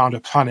walking around a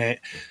planet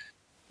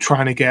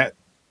trying to get,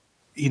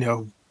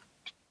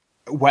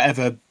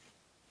 whatever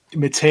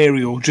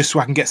material just so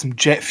I can get some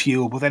jet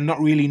fuel, but then not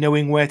really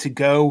knowing where to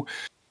go.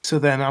 So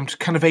then I'm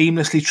kind of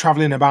aimlessly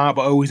traveling about,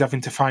 but always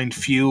having to find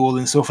fuel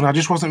and stuff. And I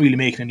just wasn't really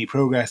making any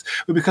progress.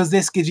 But because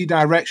this gives you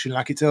direction,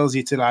 like it tells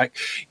you to like,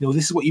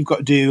 this is what you've got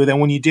to do. And then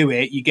when you do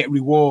it, you get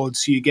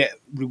rewards. So you get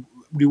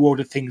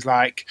rewarded things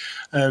like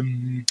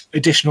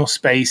additional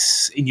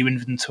space in your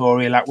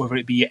inventory, like whether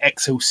it be your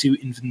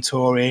exosuit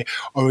inventory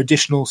or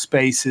additional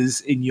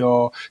spaces in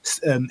your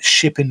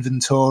ship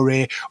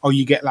inventory, or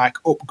you get like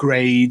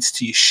upgrades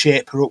to your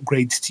ship or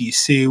upgrades to your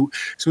suit.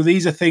 So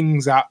these are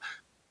things that,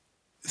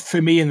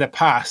 for me in the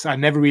past, I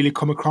never really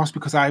come across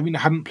because I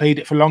hadn't played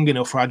it for long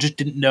enough, or I just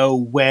didn't know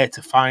where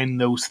to find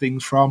those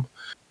things from.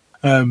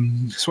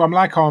 So I'm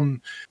like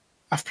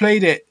I've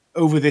played it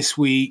over this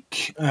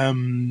week.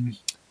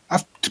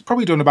 I've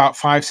probably done about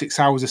 5-6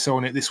 hours or so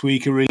on it this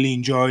week. I really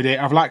enjoyed it.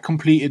 I've like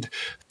completed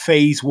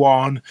phase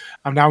 1.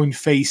 I'm now in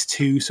phase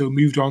 2, so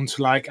moved on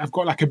to like I've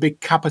got like a big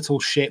capital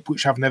ship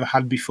which I've never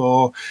had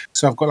before.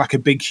 So I've got like a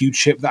big huge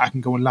ship that I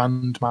can go and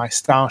land my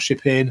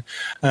starship in,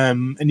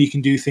 and you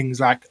can do things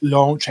like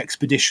launch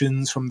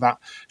expeditions from that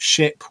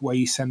ship where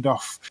you send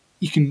off.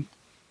 You can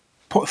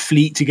put a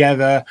fleet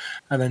together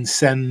and then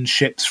send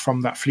ships from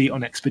that fleet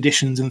on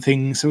expeditions and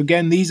things. So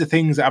again, these are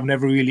things that I've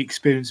never really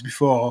experienced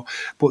before,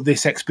 but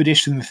this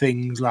expedition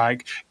things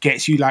like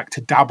gets you like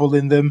to dabble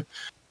in them.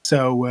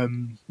 So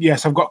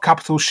yes, I've got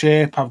capital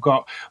ship. I've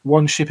got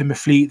one ship in my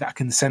fleet that I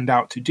can send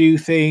out to do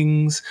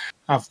things.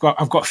 I've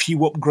got a few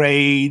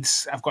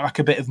upgrades. I've got like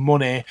a bit of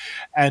money,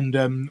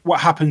 and what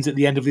happens at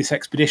the end of this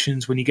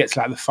expeditions when you get to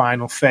like the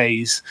final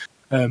phase,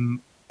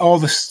 all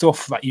the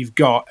stuff that you've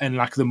got and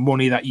like the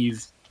money that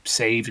you've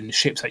saved and the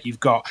ships that you've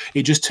got,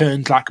 it just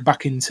turns like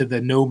back into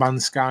the No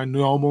Man's Sky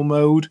normal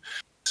mode.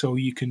 So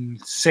you can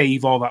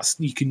save all that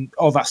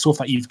stuff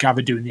that you've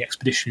gathered doing the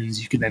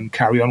expeditions. You can then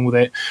carry on with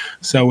it.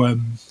 So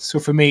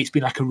for me, it's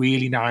been like a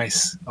really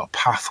nice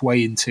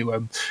pathway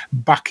into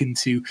back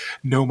into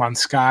No Man's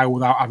Sky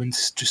without having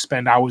to just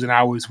spend hours and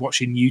hours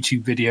watching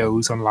YouTube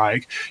videos on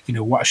like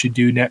what I should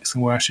do next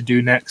and where I should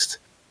do next.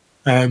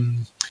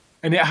 And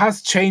it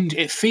has changed.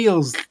 It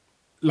feels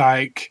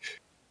like.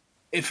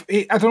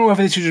 I don't know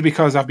whether this is just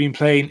because I've been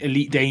playing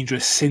Elite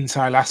Dangerous since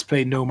I last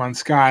played No Man's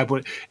Sky,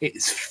 but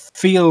it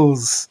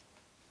feels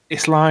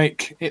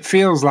like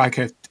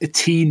a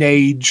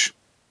teenage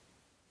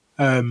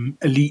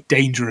Elite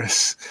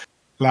Dangerous.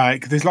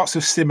 Like there's lots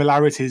of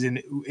similarities in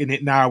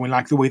it now, in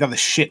like the way that the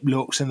ship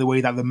looks and the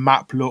way that the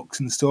map looks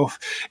and stuff.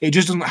 It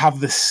just doesn't have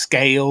the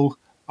scale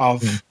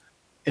of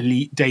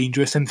Elite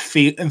Dangerous and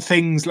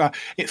things like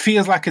it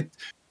feels like a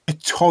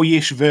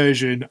toyish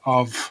version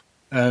of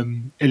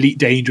Elite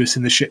Dangerous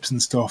in the ships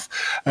and stuff,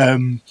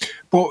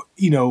 but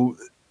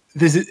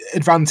there's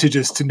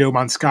advantages to No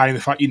Man's Sky in the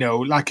fact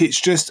like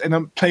it's just, and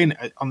I'm playing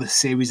it on the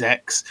Series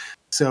X,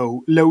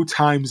 so load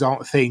times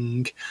aren't a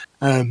thing,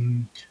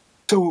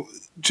 so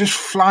just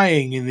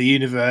flying in the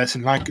universe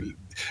and like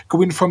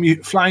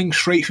flying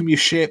straight from your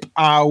ship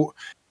out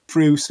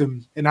through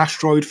an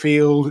asteroid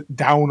field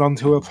down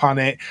onto a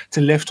planet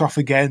to lift off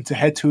again to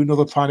head to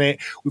another planet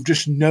with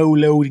just no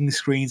loading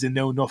screens and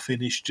no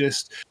nothing. It's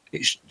just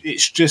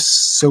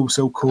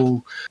so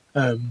cool.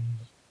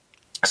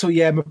 So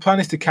yeah, my plan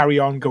is to carry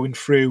on going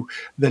through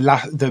the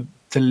last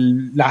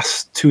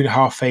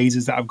 2.5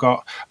 phases that I've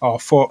got, or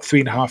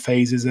 3.5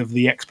 phases of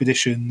the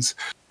expeditions.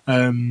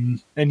 And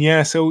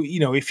yeah, so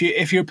if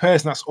you're a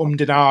person that's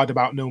ummed and ahed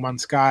about No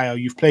Man's Sky, or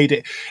you've played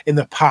it in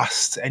the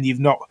past and you've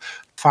not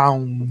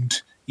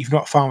found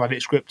that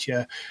it's gripped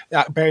you,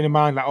 bearing in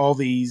mind that all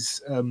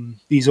these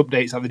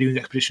updates that they're doing in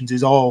the expeditions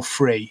is all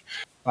free.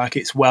 Like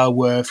it's well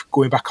worth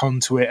going back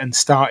onto it and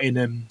starting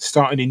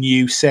a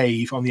new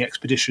save on the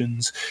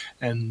expeditions,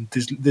 and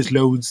there's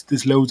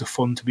loads of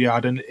fun to be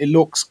had, and it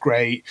looks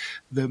great.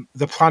 The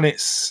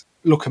planets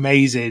look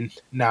amazing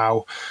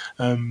now.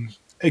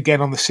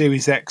 Again, on the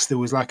Series X, there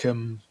was like a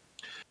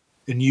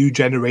new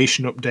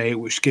generation update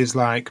which gives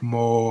like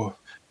more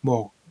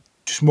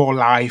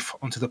life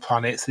onto the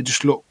planets. They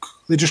just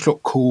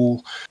look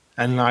cool.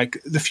 And like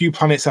the few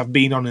planets I've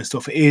been on and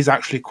stuff, it is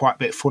actually quite a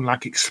bit fun,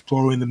 like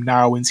exploring them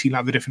now and seeing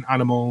like the different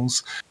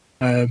animals,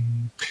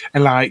 and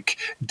like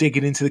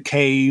digging into the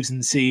caves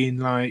and seeing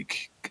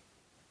like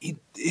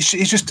it's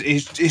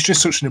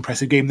just such an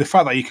impressive game. The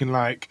fact that you can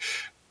like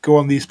go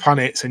on these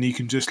planets and you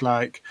can just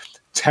like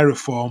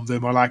terraform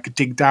them or like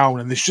dig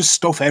down, and there's just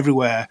stuff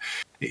everywhere.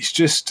 It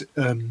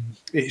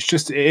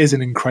is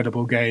an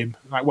incredible game.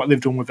 Like what they've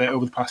done with it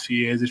over the past few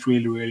years is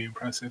really, really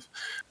impressive.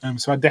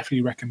 So I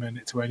definitely recommend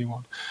it to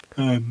anyone.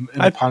 And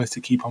the plan is to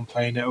keep on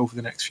playing it over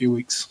the next few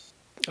weeks.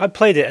 I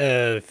played it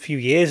a few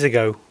years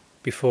ago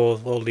before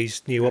all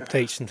these new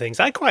updates and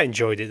things. I quite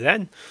enjoyed it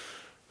then.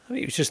 I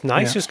mean, it was just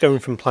nice, just going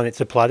from planet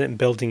to planet and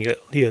building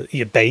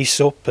your base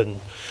up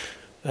and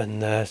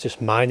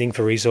just mining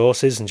for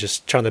resources and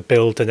just trying to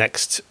build the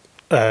next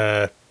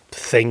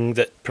thing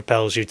that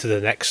propels you to the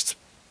next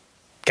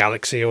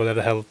galaxy or whatever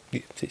the hell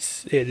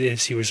it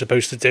is you were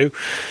supposed to do.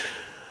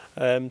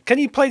 Can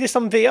you play this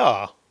on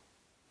VR?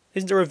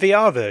 Isn't there a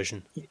VR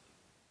version?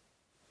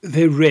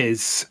 There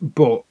is,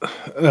 but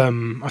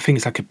I think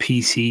it's like a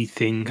PC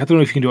thing. I don't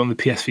know if you can do it on the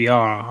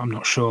PSVR. I'm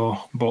not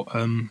sure, but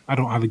I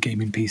don't have a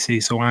gaming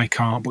PC, so I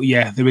can't. But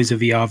yeah, there is a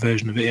VR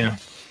version of it, yeah.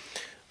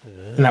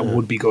 And that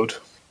would be good.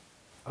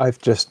 I've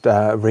just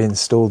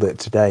reinstalled it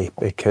today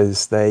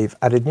because they've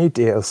added new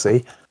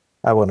DLC.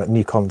 Not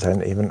new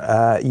content even.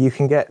 You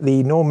can get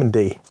the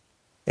Normandy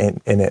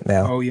in it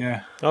now. Oh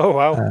yeah. Oh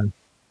wow.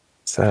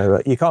 So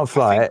you can't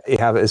fly it. You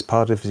have it as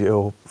part of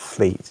your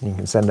fleet, and you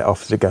can send it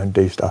off to go and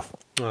do stuff.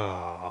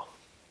 Oh.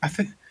 I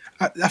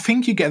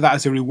think you get that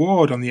as a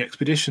reward on the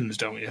expeditions,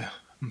 don't you?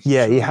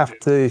 Yeah, you have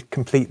to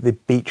complete the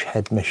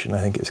Beachhead mission,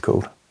 I think it's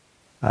called.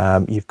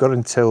 You've got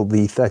until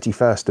the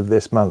 31st of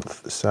this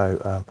month.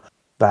 So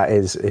that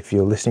is, if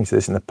you're listening to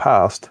this in the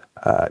past,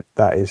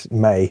 that is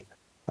May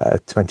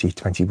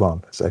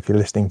 2021. So if you're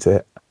listening to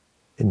it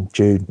in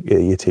June,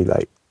 you're too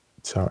late.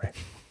 Sorry.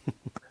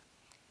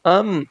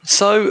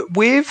 So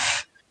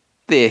with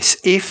this,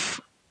 if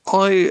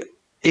I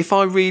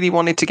really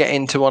wanted to get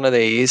into one of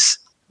these,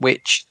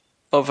 which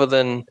other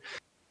than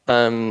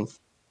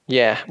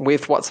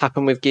with what's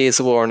happened with Gears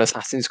of War and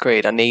Assassin's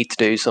Creed, I need to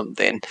do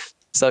something.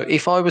 So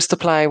if I was to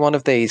play one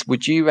of these,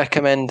 would you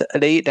recommend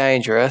Elite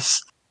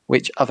Dangerous,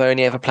 which I've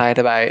only ever played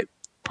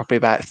probably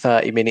about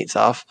 30 minutes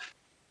of,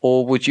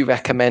 or would you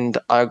recommend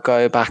I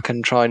go back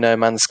and try No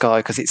Man's Sky?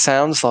 Because it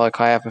sounds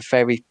like I had a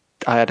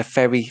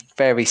very,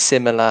 very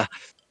similar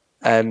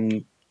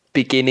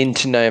beginning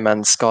to No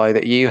Man's Sky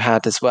that you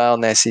had as well,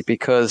 Nessie,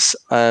 because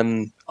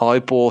I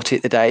bought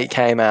it the day it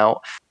came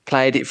out,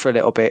 played it for a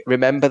little bit,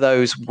 remember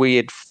those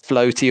weird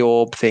floaty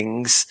orb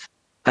things,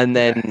 and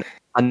then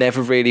I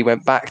never really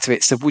went back to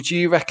it. So would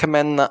you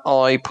recommend that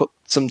I put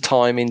some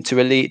time into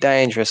Elite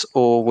Dangerous,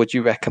 or would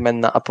you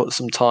recommend that I put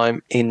some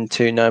time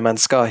into No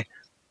Man's Sky?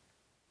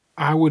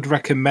 I would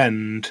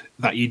recommend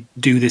that you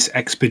do this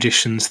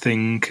expeditions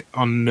thing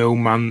on No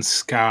Man's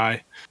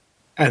Sky,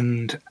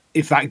 and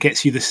if that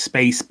gets you the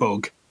space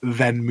bug,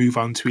 then move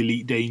on to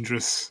Elite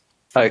Dangerous.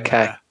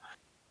 Okay.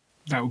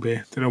 That would be,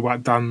 I don't know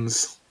what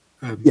Dan's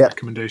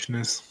recommendation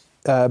is.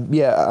 It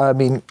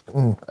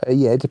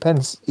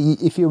depends.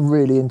 If you're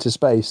really into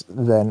space,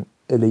 then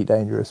Elite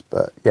Dangerous,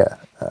 but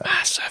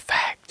Mass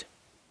Effect.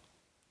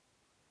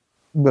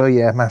 Well,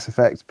 yeah, Mass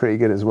Effect's pretty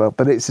good as well,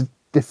 but it's a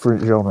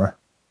different genre.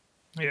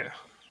 Yeah.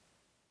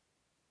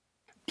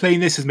 Playing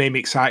this has made me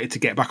excited to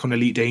get back on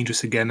Elite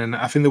Dangerous again, and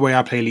I think the way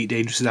I play Elite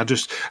Dangerous is I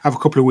just have a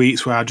couple of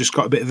weeks where I just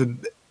got a bit of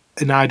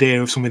an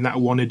idea of something that I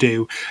want to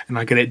do, and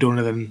I get it done,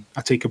 and then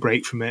I take a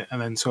break from it,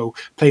 and then so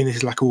playing this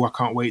is like, I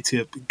can't wait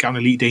to get on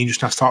Elite Dangerous,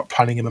 and I start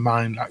planning in my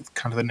mind like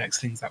kind of the next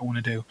things that I want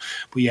to do.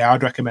 But yeah,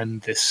 I'd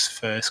recommend this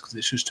first because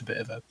it's just a bit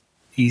of a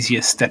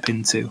easier step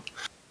into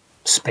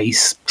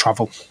space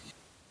travel.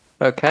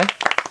 Okay.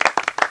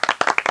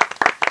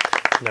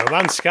 No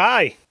Man's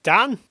Sky.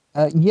 Dan?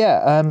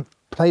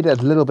 Played it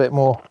a little bit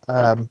more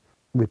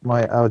with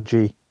my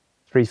LG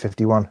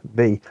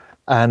 351V,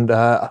 and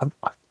I've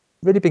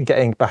really been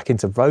getting back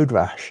into Road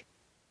Rash,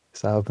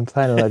 so I've been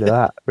playing a load of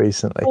that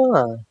recently.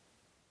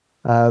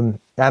 And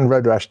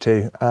Road Rash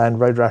 2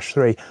 and Road Rash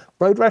 3.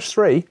 Road Rash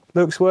 3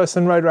 looks worse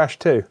than Road Rash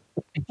 2.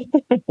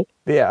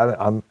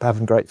 I'm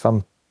having great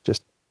fun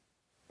just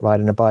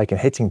riding a bike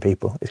and hitting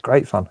people. It's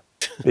great fun.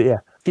 But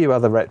a few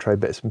other retro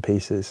bits and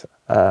pieces.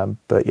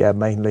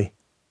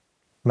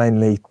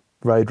 Mainly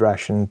Road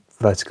Rash and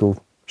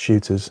vertical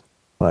shooters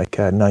like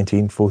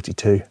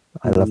 1942.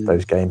 I loved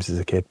those games as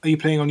a kid. Are you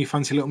playing on your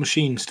fancy little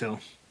machine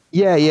still?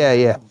 Yeah.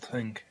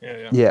 Thing.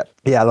 Yeah,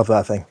 I love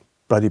that thing.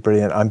 Bloody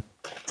brilliant. I'm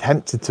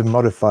tempted to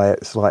modify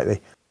it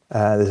slightly.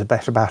 There's a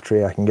better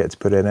battery I can get to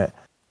put in it,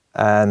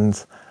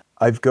 and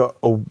I've got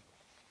a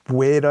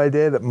weird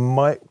idea that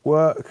might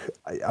work.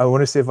 I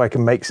want to see if I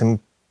can make some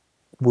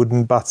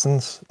wooden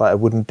buttons, like a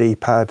wooden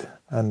D-pad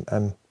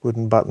and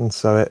wooden buttons.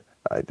 So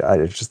I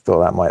just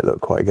thought that might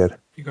look quite good.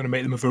 You're going to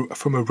make them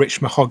from a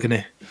rich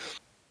mahogany?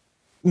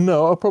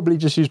 No, I'll probably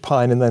just use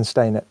pine and then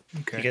stain it.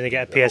 Okay. You're going to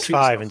get a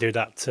PS5 and do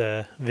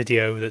that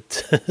video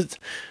that...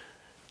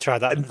 try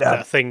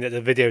that thing that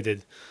the video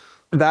did.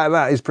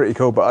 That is pretty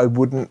cool, but I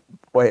wouldn't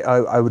wait.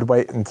 I would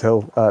wait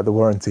until the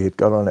warranty had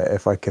gone on it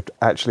if I could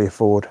actually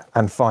afford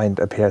and find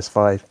a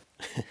PS5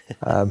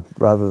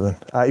 rather than...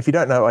 if you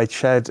don't know, I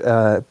shared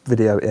a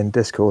video in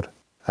Discord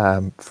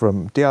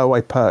from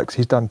DIY Perks.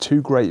 He's done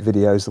 2 great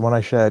videos. The one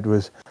I shared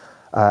was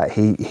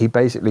he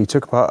basically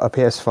took apart a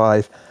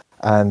PS5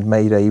 and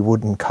made a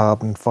wooden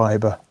carbon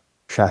fibre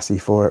chassis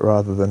for it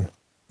rather than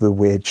the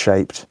weird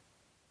shaped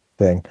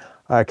thing,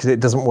 because it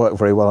doesn't work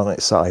very well on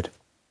its side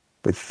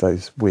with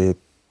those weird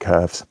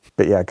curves.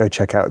 But yeah, go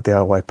check out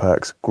DIY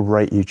Perks.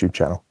 Great YouTube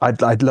channel.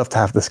 I'd love to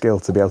have the skill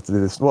to be able to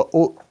do this.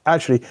 Well,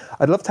 actually,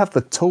 I'd love to have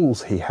the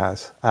tools he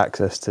has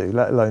access to,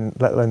 let alone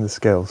the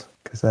skills,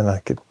 because then I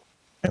could,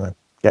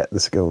 get the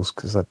skills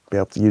because I'd be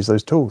able to use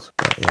those tools.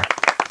 But, yeah.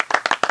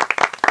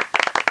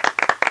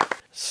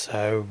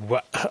 So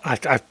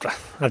I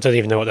don't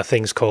even know what the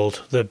thing's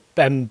called. The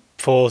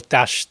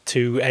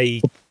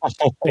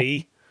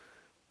M4-2AB.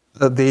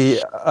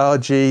 The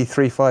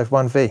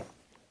RG351V.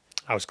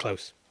 I was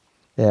close.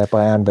 Yeah,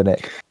 by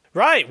Anbernic.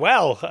 Right,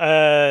 well,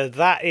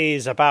 that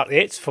is about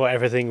it for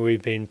everything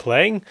we've been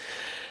playing.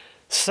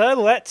 So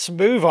let's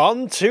move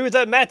on to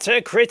the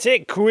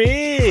Metacritic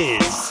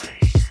quiz.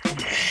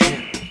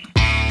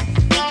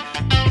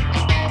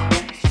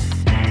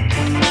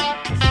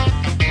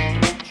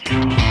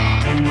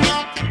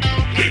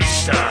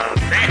 It's the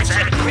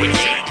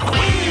Metacritic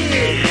quiz.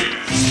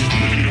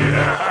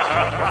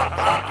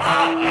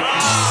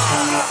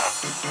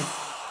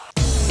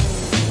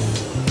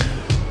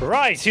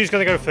 Right, who's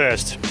going to go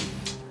first?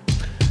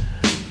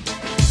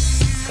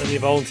 Any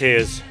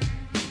volunteers?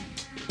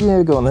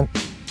 Yeah, go on then.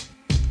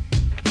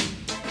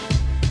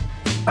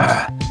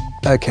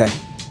 Okay.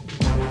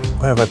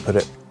 Where have I put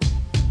it?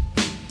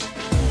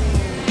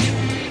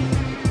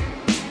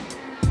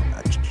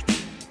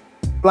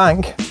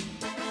 Blank.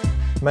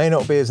 may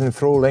not be as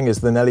enthralling as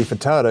the Nelly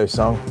Furtado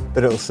song,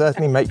 but it'll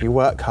certainly make you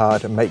work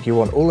hard and make you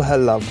want all her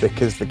love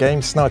because the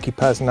game's snarky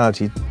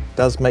personality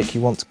does make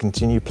you want to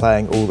continue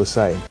playing all the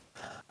same.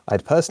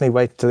 I'd personally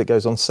wait until it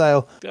goes on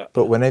sale,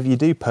 but whenever you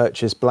do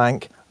purchase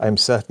blank, I'm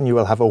certain you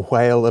will have a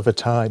whale of a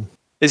time.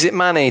 Is it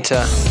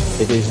Maneater?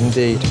 It is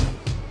indeed.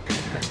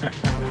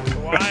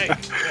 Why?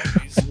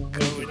 What is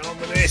going on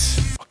with this?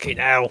 Fucking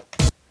hell.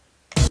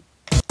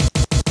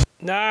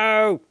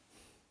 No!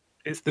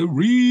 It's the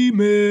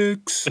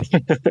remix.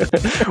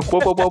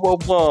 Whoa, whoa, whoa, whoa,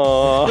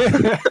 whoa.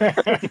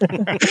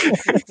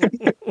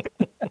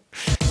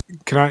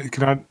 Can I? Do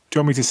you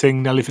want me to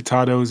sing Nelly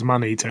Furtado's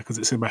Man Eater because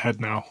it's in my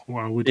head now?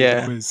 While we do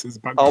the quiz as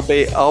background.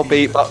 I'll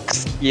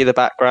beatbox you the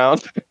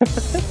background.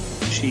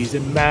 She's a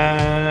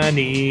man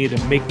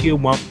eater, make you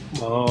want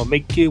more,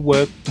 make you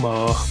work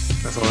more.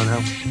 That's all I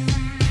know.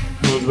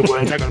 Those are the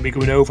words that are going to be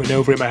going over and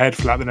over in my head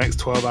for like the next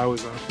 12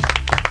 hours. Though.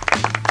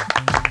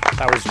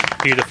 That was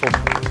beautiful.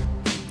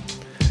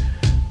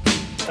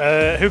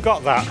 Who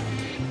got that?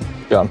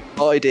 John.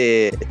 I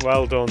did.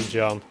 Well done,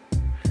 John.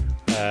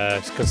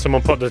 Can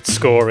someone put the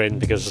score in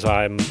because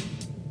I'm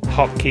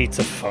hotkey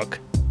to fuck.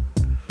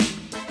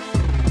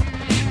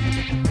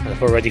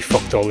 I've already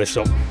fucked all this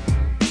up.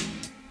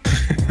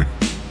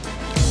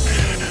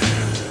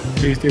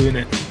 Who's doing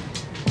it?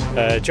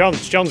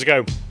 John's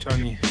go.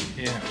 Johnny,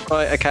 yeah.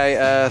 Right,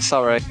 okay,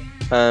 sorry.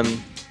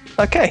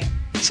 Okay,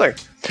 so.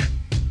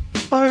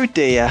 Oh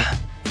dear.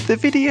 The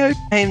video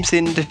games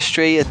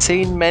industry had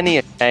seen many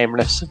a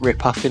shameless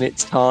rip-off in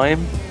its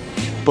time,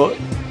 but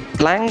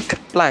blank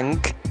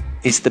blank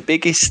is the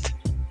biggest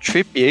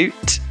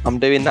tribute, I'm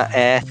doing that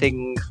air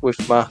thing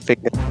with my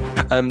finger,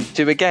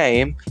 to a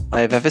game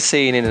I've ever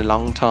seen in a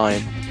long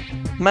time.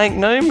 Make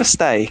no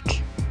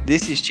mistake,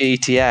 this is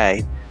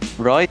GTA,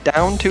 right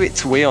down to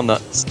its wheel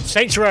nuts.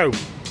 Saints Row.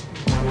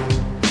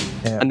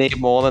 Yeah. I need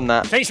more than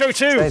that. Saints Row 2.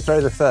 Saints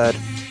Row the third.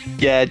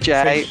 Yeah,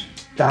 Jay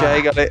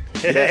got it.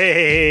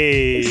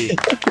 Hey.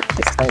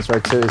 Saints Row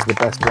 2 is the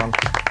best one.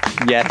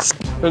 Yes,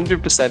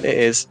 100% it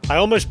is. I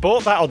almost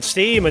bought that on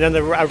Steam, and then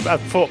I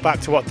thought back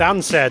to what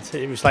Dan said.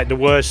 It was like the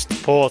worst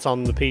port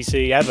on the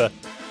PC ever.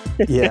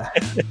 Yeah.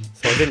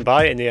 So I didn't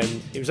buy it in the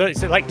end. It's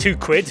like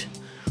 £2.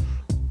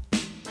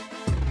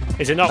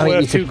 Is it not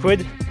worth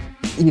 £2?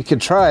 You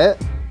could try it.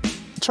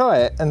 Try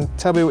it and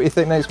tell me what you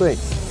think next week.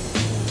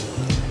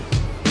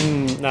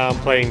 No, I'm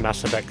playing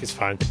Mass Effect. It's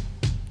fine.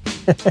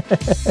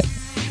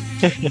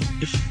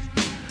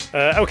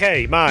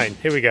 Okay, mine.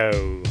 Here we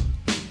go.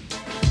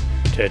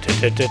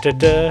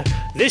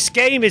 This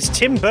game is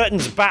Tim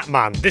Burton's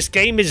Batman. This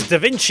game is Da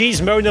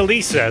Vinci's Mona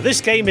Lisa.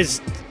 This game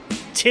is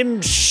Tim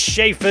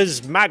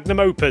Schafer's magnum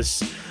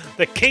opus,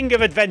 the king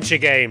of adventure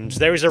games.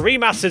 There is a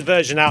remastered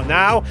version out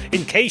now,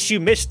 in case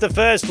you missed the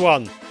first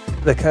one.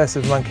 The Curse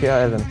of Monkey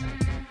Island.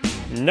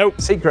 Nope.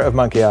 Secret of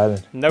Monkey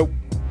Island. Nope.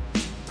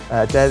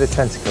 Dare the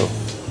Tentacle.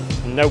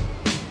 Nope.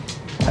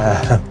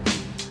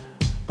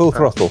 Full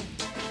Throttle.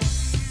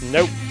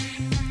 Nope.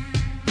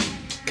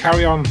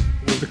 Carry on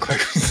with the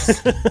clues.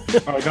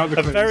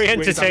 A very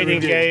entertaining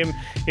game.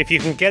 If you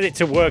can get it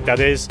to work, that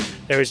is.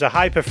 There is a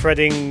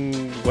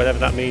hyper-threading, whatever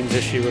that means,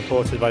 issue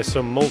reported by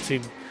some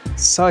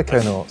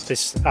Psychonauts.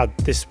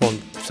 This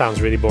one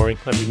sounds really boring.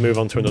 Let me move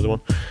on to another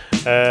one.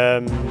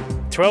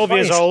 12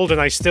 years old,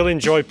 and I still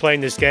enjoy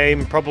playing this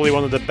game. Probably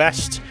one of the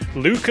best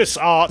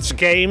LucasArts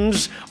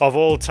games of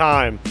all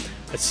time.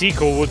 A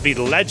sequel would be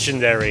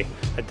legendary.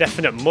 A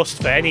definite must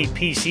for any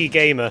PC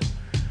gamer.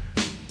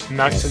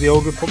 Knights of the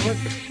Old Republic?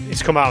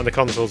 It's come out on the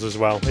consoles as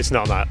well. It's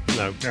not that,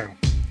 no.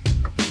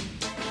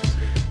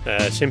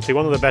 Simply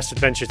one of the best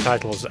adventure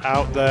titles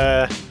out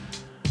there.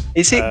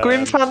 Is it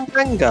Grim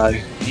Fandango?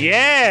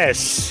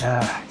 Yes!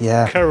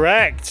 Yeah.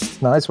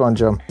 Correct. Nice one,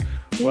 John.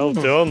 Well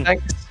done.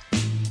 Thanks.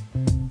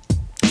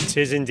 It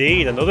is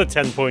indeed. Another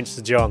 10 points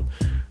to John.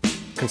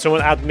 Can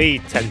someone add me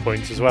 10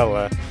 points as well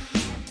there?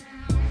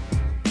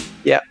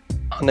 Yeah,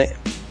 on it.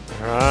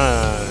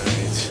 Right.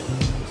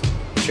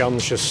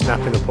 John's just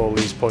snapping up all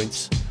these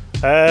points.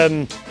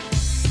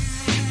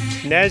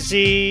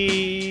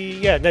 Nezzy...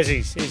 Yeah,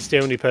 Nezzy is the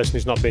only person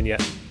who's not been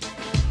yet.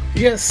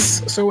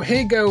 Yes, so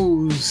here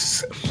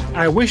goes.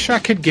 I wish I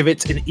could give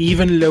it an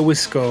even lower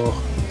score.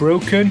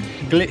 Broken,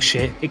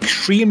 glitchy,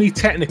 extremely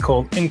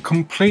technical, and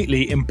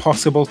completely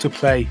impossible to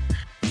play.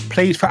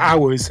 Played for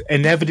hours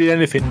and never did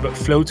anything but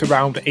float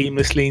around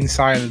aimlessly in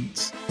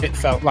silence. It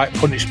felt like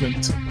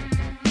punishment.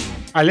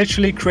 I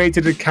literally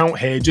created an account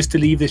here just to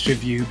leave this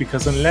review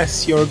because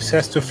unless you're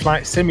obsessed with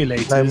flight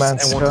simulators and want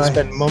to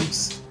spend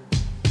months...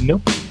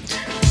 Nope.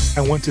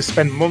 I want to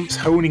spend months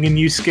honing a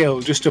new skill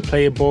just to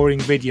play a boring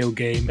video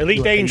game.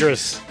 Elite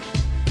Dangerous.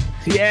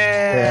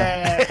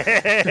 Yeah.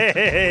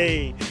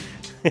 Hey.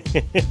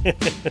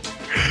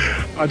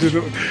 I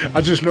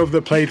just love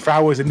that played for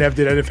hours and never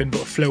did anything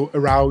but float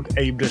around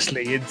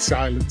aimlessly in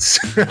silence.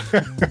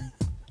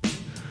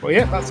 Well,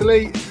 yeah, that's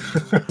Elite.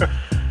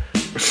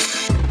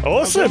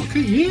 Awesome. Look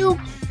at you.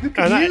 Look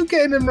at you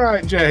getting them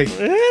right, Jay.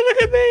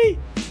 Look at me.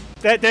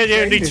 They're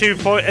the only 2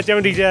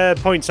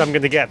 points I'm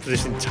going to get for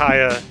this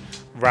entire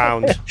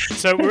round.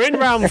 So we're in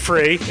round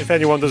 3, if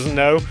anyone doesn't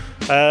know.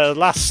 The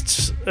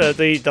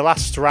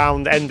last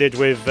round ended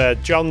with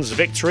John's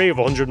victory of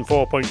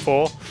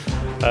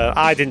 104.4.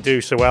 I didn't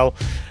do so well.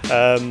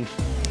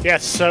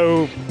 Yes,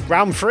 so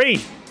round 3.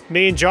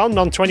 Me and John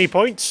on 20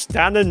 points.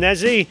 Dan and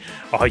Nezzy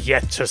are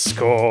yet to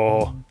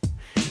score.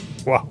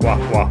 Wah, wah,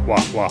 wah,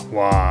 wah, wah,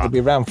 wah. It'll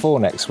be round 4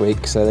 next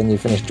week, so then you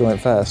finish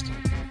joint first.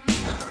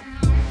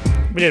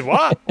 We did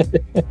what?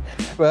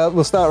 Well,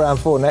 we'll start round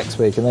 4 next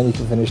week, and then you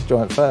can finish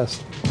joint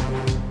first.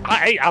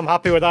 I'm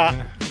happy with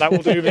that. That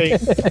will do me.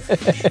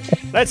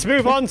 Let's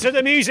move on to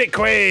the music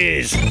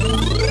quiz.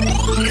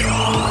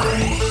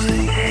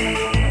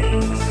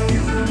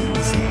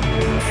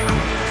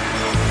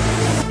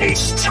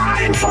 It's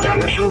time for the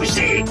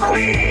music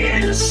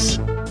quiz.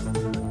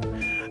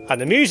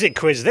 And the music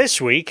quiz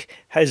this week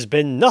has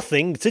been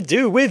nothing to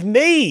do with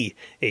me.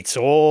 It's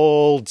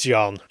all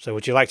John. So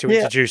would you like to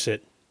introduce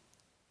it?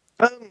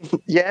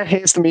 Yeah,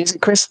 here's the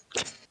music quiz.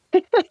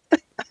 I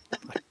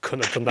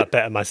couldn't have done that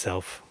better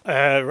myself.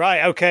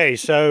 Right, okay,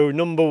 so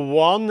number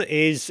 1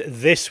 is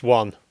this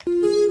one.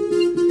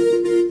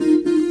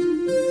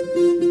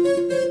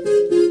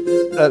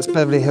 That's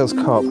Beverly Hills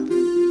Cop.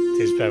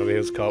 It is Beverly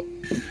Hills Cop.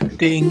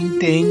 Ding,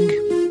 ding.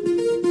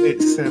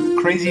 It's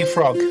Crazy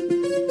Frog.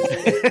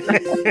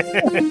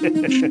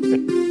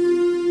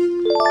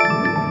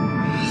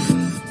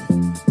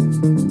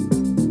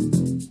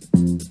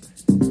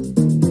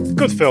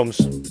 Good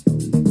films.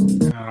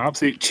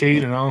 Absolute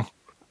tune and all.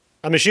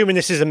 I'm assuming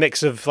this is a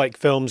mix of like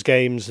films,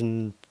 games,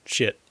 and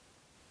shit.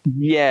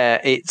 Yeah,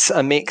 it's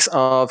a mix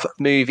of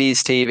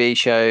movies, TV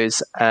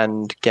shows,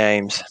 and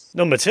games.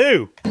 Number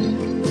 2.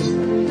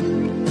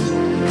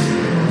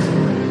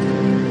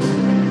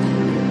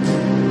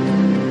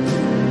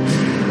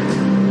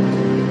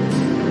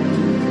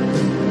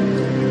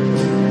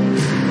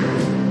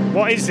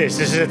 What is this?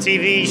 This is a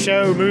TV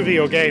show, movie,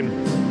 or game?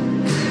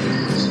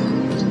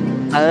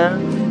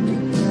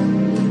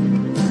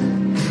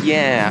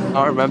 Yeah,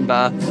 I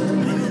remember.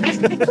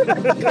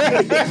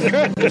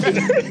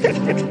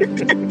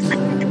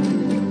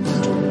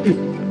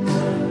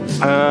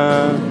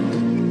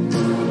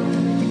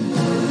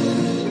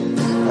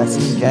 That's a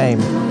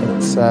game.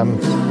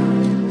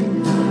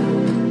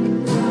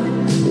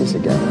 It's a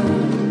game.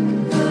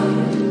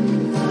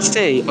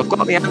 See, I've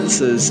got the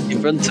answers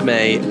in front of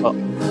me, but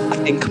I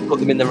think I put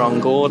them in the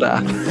wrong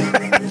order.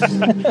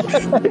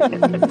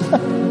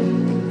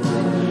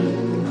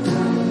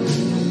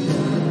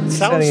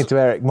 Turning into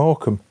Eric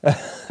Morecambe.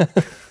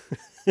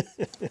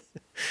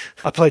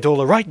 I played all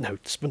the right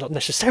notes, but not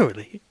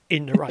necessarily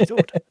in the right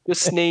order.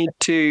 Just need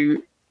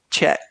to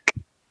check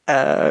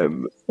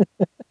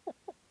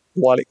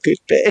what it could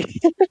be.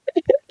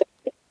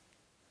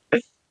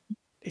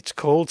 It's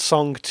called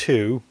Song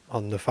 2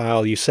 on the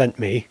file you sent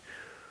me.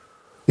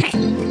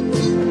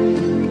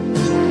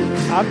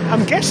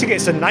 I'm guessing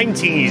it's a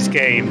 90s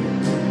game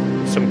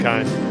of some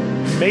kind.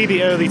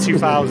 Maybe early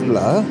 2000s.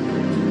 Blur?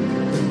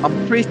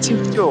 I'm pretty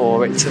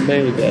sure it's a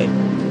movie.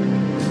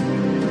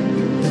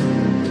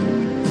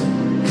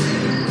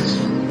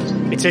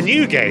 It's a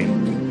new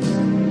game.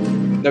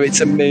 No,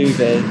 it's a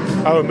movie.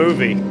 Oh, a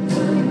movie.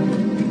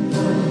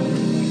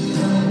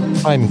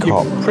 Time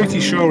Cop.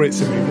 Pretty sure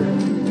it's a movie.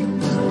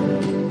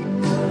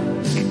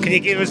 Can you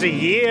give us a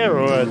year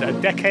or a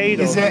decade?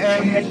 Is it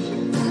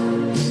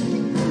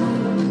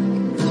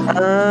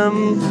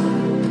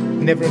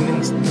Never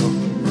Ending Story? No.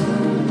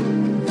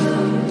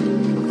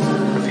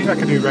 I feel like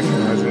I do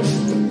recognise it.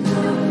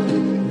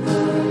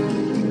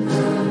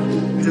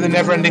 Is it the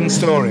Never Ending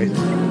Story?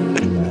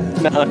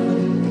 No.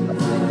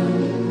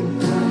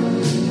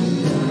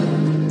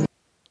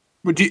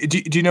 But do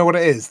you know what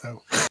it is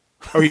though?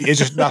 Oh, that's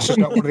just not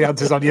one of the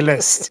answers on your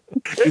list.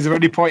 Is there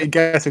any point in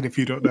guessing if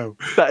you don't know?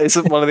 That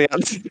isn't one of the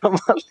answers on my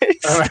list.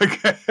 Oh,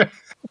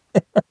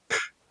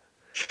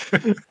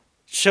 okay.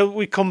 Shall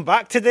we come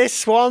back to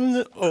this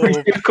one? Or...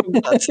 Come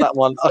back to that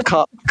one. I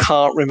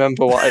can't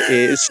remember what it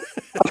is.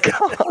 I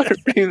can't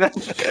remember.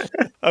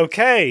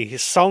 Okay,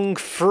 Song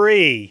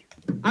 3.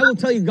 I will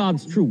tell you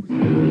God's truth.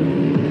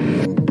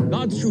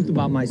 God's truth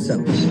about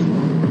myself.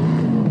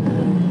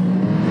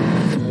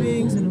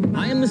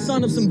 I am the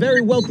son of some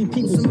very wealthy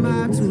people.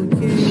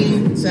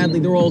 Sadly,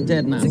 they're all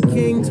dead now.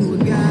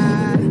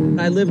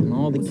 I lived in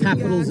all the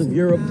capitals of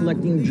Europe,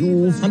 collecting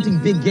jewels, hunting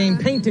big game,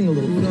 painting a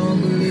little.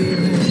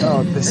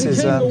 Oh, this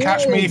is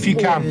Catch Me If You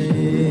Can.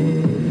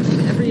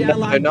 Every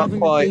ally not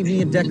government quite. gave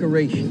me a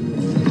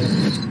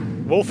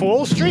decoration. Wolf of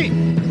Wall Street.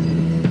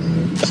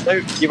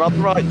 So you're on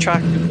the right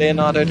track with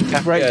Leonardo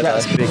DiCaprio. Great though.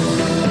 Gatsby.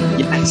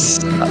 Yes,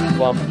 that's the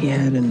one. He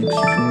had an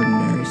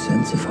extraordinary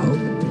sense of hope,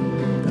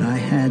 but I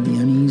had the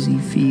uneasy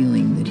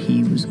feeling that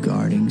he was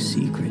guarding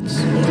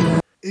secrets.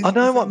 I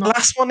know what the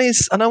last one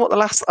is. I know what the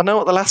last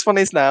one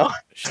is now.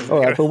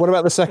 All right, but what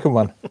about the second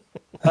one?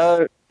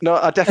 No,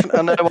 I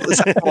know what the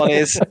second one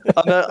is.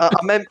 I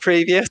meant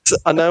previous.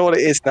 I know what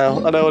it is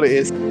now. I know what it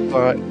is.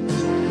 All right.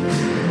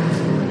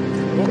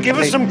 Well, give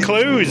us some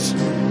clues.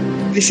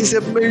 This is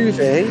a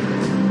movie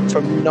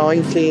from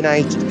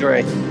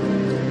 1983.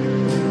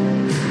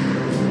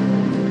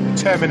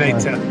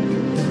 Terminator.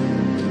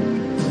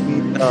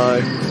 No.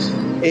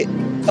 It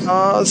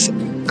stars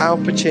Al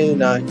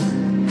Pacino.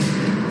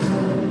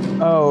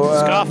 Oh,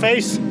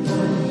 Scarface?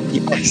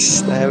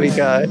 Yes, there we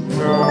go.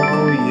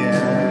 Oh,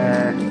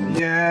 yeah.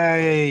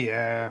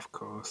 Yeah, of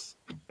course.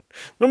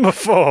 Number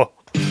 4.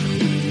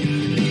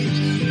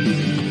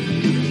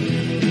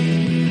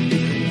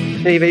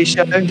 TV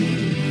show.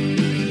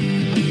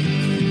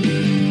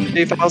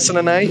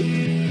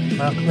 2008.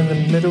 Malcolm in the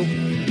Middle.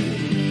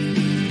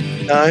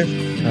 No.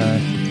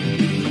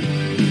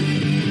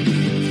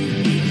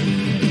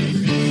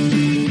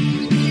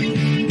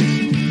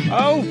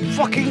 Oh,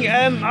 fucking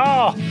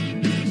oh.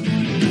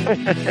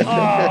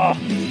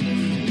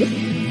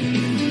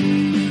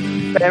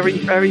 Very,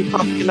 very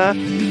popular.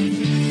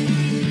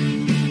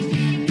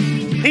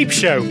 Peep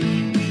Show.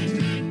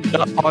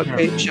 Not my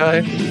Peep Show.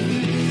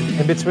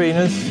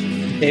 In-Betweeners.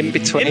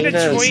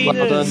 In-Betweeners.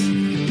 Well done.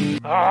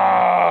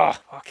 Ah,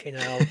 fucking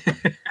hell.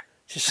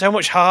 It's just so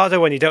much harder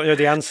when you don't know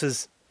the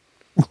answers.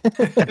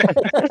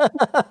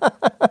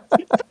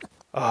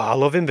 I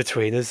love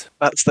In-Betweeners.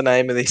 That's the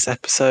name of this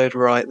episode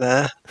right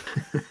there.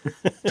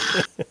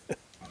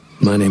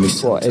 My name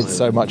is What? It's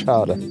so much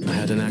harder. I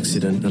had an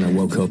accident and I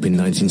woke up in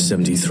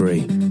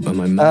 1973. Am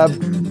I mad?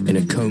 In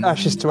a coma?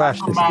 Ashes to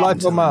Ashes.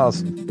 Life on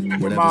Mars.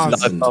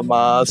 Life on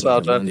Mars.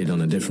 Well done. Landed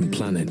on a different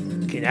planet.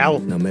 Fucking hell.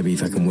 Now maybe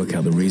if I can work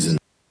out the reason.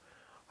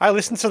 I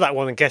listened to that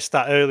one and guessed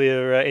that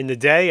earlier in the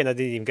day, and I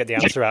didn't even get the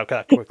answer out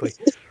that quickly.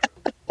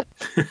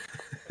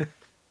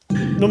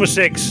 Number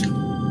 6.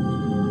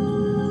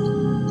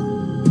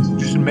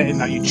 Just admitting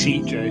that you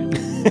cheat, Joe.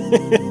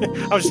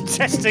 I was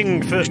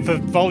testing for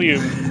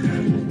volume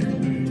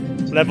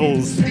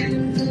levels.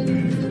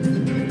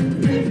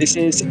 This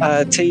is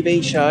a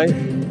TV show.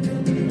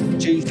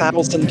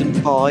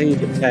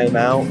 2005 it came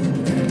out.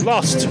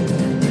 Lost.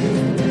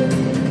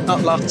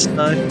 Not Lost,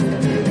 no.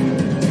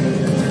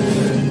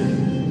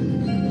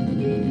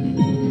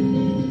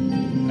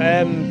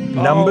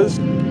 Numbers.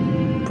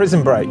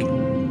 Prison Break.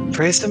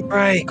 Prison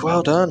Break.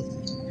 Well done.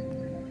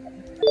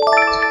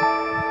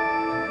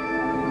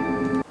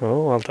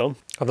 Oh, well done.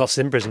 I've not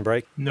seen Prison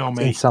Break. No, In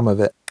mate. some of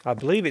it. I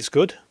believe it's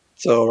good.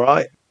 It's all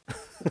right.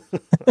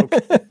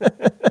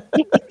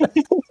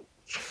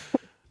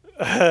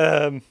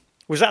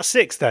 Was that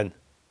 6 then?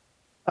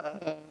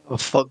 Oh,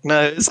 fuck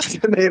knows.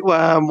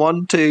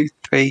 1, 2,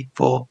 3,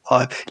 4,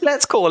 5.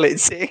 Let's call it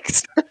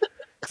 6.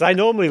 Because I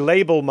normally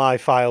label my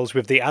files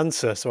with the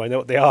answer, so I know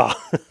what they are.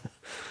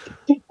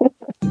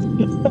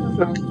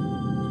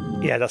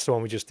 Yeah, that's the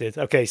one we just did.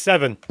 Okay,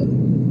 7.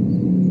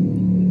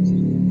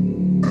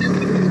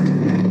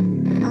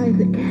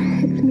 Isaac,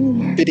 it's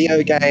me.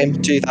 Video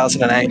game,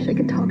 2008. I wish I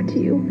could talk to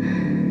you.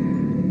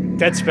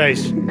 Dead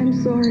Space. I'm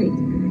sorry.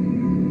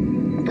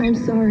 I'm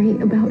sorry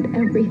about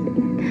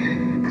everything.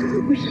 I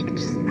wish I could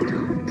just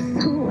talk to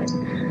someone.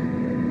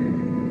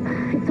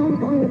 It's all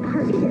falling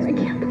apart here. I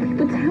can't believe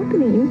what's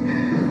happening.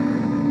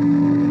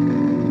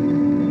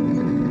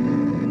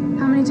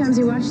 How many times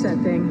you watched that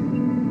thing?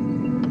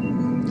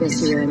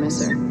 Guess you really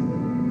miss her.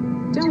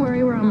 Don't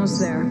worry, we're almost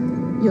there.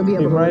 You'll be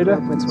able to look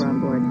up once we're on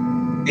board.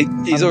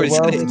 He's already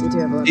said it.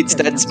 It's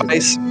Dead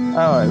Space. Oh,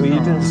 well, you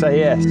didn't say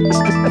yes. You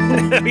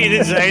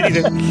didn't say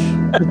anything.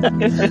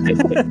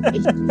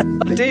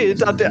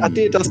 I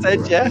did. I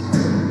said yeah.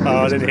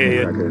 Oh, I didn't hear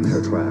you. In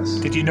her class.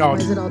 Did you Why nod?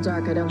 is it all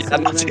dark? I don't Yeah,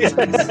 see the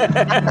red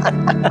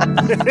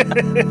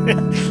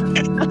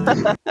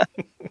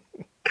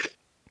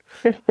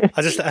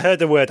lights.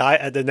 I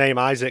heard the name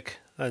Isaac,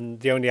 and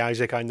the only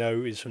Isaac I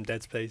know is from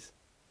Dead Space.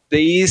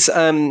 These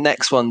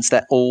next ones,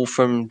 they're all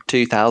from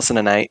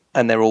 2008,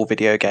 and they're all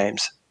video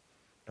games.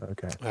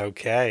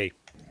 Okay.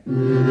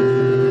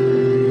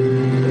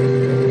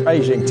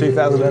 Beijing,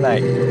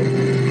 2008.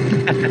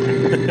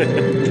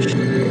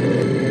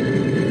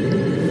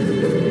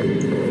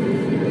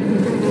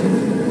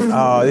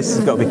 Oh, this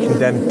has got to be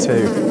Condemned 2.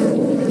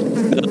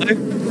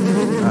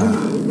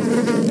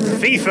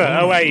 FIFA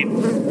 08.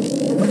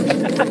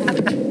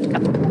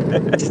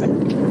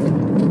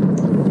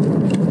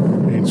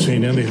 Ain't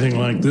seen anything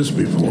like this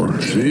before.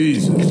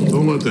 Jesus,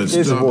 don't let that Gears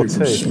of stop War you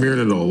from 2. smearing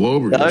it all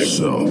over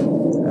yourself.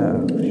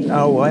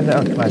 Oh, I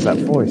recognize that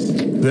voice.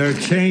 They're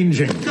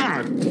changing.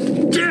 God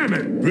damn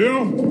it,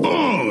 Bill!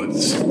 Oh, it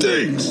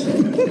stinks!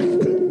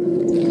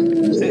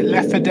 Is it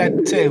Left 4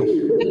 Dead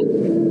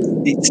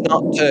 2? It's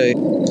not 2.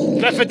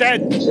 Left 4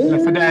 Dead.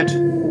 Left 4 Dead.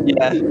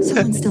 Yeah.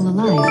 Someone's still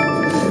alive.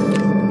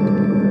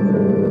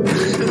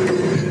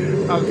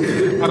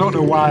 I don't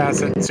know why I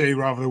said 2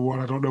 rather than 1.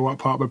 I don't know what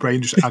part of my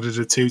brain just added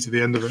a 2 to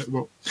the end of it.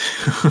 But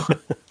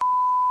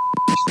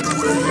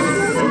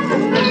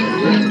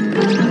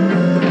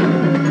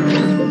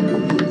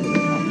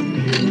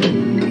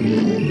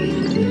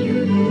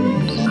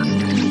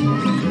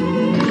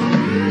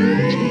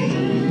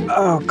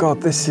Oh,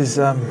 God, this is...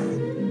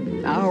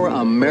 Our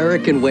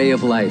American way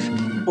of life.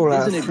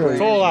 Fallout Isn't it 3. great?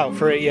 Fallout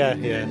 3, yeah.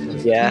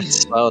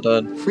 Yes, well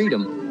done.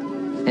 Freedom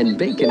and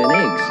bacon and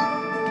eggs.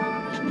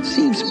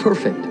 Seems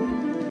perfect.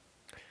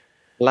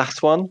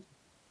 Last one.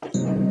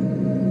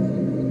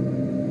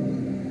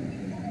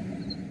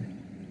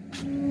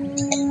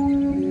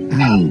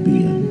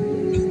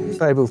 Albion.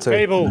 Fable 2.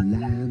 Fable.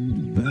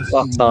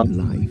 Last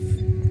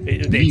time.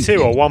 Is it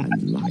 2 or 1?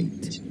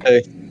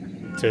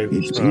 2.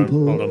 Its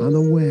people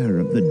unaware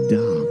of the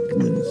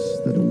darkness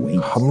that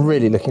awaits. I'm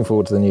really looking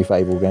forward to the new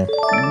Fable game.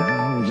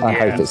 I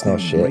hope it's not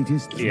shit.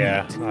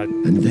 Yeah, I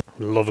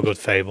love a good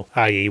Fable,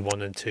 i.e.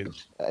 1 and 2.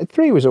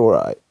 3 was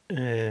alright.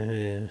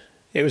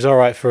 It was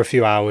alright for a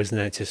few hours and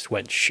then it just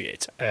went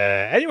shit.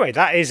 Anyway,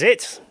 that is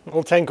it.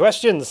 All 10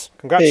 questions.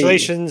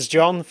 Congratulations,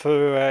 John,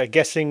 for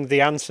guessing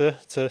the answer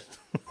to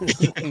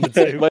number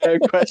 2. My own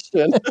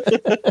question.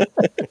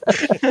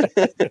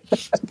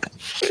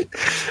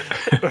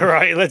 All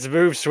right, let's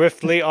move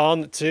swiftly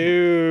on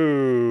to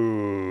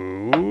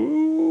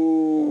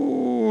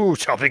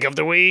topic of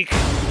the week.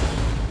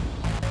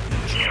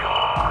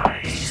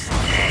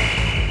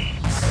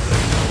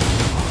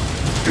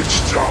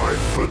 It's time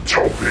for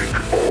topic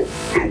of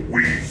the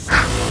week.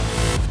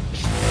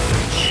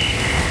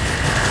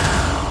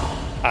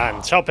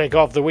 And topic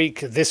of the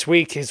week this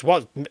week is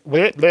what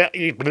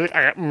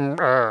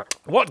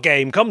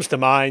game comes to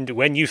mind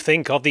when you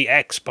think of the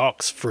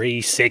Xbox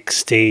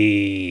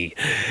 360?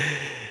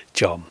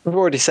 John. I've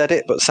already said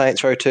it, but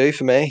Saints Row 2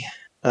 for me.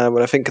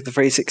 When I think of the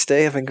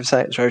 360, I think of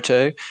Saints Row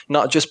 2.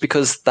 Not just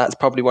because that's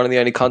probably one of the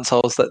only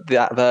consoles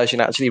that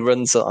version actually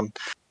runs on,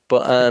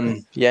 but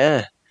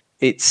yeah.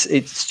 It's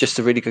just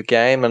a really good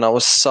game, and I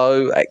was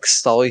so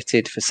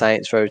excited for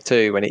Saints Row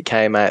 2 when it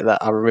came out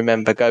that I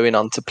remember going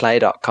on to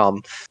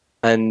play.com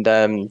and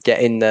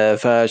getting the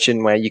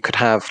version where you could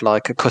have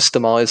like a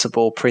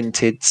customizable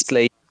printed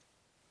sleeve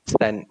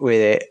sent with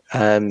it,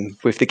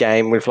 with the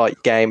game, with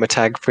like gamer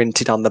tag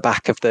printed on the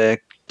back of the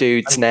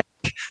dude's neck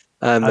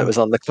that was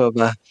on the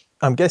cover.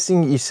 I'm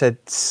guessing you said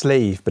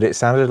sleeve, but it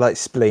sounded like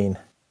spleen.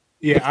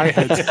 Yeah, I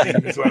heard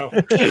spleen as well.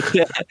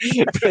 Yeah.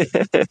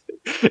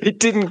 It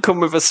didn't come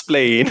with a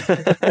spleen.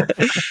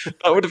 That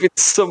would have been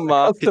some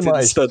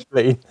marketing stunt.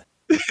 That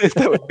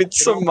would have been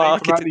some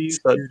marketing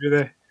stunt.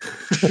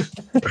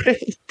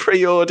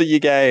 Pre-order your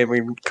game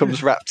and it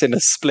comes wrapped in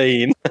a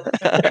spleen.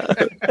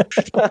 That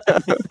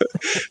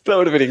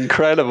would have been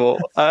incredible.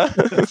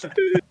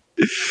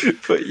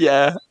 But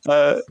yeah,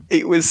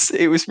 it was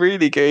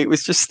really good. It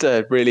was just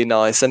really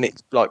nice, and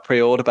it's like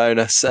pre-order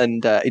bonus,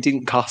 and it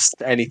didn't cost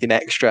anything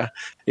extra.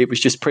 It was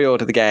just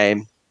pre-order the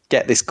game,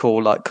 get this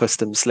cool like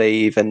custom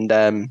sleeve, and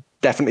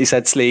definitely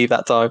said sleeve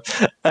that time.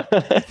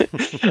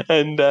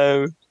 And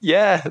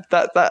yeah,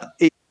 that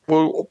it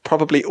will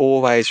probably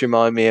always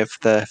remind me of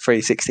the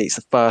 360. It's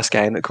the first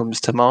game that comes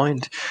to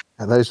mind.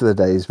 And those were the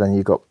days when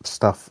you got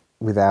stuff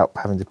without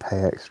having to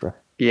pay extra.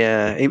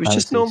 Yeah, it was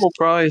just normal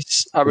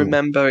price. I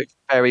remember it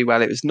very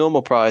well. It was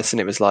normal price,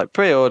 and it was like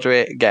pre-order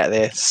it, get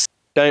this.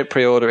 Don't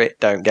pre-order it,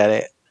 don't get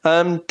it.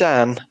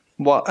 Dan,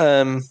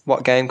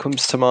 what game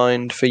comes to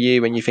mind for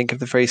you when you think of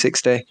the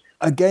 360?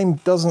 A game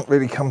doesn't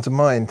really come to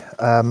mind.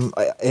 When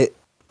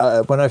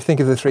I think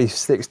of the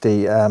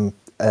 360,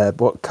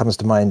 what comes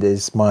to mind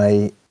is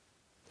my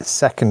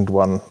second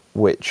one,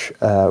 which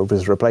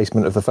was a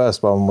replacement of the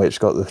first one, which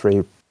got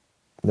the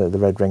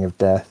Red Ring of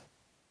Death.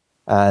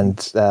 And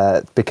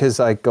because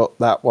I got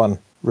that one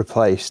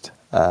replaced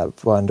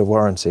under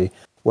warranty,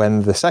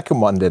 when the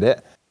second one did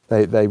it,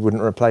 they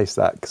wouldn't replace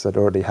that because I'd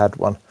already had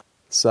one.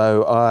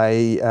 So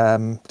I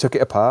took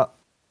it apart,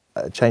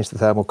 changed the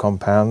thermal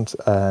compound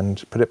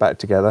and put it back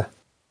together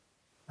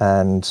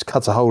and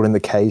cut a hole in the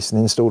case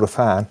and installed a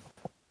fan.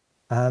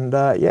 And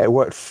yeah, it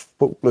worked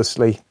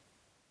faultlessly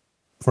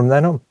from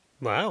then on.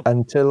 Wow.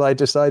 Until I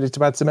decided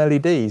to add some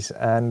LEDs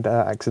and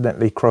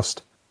accidentally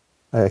crossed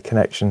a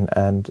connection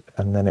and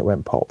then it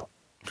went pop.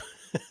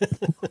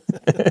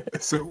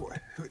 So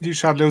you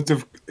just had loads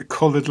of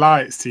coloured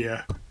lights to your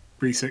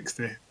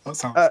 360. That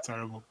sounds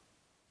terrible.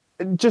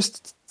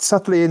 Just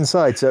subtly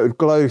inside, so it would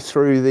glow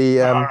through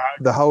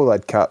the hole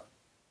I'd cut.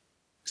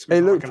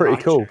 It looked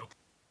pretty cool.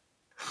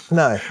 Show.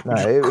 No,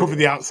 it cover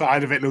the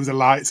outside of it. Loads of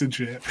lights and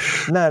shit.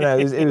 No,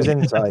 it was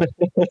inside.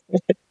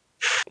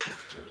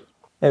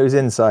 It was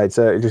inside,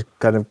 so it just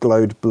kind of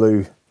glowed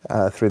blue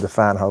through the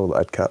fan hole that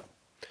I'd cut.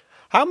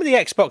 How many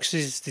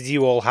Xboxes did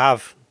you all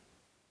have?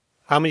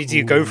 How many do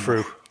you go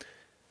through?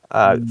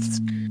 3.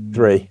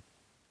 3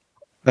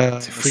 or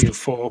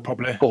 4,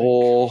 probably.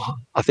 4.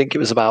 I think it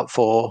was about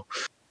 4.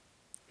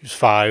 It was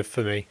 5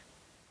 for me.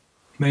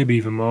 Maybe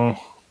even more.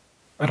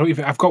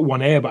 I've got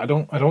one here, but I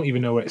don't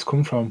even know where it's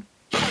come from.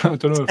 I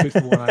don't know if it's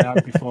the one I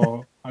had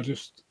before. I've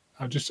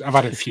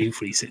had a few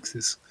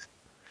 360s.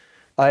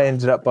 I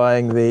ended up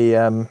buying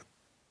the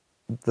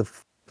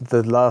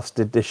last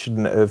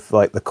edition of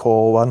like the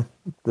core one,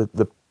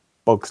 the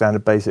bog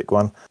standard basic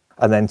one,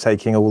 and then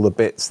taking all the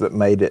bits that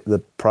made it the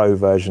pro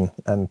version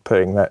and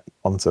putting that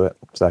onto it.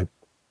 So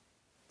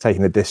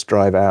taking the disk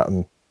drive out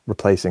and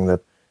replacing the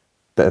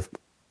bit of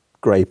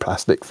grey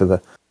plastic for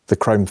the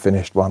chrome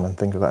finished one and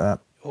things like that.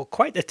 Well,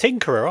 quite the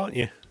tinkerer, aren't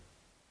you?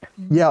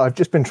 Yeah, I've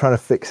just been trying to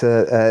fix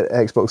a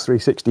Xbox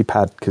 360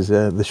 pad because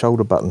the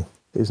shoulder button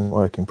isn't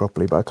working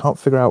properly, but I can't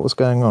figure out what's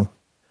going on.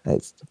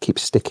 It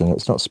keeps sticking.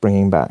 It's not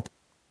springing back.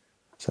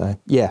 So,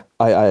 yeah,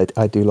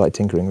 I do like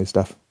tinkering with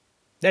stuff.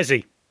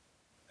 Desi?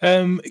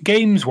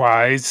 Games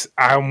wise,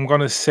 I'm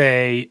gonna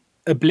say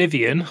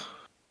Oblivion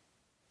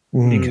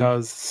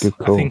because good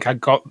call.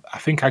 I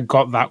think I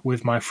got that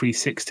with my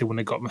 360 when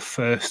I got my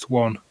first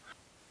one.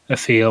 I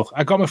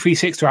got my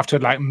 360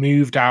 after I'd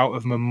moved out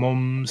of my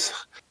mum's.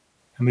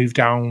 I moved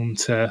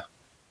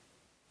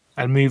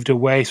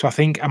away, so I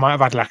think I might have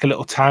had a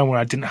little time where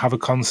I didn't have a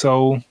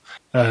console,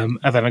 and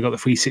then I got the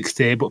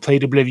 360, but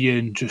played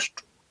Oblivion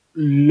just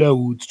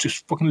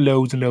fucking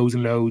loads and loads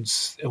and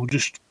loads. It would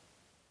just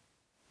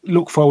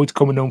look forward to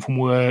coming home from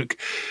work.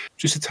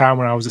 Just a time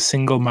when I was a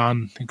single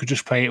man and could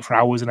just play it for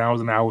hours and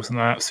hours and hours, and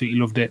I absolutely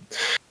loved it.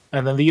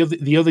 And then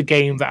the other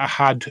game that I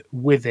had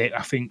with it,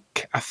 I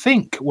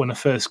think when I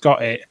first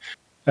got it,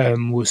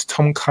 was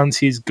Tom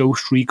Clancy's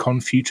Ghost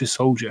Recon Future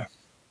Soldier.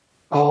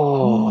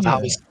 Oh,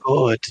 that was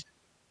good.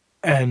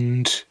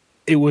 And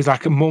it was the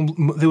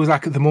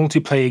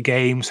multiplayer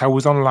game, so I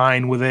was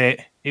online with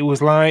it. It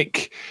was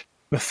like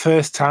my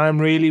first time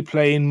really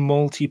playing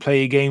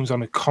multiplayer games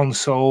on a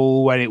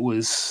console with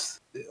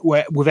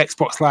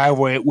Xbox Live,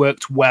 where it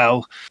worked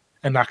well,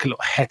 and a little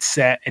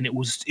headset, and it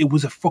was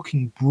a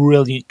fucking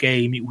brilliant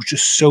game. It was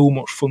just so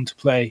much fun to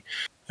play.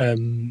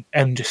 And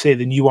just say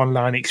the new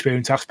online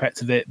experience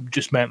aspect of it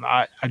just meant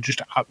that I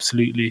just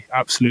absolutely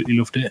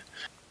loved it.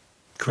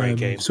 Great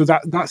game. So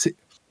that's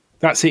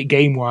it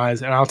game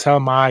wise, and I'll tell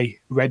my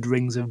Red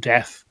Rings of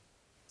Death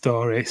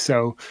story.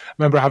 So I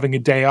remember having a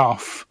day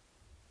off,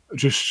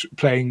 just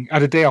playing. I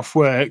had a day off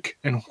work,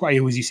 and what I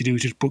always used to do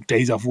was just book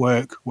days off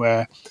work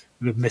where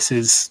the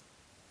missus,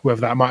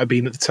 whoever that might have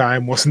been at the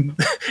time,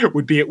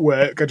 would be at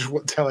work. I just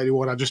wouldn't tell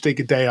anyone. I'd just take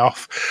a day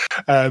off.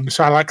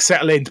 So I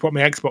settle in to put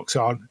my Xbox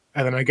on,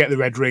 and then I get the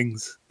red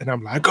rings, and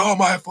I'm like, oh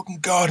my fucking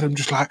God. I'm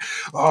just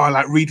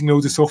reading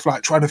loads of stuff,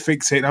 trying to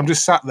fix it. And I'm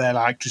just sat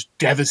there, just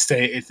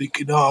devastated,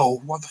 thinking, oh,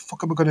 what the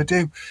fuck am I going to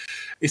do?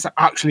 It's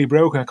actually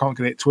broken. I can't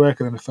get it to work.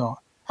 And then I thought,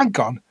 hang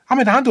on, I'm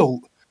an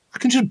adult. I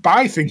can just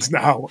buy things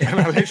now. And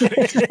I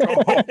literally just go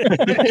home.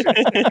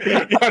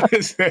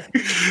 Honestly,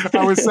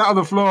 I was sat on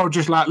the floor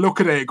just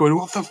looking at it, going,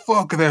 what the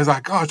fuck? And I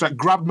was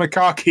grabbed my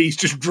car keys,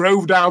 just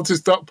drove down to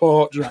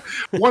Stockport,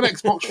 one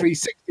Xbox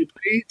 360,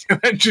 please, and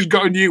then just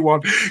got a new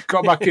one,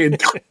 got back in,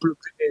 plugged it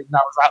in, and I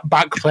was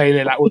back playing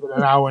it within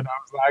an hour, and I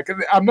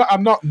was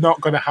I'm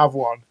not going to have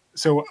one.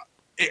 So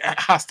it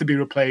has to be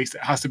replaced.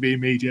 It has to be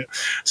immediate.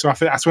 So I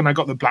think that's when I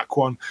got the black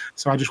one.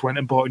 So I just went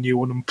and bought a new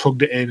one and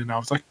plugged it in, and I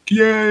was like,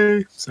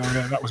 yay! So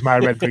yeah, that was my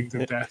Red Rings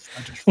of Death.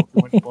 I just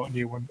went and bought a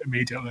new one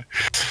immediately.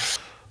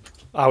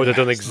 I would have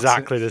done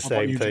exactly the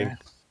same thing.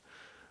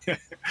 Yeah.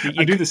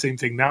 I do the same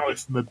thing now.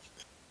 If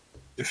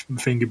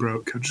my finger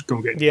broke, I'll just go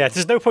and get it. Yeah,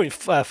 there's no point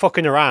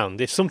fucking around.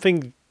 If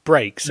something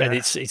breaks and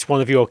it's one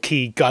of your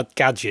key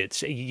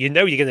gadgets, you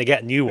know you're going to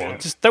get a new one.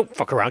 Just don't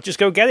fuck around. Just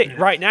go get it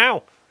right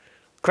now.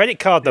 Credit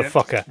card the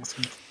fucker.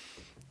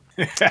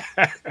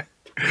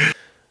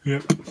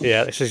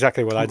 Yeah, that's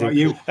exactly what I do.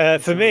 You?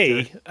 For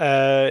me,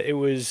 it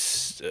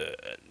was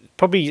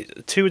probably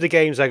two of the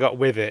games I got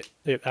with it.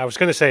 I was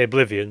going to say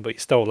Oblivion, but you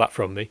stole that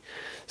from me.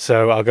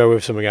 So I'll go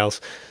with something else.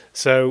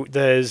 So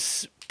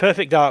there's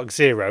Perfect Dark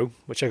Zero,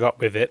 which I got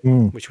with it,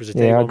 which was a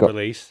day one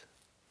release.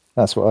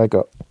 That's what I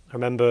got. I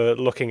remember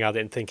looking at it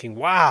and thinking,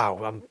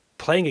 wow, I'm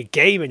playing a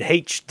game in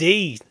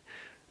HD.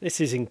 This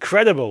is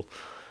incredible.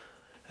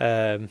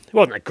 It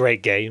wasn't a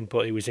great game,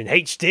 but it was in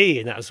HD,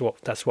 and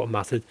that's what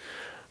mattered.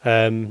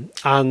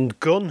 And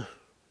Gun.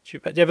 Did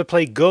you ever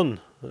play Gun?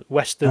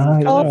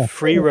 Western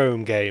free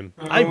roam game.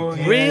 I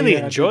really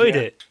enjoyed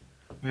it.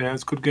 Yeah,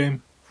 it's a good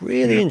game.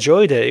 Really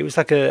enjoyed it. It was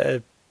like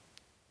a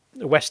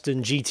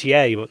Western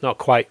GTA, but not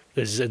quite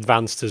as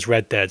advanced as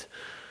Red Dead.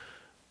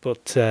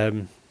 But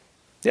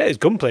his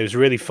gunplay was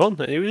really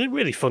fun. It was a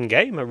really fun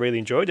game. I really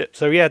enjoyed it.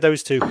 So yeah,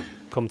 those two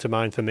come to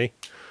mind for me.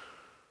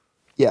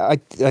 Yeah,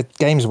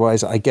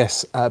 games-wise, I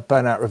guess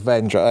Burnout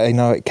Revenge. I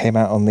know it came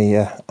out on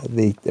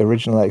the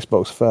original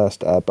Xbox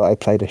first, but I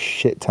played a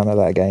shit ton of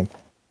that game.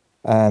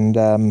 And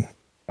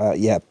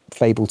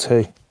Fable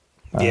 2.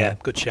 Yeah,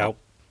 good shout.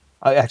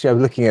 I'm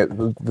looking at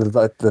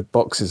the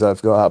boxes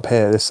I've got up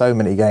here. There's so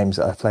many games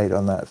that I played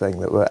on that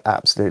thing that were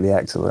absolutely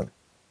excellent.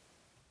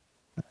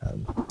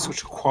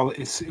 Such a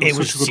quality. It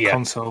was such a good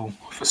console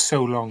for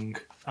so long.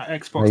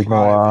 Xbox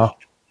Live.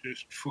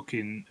 Just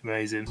fucking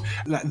amazing.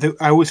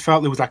 I always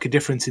felt there was a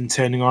difference in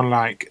turning on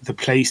the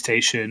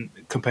PlayStation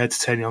compared to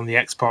turning on the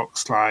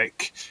Xbox.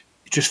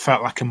 It just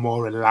felt like a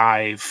more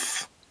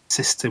alive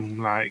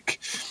system.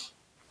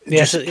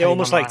 Yes, it's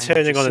almost like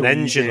turning on an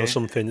engine or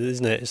something,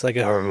 isn't it? It's like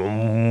it's.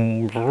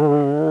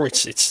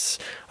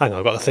 Hang on,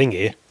 I've got a thing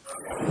here.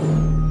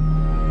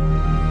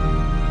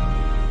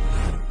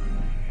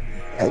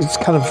 It's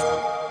kind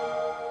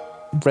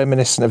of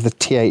reminiscent of the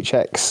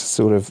THX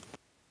sort of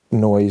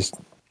noise.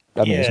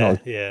 I mean, it's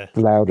not as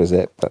loud as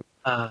it, but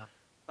that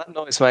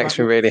noise makes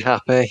me really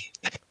happy.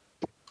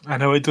 I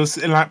know it does.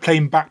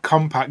 Playing back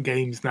compact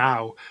games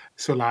now,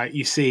 so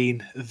you've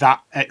seen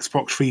that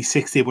Xbox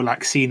 360,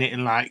 but seeing it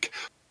in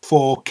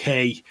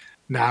 4K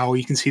now.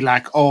 You can see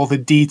like all the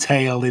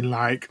detail in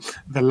like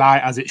the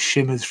light as it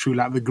shimmers through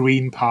like the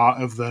green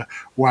part of the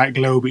white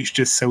globe. It's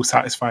just so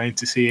satisfying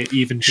to see it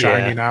even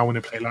shiny now when I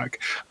play like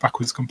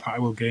backwards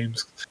compatible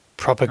games.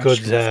 Proper good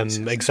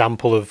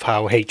example of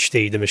how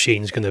HD the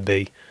machine's going to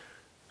be.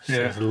 So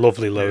it's a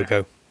lovely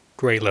logo.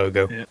 Great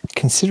logo. Yeah.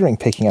 Considering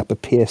picking up a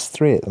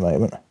PS3 at the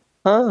moment.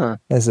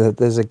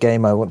 There's a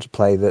game I want to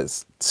play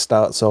that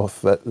starts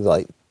off at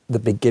like the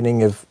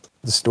beginning of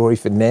the story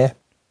for Nier.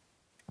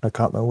 I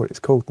can't remember what it's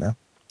called now.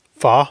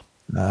 Far.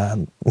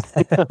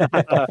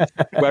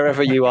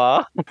 Wherever you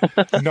are.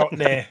 Not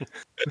near.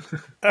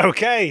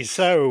 Okay,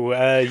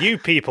 so you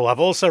people have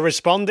also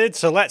responded,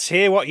 so let's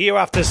hear what you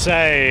have to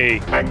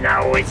say. And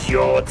now it's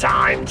your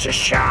time to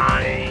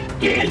shine.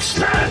 It's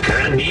the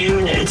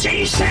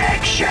community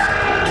section.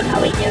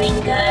 Are we doing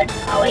good?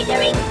 Are we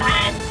doing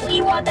bad?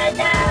 We want to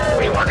know.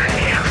 We want to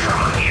hear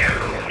from you.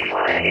 We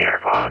want to hear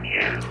from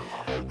you.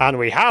 And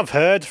we have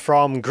heard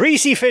from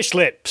Greasy Fish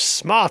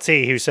Lips,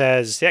 Marty, who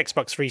says the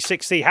Xbox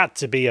 360 had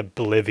to be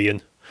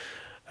Oblivion.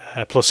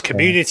 Plus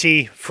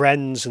community,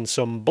 friends, and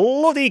some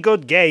bloody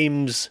good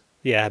games.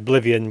 Yeah,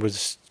 Oblivion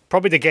was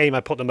probably the game I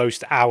put the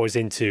most hours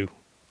into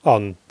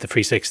on the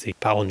 360,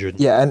 per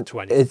 120. Yeah, and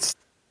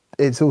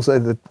it's also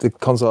the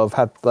console I've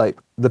had like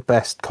the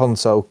best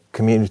console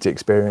community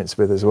experience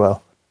with as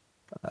well.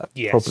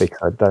 Yes. Probably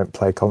 'cause I don't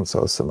play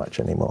consoles so much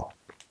anymore.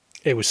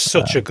 It was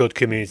such a good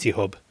community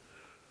hub.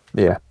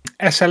 Yeah.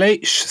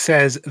 SLH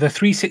says the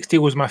 360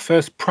 was my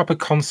first proper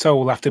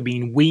console after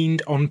being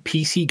weaned on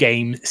PC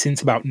games since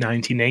about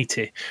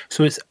 1980.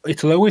 So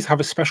it'll always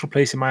have a special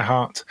place in my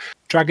heart.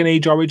 Dragon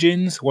Age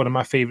Origins, one of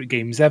my favourite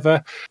games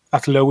ever,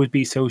 that'll always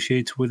be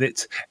associated with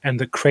it, and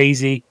the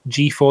crazy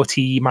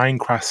G4T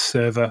Minecraft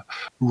server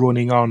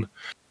running on.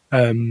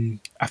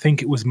 I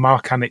think it was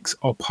Marcanix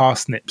or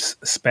Parsnip's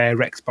spare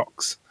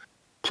Xbox.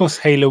 Plus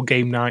Halo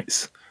game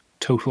nights,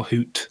 total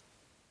hoot.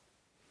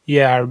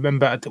 Yeah, I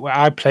remember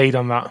I played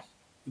on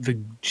the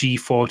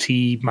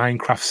G4T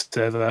Minecraft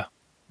server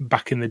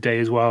back in the day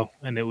as well,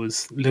 and there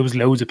was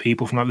loads of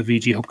people from like the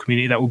VG Hub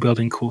community that were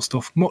building cool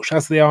stuff, much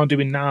as they are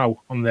doing now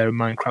on their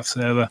Minecraft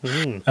server.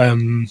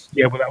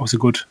 Yeah, but that was a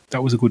good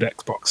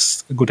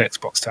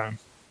Xbox time.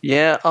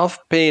 Yeah, I've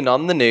been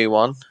on the new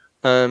one.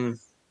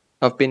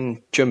 I've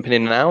been jumping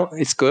in and out.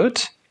 It's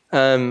good.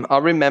 I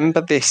remember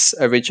this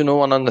original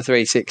one on the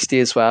 360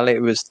 as well.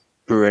 It was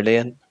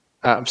brilliant.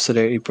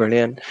 Absolutely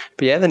brilliant.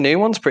 But yeah, the new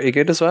one's pretty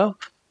good as well.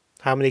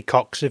 How many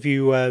cocks have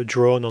you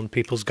drawn on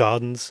people's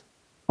gardens?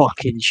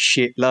 Fucking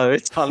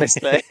shitloads,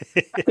 honestly.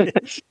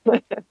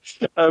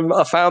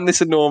 I found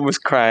this enormous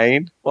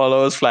crane while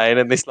I was playing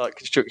in this like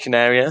construction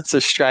area. So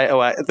straight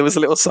away, there was a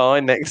little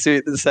sign next to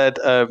it that said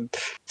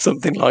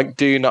something like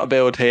 "Do not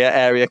build here,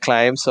 area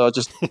claim." So I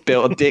just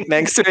built a dick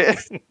next to it.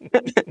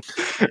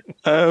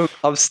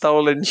 I've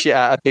stolen shit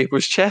out of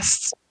people's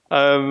chests,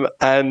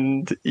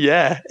 and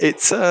yeah,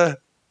 it's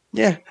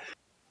yeah.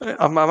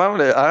 I'm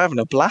having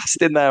a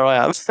blast in there.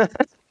 I am.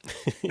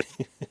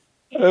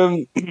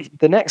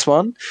 The next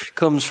one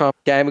comes from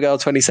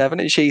GamerGirl27,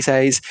 and she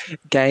says,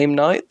 "Game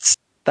nights.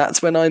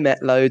 That's when I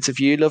met loads of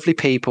you lovely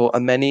people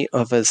and many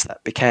others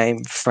that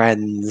became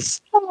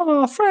friends.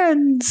 Oh,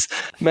 friends!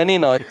 Many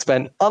nights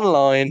spent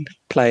online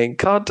playing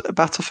COD,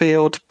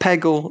 Battlefield,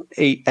 Peggle,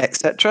 Eat,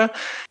 etc.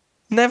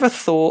 Never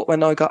thought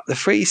when I got the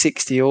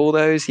 360 all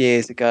those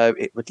years ago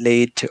it would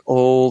lead to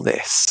all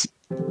this."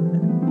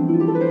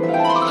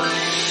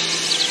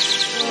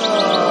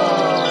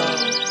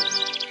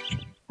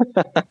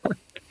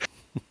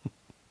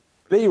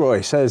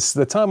 Leroy says,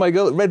 "The time I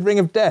got Red Ring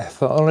of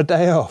Death on a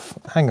day off."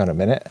 Hang on a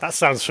minute. That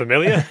sounds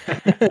familiar.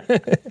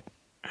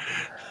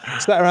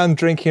 Sat around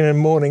drinking and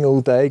mourning all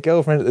day.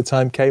 Girlfriend at the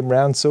time came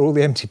round, saw all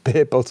the empty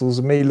beer bottles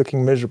and me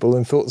looking miserable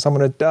and thought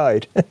someone had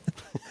died.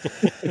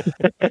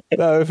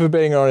 No, if we're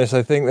being honest,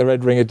 I think the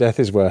Red Ring of Death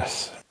is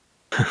worse.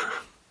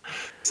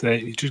 So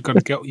you just got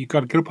to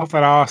get up off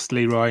that arse,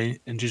 Leroy,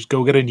 and just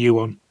go get a new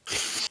one.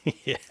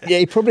 Yeah,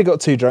 he probably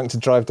got too drunk to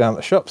drive down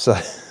the shop, so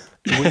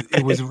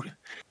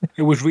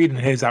it was reading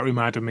his that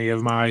reminded me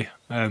of my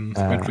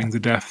Red Rings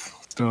of Death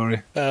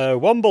story.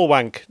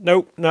 Womblewank.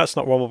 No, that's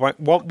not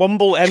Womblewank.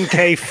 Womble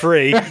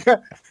MK3.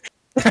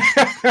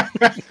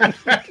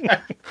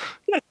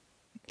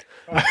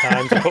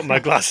 Time to put my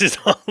glasses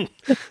on.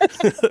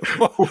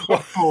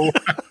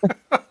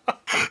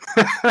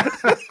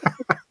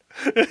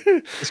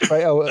 It's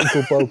great old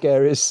Uncle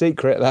Bulgaria's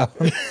secret, that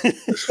one.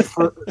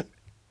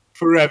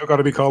 Forever got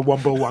to be called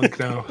Womblewank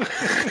now.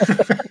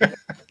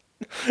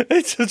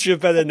 It's such a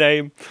better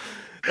name.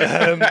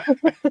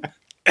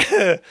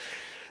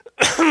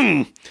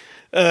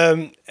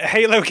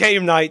 Halo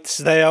game nights,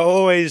 they are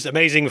always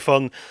amazing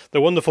fun.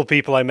 The wonderful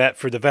people I met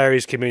through the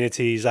various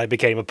communities I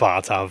became a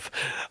part of.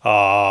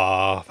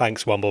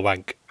 Thanks,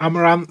 Womblewank.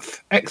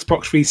 Amaranth,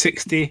 Xbox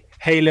 360,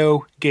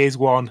 Halo, Gears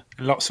 1,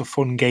 and lots of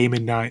fun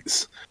gaming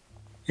nights.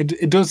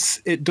 It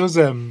does.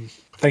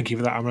 Thank you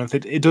for that, Amaranth.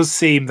 It does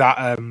seem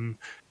that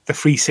the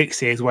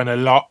 360 is when a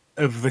lot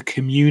of the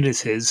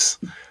communities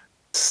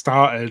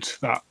started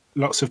that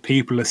lots of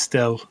people are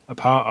still a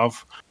part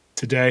of.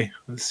 today.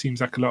 It seems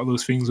like a lot of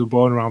those things were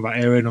born around that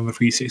era and on the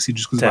 360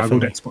 just because of how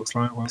good Xbox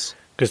Live was.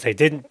 Because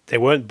they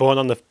weren't born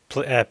on the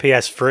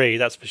PS3,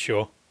 that's for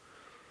sure.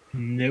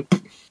 Nope.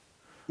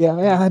 Yeah,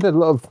 I had a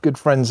lot of good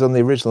friends on the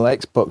original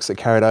Xbox that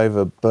carried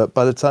over, but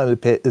by the time the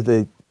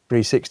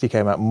 360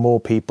 came out, more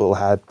people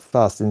had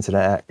fast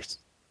internet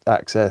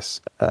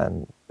access,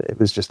 and it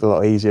was just a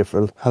lot easier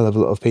for a hell of a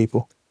lot of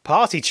people.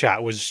 Party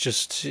chat was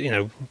just,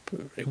 it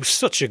was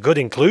such a good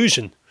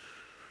inclusion.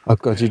 Oh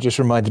God, you just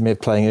reminded me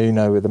of playing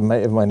Uno with a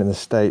mate of mine in the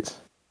States.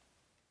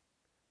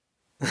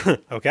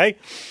 Okay.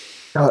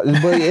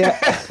 Well, yeah,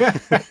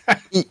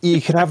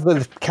 you could have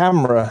the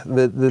camera,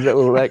 the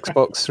little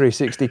Xbox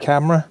 360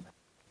 camera,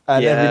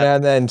 and every now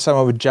and then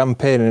someone would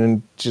jump in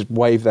and just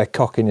wave their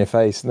cock in your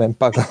face and then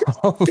bugger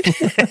off.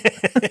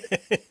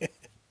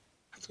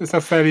 It's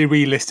a fairly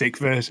realistic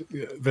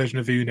version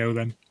of Uno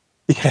then.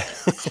 Yeah.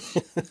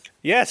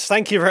 Yes,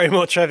 thank you very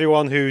much,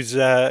 everyone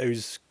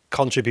who's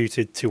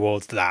contributed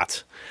towards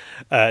that.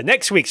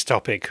 Next week's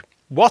topic.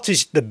 What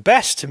is the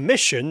best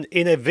mission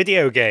in a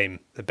video game?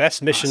 The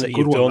best mission that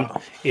you've done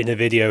in a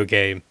video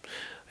game.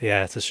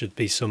 Yeah, there should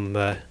be some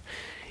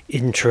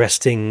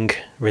interesting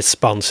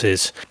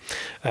responses.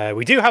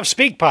 We do have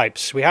speak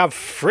pipes. We have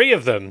 3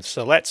 of them.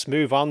 So let's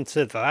move on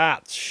to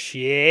that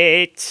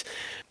shit.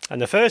 And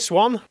the first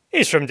one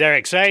is from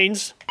Derek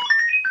Sains.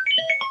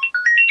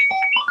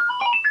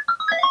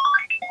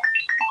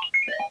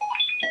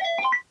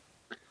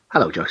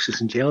 Hello,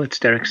 Justice and Jill. It's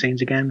Derek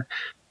Sains again.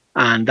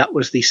 And that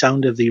was the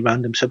sound of the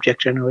random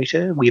subject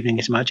generator weaving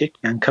its magic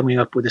and coming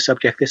up with the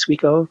subject this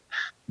week of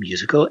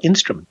musical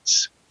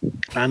instruments.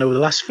 And over the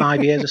last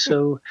 5 years or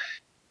so,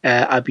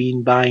 I've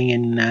been buying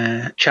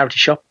in charity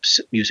shops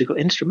musical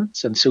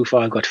instruments, and so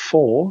far I've got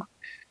 4.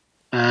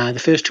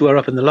 The first 2 are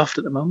up in the loft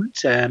at the moment.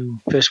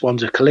 First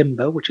one's a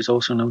kalimba, which is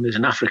also known as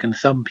an African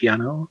thumb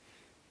piano.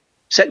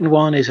 Second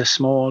one is a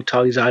small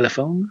toy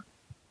xylophone.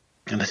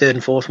 And the third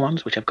and fourth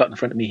ones, which I've got in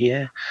front of me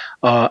here,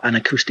 are an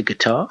acoustic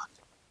guitar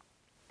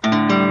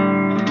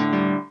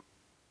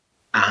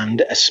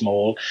and a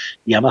small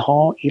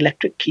Yamaha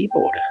electric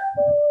keyboard.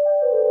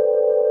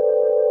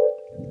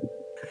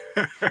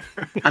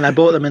 And I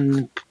bought them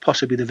in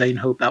possibly the vain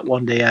hope that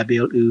one day I'd be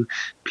able to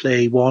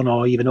play one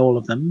or even all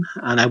of them.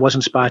 And I was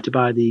inspired to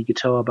buy the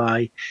guitar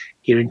by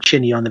hearing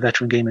Chinny on the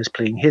Veteran Gamers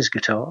playing his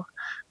guitar.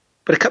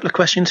 But a couple of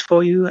questions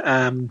for you.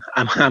 I'm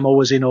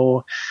always in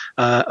awe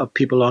of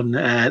people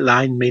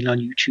online, mainly on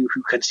YouTube,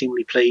 who can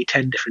seemingly play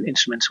 10 different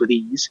instruments with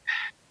ease.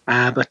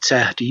 But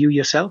do you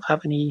yourself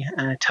have any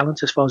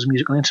talents as far as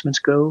musical instruments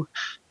go?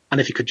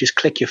 And if you could just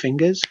click your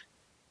fingers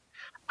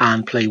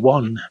and play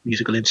one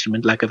musical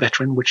instrument like a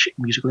veteran, which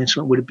musical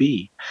instrument would it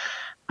be?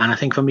 And I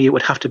think for me it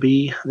would have to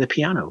be the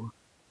piano.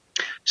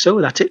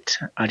 So that's it.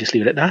 I just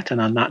leave it at that. And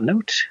on that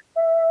note,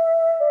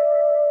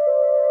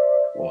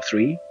 or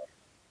 3,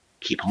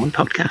 keep on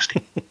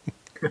podcasting.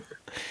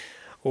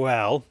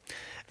 Well,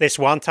 this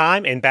one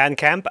time in band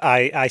camp,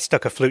 I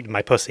stuck a flute in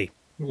my pussy.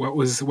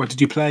 What did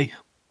you play?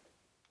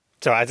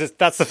 So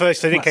that's the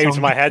first thing that came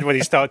to my head when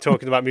you started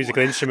talking about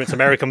musical instruments,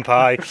 American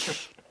Pie.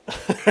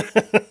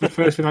 The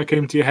first thing that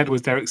came to your head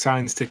was Derek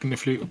Sains sticking the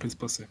flute up his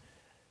pussy.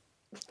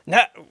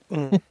 No.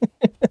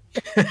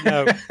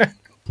 No.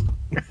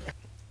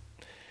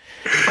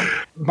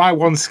 My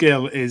one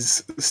skill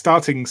is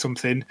starting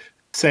something,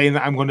 saying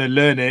that I'm going to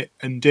learn it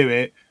and do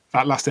it,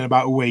 that lasting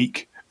about a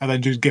week, and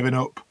then just giving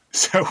up.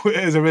 So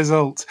as a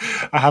result,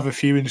 I have a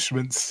few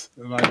instruments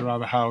lying around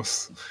the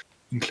house,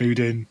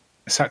 including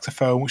a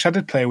saxophone, which I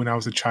did play when I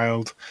was a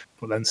child,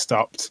 but then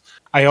stopped.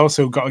 I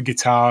also got a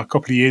guitar a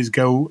couple of years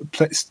ago,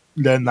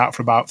 learned that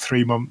for about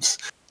 3 months,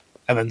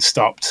 and then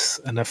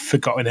stopped, and I've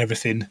forgotten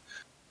everything.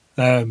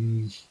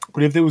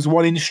 But if there was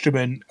one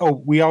instrument...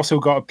 Oh, we also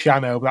got a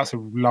piano, but that's a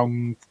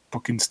long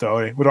fucking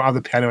story. We don't have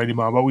the piano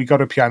anymore, but we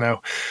got a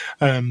piano.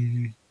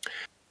 And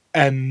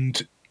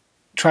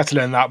tried to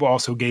learn that, but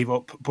also gave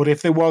up. But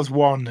if there was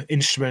one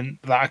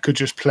instrument that I could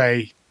just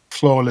play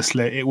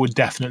flawlessly, it would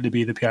definitely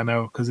be the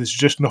piano, because there's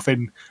just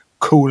nothing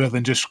cooler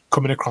than just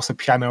coming across a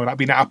piano, like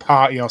being at a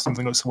party or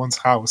something at someone's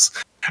house,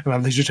 and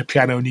then there's just a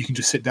piano and you can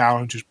just sit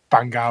down and just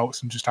bang out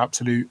some just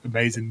absolute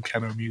amazing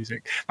piano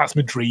music. That's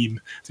my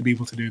dream, to be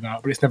able to do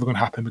that, but it's never going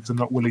to happen because I'm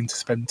not willing to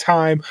spend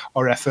time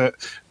or effort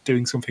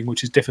doing something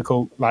which is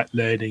difficult, like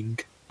learning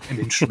an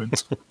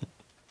instrument.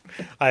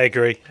 I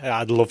agree.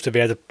 I'd love to be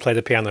able to play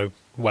the piano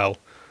well.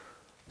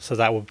 So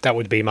that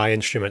would be my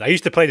instrument. I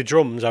used to play the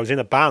drums. I was in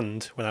a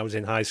band when I was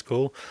in high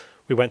school.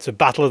 We went to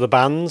Battle of the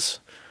Bands.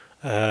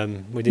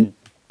 We didn't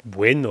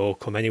win or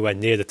come anywhere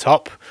near the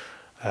top.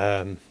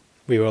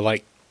 We were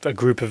like a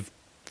group of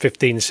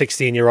 15,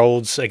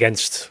 16-year-olds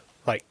against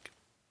like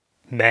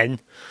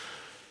men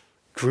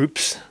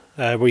groups.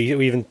 We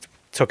even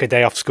took a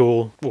day off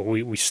school. Well,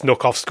 we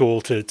snuck off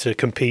school to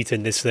compete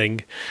in this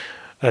thing.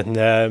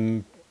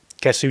 And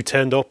guess who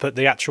turned up at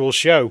the actual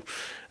show?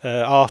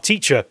 Our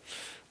teacher.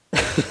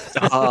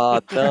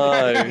 Oh,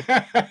 no.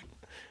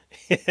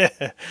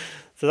 Yeah.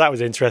 So that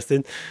was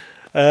interesting.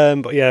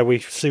 But yeah, we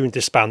soon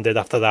disbanded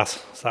after that.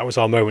 So that was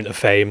our moment of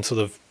fame,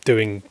 sort of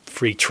doing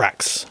 3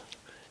 tracks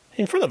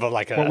In front of an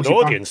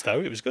audience,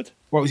 though. It was good.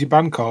 What was your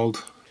band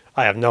called?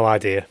 I have no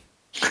idea.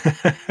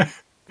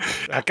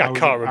 I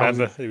can't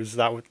remember. It was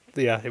that.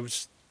 Yeah, it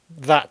was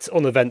that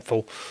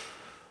uneventful.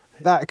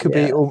 That could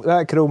be.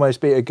 That could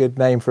almost be a good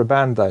name for a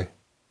band, though.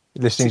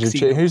 Listening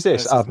to who's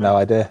this? I've no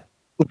idea.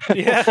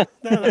 Yeah,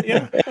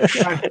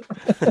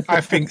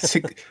 I think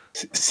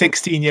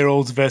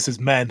 16-year-olds versus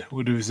men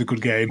was a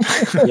good game.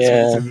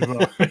 Yeah.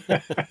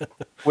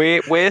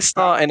 We're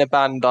starting a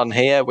band on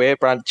here. We're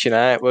branching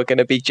out. We're going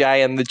to be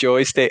Jay and the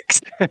Joysticks.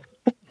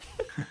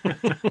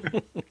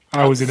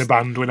 I was in a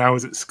band when I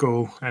was at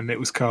school, and it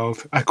was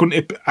called. I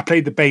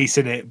played the bass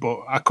in it, but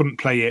I couldn't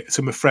play it.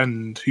 So my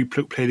friend who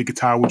played the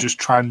guitar would just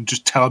try and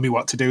just tell me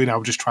what to do, and I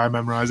would just try and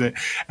memorize it.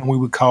 And we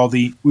would call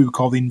the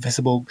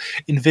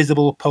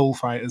invisible pole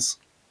fighters.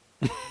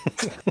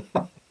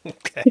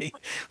 Okay.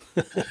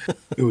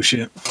 Oh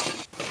shit.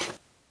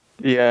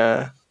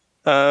 Yeah.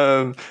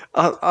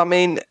 I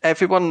mean,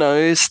 everyone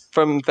knows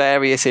from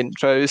various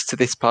intros to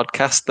this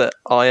podcast that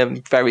I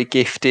am very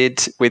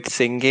gifted with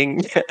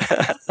singing.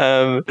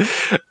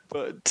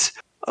 But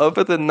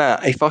other than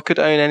that, if I could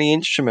own any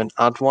instrument,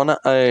 I'd want to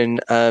own.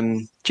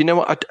 Do you know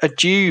what a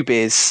dube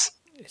is?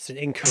 It's an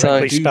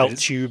incorrectly spelled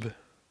tube.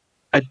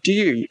 A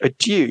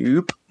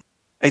dube.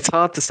 It's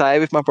hard to say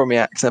with my Brummie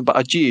accent, but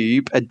a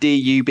dube, a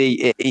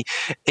D-U-B-E,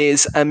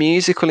 is a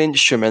musical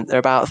instrument. They're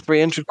about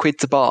 300 quid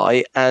to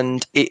buy,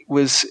 and it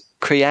was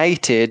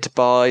created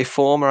by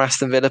former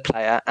Aston Villa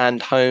player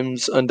and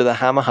Homes Under the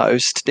Hammer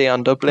host,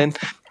 Dion Dublin.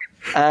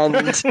 And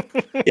this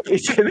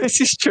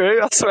is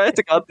true. I swear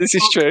to God, this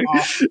is true.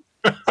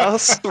 I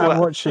swear.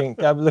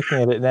 I'm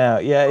looking at it now.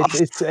 Yeah,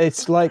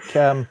 it's like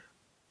a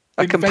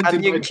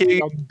companion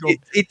cube.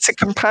 It's a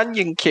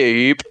companion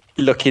cube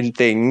looking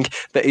thing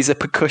that is a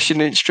percussion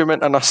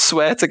instrument, and I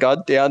swear to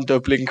God, Dion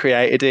Dublin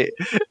created it.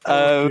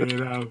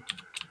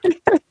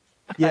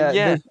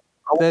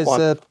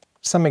 There's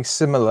something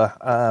similar,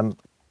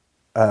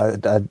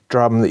 a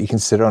drum that you can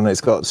sit on.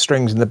 It's got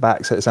strings in the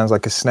back, so it sounds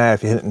like a snare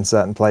if you hit it in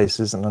certain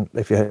places, and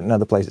if you hit it in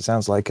another place, it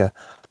sounds like a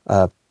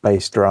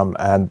bass drum,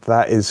 and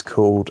that is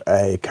called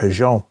a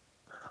cajon,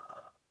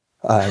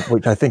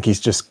 which I think he's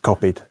just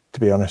copied, to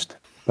be honest.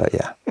 But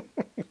yeah.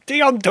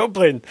 Dion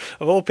Dublin,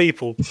 of all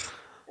people.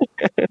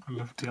 I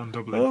love Dion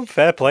Dublin. Oh,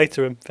 fair play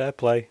to him. Fair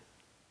play.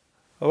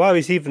 Oh, wow,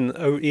 he even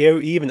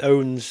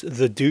owns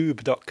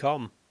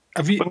thedoob.com.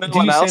 Have you? Well, no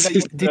one else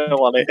is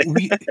on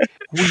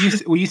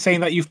it. Were you saying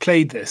that you've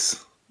played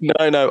this?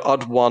 No,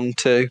 I'd want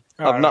to.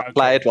 I've not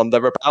played one.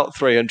 They're about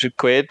 300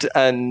 quid,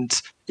 and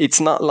it's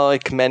not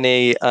like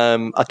many.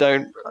 I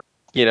don't,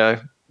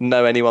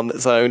 know anyone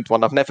that's owned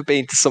one. I've never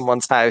been to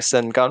someone's house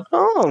and gone,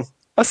 oh,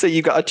 I see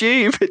you got a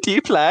dube. Do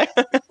you play?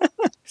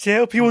 To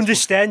help you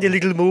understand a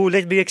little more,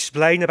 let me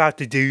explain about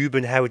the dube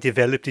and how it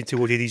developed into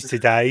what it is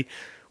today.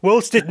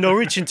 Whilst at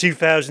Norwich in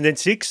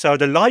 2006, I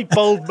had a light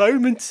bulb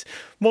moment.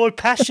 My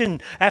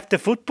passion after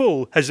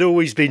football has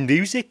always been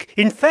music.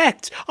 In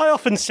fact, I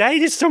often say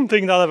it's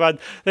something that I've had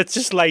that's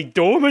just laid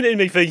dormant in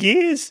me for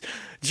years.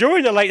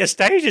 During the later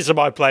stages of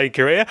my playing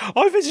career,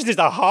 I visited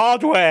a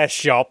hardware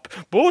shop,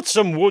 bought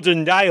some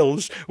wooden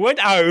nails, went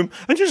home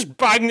and just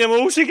banged them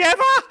all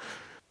together.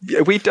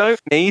 We don't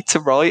need to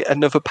write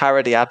another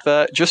parody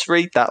advert. Just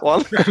read that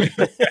one.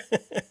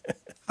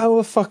 How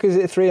the fuck is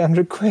it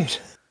 300 quid?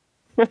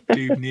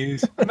 Dube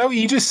news. No,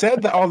 you just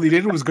said that all he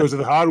did was go to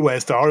the hardware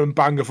store and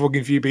bang a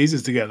fucking few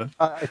pieces together.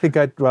 I think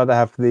I'd rather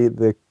have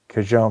the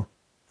cajon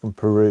from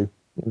Peru,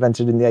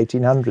 invented in the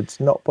 1800s,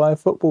 not by a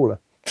footballer.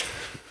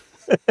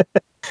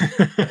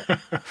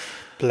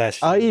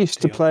 Bless you, I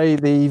used to play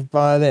the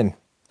violin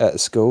at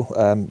school.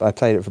 I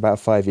played it for about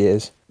 5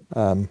 years.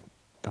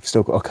 I've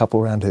still got a couple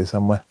around here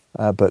somewhere,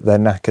 but they're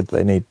knackered.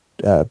 They need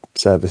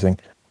servicing.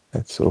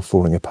 It's sort of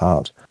falling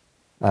apart.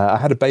 I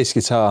had a bass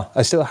guitar.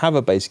 I still have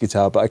a bass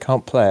guitar, but I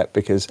can't play it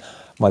because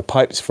my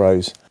pipes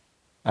froze,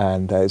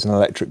 and it's an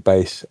electric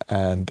bass,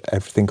 and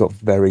everything got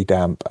very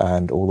damp,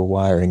 and all the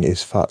wiring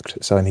is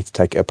fucked. So I need to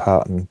take it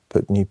apart and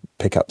put new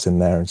pickups in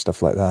there and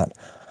stuff like that.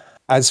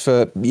 As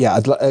for,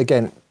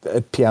 again,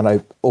 a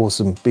piano,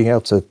 awesome. Being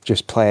able to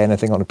just play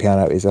anything on a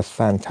piano is a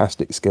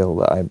fantastic skill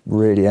that I'm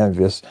really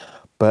envious.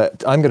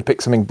 But I'm going to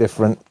pick something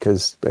different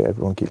because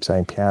everyone keeps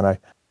saying piano.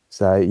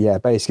 So, yeah,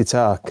 bass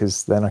guitar,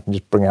 because then I can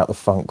just bring out the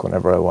funk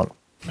whenever I want.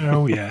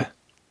 Oh, yeah.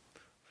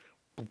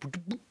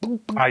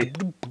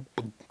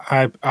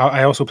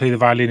 I also played the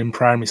violin in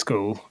primary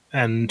school,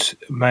 and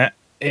it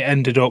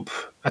ended up,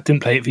 I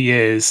didn't play it for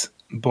years,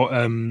 but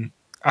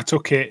I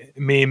took it,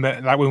 when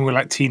we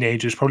were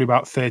teenagers, probably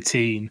about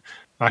 13,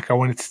 I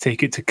wanted to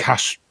take it to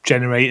cash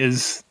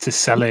generators to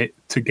sell it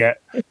to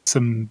get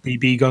some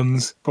BB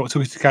guns, but I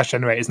took it to cash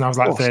generators, and I was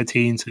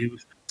 13, so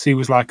he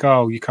was like,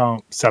 oh, you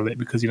can't sell it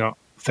because you're not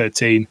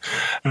 13.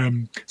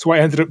 So what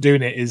I ended up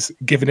doing it is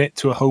giving it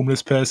to a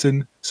homeless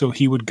person, so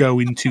he would go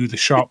into the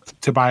shop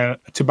to buy our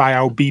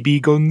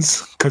BB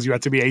guns because you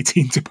had to be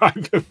 18 to buy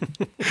them.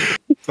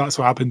 That's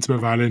what happened to my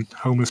violin,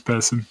 homeless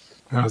person.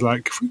 And I was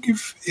like, if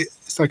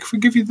we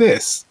give you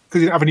this, because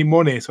he didn't have any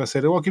money. So I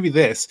said, I'll give you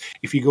this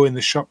if you go in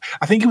the shop.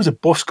 I think he was a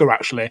busker,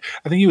 actually.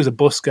 I think he was a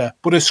busker,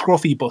 but a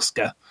scruffy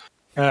busker.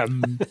 So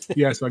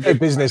I a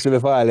business with a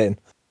violin.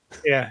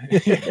 Yeah.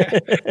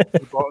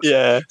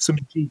 Yeah. Some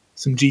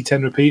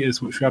G10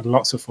 repeaters, which we had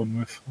lots of fun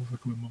with over a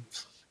couple of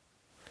months.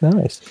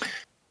 Nice.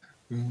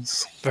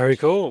 Very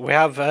cool. We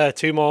have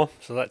 2 more,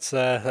 so let's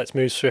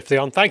move swiftly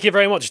on. Thank you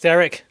very much,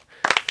 Derek,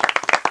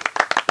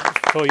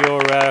 for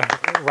your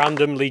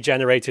randomly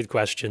generated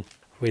question.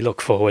 We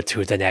look forward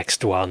to the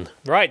next one.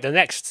 Right, the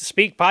next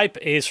speak pipe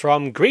is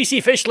from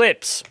Greasy Fish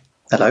Lips.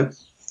 Hello,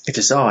 it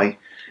is I,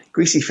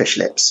 Greasy Fish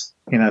Lips.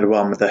 You know, the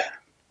one with the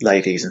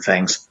ladies and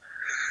things.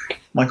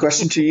 My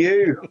question to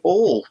you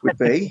all would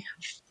be,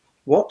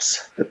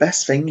 what's the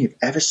best thing you've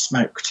ever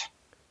smoked?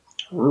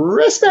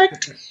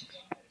 Respect!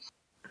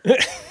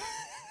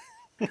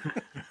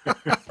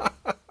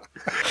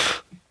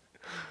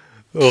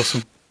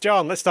 Awesome.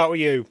 John, let's start with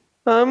you.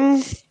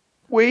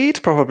 Weed,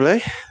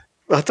 probably.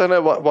 I don't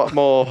know what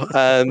more,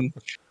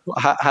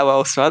 how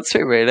else to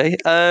answer it, really.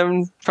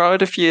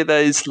 Tried a few of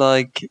those,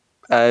 like,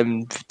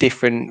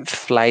 different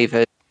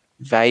flavoured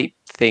vape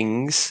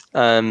things.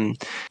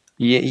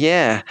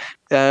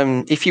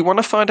 If you want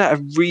to find out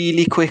a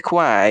really quick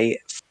way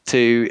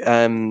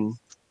to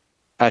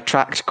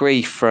attract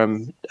grief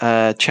from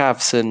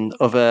chavs and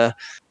other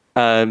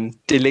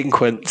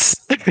delinquents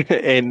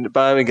in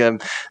Birmingham,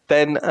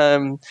 then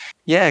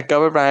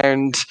go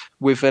around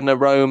with an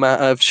aroma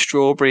of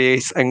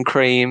strawberries and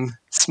cream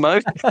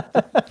smoke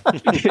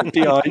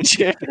behind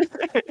you.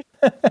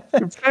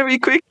 Very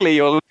quickly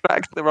you'll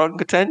attract the wrong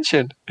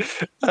attention.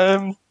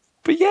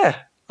 But yeah,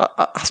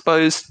 I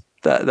suppose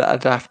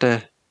that'd have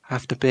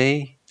to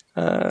be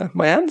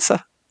my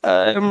answer.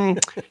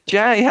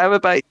 Jay, how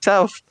about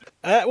yourself?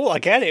 Well,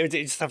 again, it would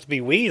just have to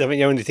be weed. I mean,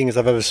 the only things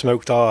I've ever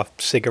smoked are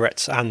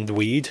cigarettes and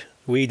weed.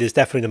 Weed is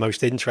definitely the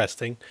most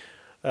interesting.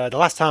 The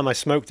last time I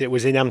smoked it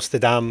was in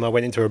Amsterdam. I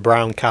went into a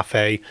brown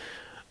cafe.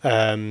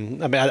 I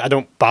mean, I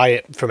don't buy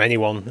it from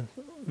anyone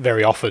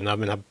very often. I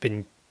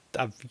mean,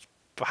 I've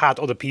had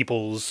other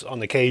people's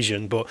on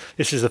occasion, but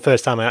this is the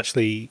first time I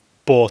actually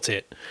bought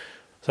it.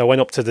 So I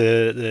went up to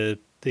the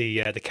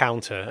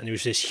counter, and it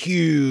was this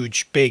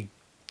huge, big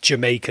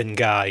Jamaican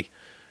guy.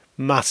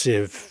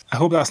 Massive. I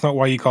hope that's not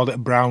why you called it a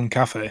brown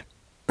cafe.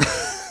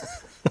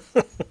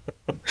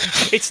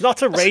 It's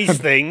not a race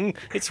thing.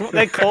 It's what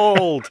they're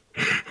called.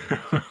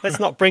 Let's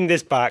not bring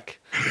this back.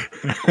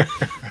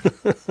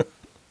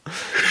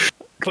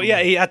 But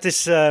yeah, he had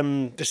this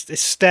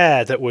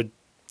stare that would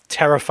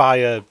terrify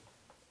a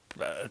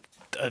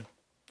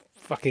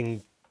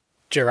fucking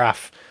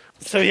giraffe.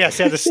 So yes,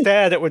 he had a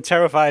stare that would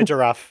terrify a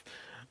giraffe.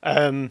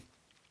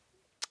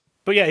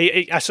 But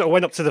yeah, I sort of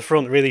went up to the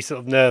front really sort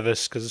of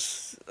nervous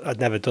because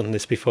I'd never done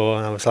this before.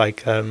 And I was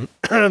like,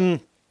 can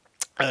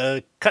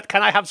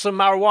I have some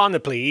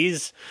marijuana,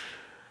 please?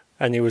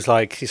 And he was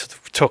like, he sort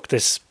of took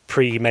this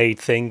pre-made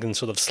thing and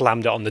sort of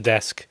slammed it on the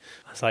desk.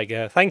 I was like,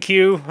 thank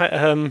you.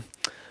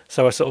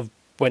 So I sort of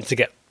went to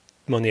get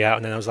money out,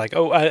 and then I was like,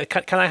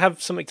 can I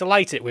have something to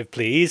light it with,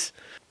 please?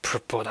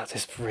 Brought out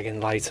this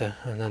friggin' lighter,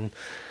 and then...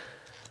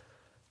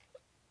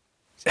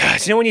 Do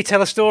you know when you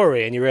tell a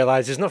story and you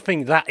realise there's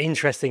nothing that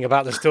interesting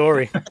about the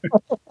story?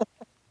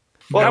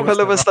 What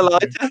colour was the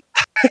lighter?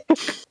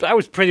 That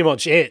was pretty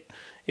much it.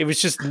 It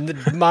was just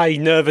my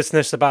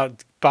nervousness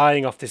about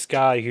buying off this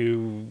guy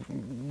who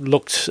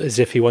looked as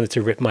if he wanted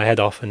to rip my head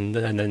off and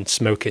then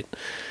smoke it.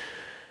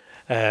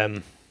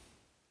 I'm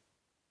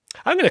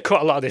going to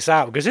cut a lot of this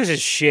out because this is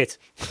shit.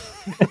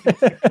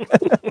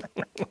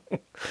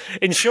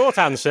 In short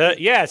answer,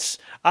 yes,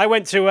 I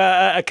went to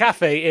a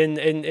cafe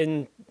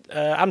in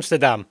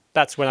Amsterdam.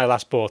 That's when I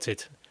last bought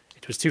it.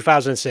 It was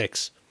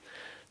 2006.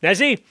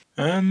 Nezzy?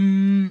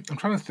 I'm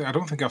trying to think. I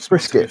don't think I've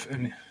smoked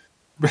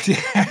brisket.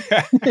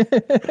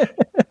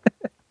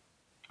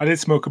 I did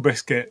smoke a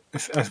brisket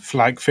for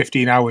like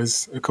 15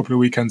 hours a couple of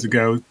weekends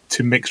ago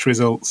to mixed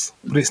results,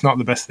 but it's not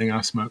the best thing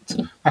I've smoked.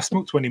 I've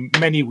smoked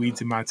many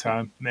weeds in my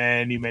time.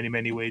 Many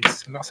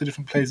weeds. And lots of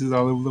different places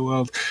all over the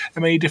world.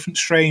 And many different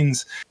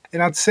strains.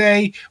 And I'd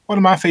say one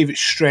of my favourite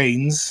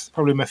strains,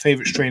 probably my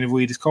favourite strain of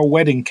weed, is called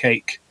Wedding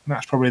Cake. And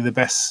that's probably the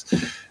best,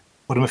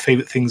 one of my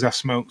favourite things I've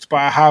smoked. But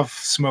I have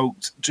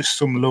smoked just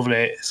some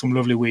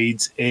lovely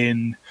weeds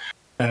in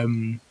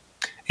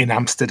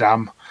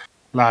Amsterdam.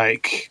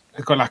 Like,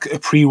 I got like a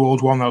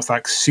pre-rolled one that was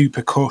like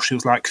super cush. It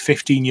was like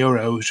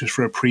 €15 just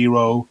for a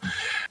pre-roll.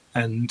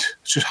 And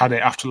just had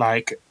it after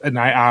like a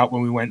night out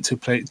when we went to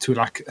play to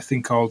like a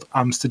thing called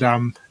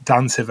Amsterdam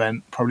Dance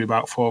Event, probably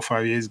about 4 or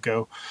 5 years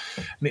ago.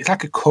 And it's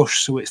like a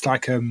kush, so it's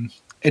like an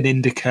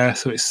indica,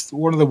 so it's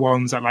one of the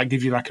ones that like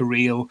give you like a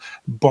real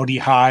body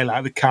high,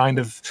 like the kind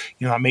of,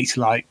 you know, that makes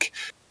you like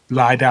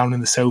lie down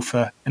in the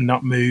sofa and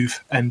not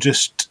move. And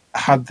just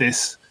had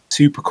this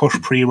super kush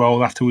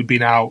pre-roll after we'd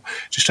been out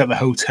just at the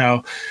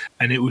hotel,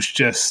 and it was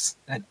just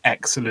an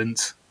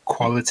excellent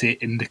quality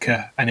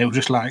indica. And it was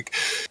just like,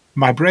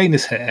 my brain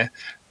is here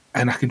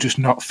and I can just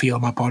not feel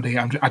my body.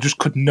 I just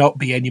could not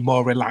be any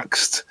more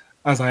relaxed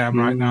as I am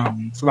right now.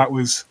 So that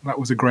was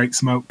a great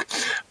smoke.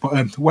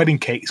 But wedding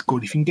cake's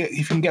good. If you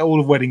can get all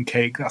of wedding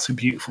cake, that's a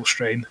beautiful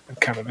strain of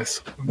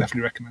cannabis. I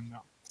definitely recommend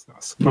that. So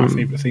that's my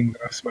favourite thing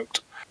that I've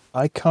smoked.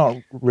 I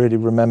can't really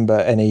remember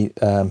any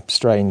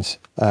strains,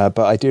 but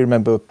I do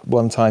remember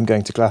one time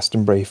going to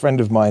Glastonbury. A friend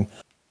of mine,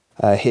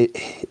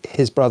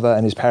 his brother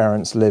and his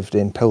parents lived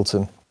in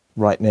Pilton,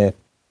 right near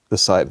the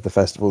site of the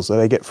festival, so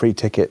they get free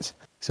tickets.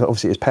 So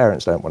obviously his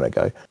parents don't want to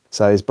go.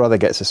 So his brother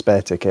gets a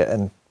spare ticket,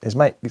 and his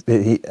mate,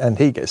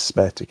 he gets a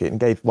spare ticket and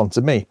gave one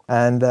to me.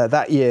 And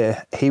that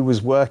year he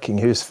was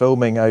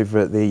filming over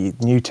at the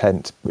new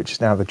tent, which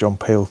is now the John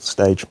Peel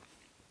stage.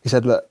 He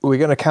said, look, we're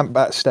going to camp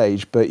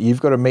backstage, but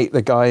you've got to meet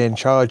the guy in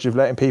charge of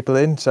letting people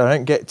in, so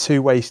don't get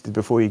too wasted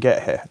before you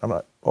get here. I'm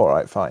like, all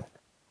right, fine.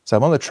 So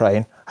I'm on the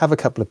train, have a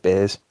couple of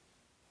beers.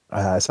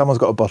 Someone's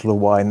got a bottle of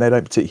wine. They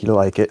don't particularly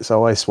like it,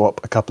 so I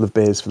swap a couple of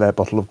beers for their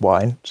bottle of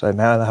wine. So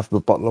now I have a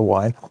bottle of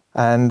wine.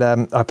 And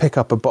I pick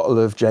up a bottle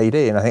of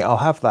JD, and I think I'll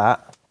have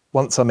that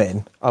once I'm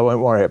in. I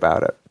won't worry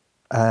about it.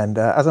 And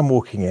as I'm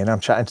walking in, I'm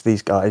chatting to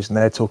these guys, and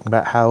they're talking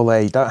about how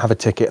they don't have a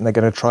ticket and they're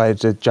going to try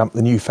to jump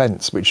the new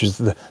fence, which is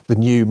the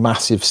new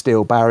massive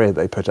steel barrier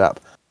they put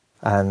up.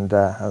 And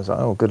I was like,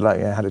 oh, good luck.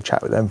 I had a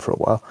chat with them for a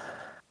while.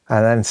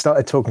 And then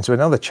started talking to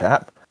another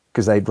chap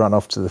because they'd run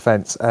off to the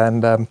fence.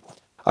 And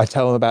I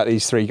tell them about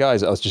these three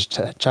guys that I was just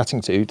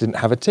chatting to, didn't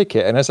have a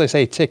ticket. And as I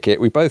say ticket,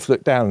 we both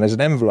look down and there's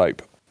an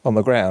envelope on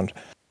the ground.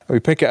 And we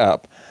pick it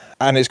up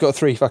and it's got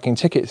 3 fucking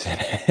tickets in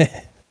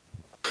it.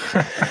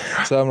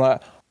 So I'm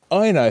like,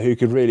 I know who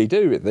could really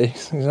do with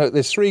this.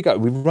 There's 3 guys.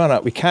 We run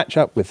up, we catch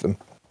up with them.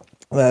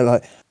 They're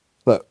like,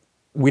 look,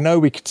 we know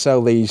we could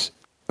sell these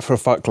for a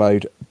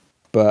fuckload,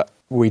 but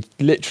we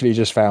literally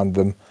just found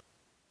them.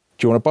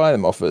 Do you want to buy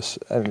them off us?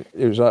 And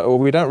it was like, well,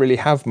 we don't really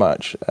have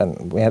much.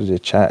 And we had a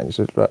chat. And he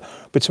said, look,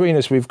 between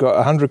us, we've got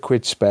 100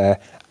 quid spare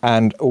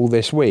and all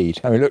this weed.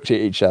 And we looked at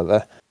each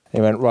other. And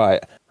he went,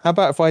 right, how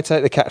about if I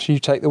take the catch and you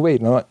take the weed?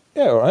 And I'm like,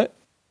 yeah, all right.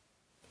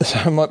 So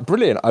I'm like,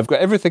 brilliant. I've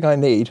got everything I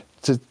need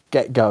to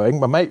get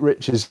going. My mate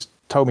Rich has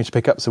told me to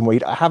pick up some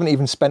weed. I haven't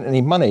even spent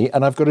any money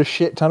and I've got a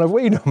shit ton of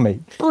weed on me.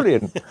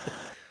 Brilliant.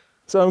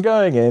 So I'm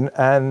going in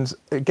and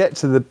get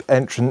to the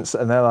entrance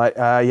and they're like,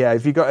 yeah,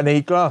 have you got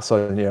any glass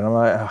on you? And I'm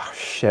like, oh,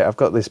 shit, I've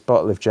got this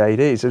bottle of JD.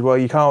 He says, well,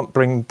 you can't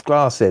bring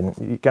glass in.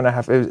 You're going to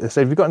have to... I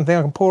said, have you got anything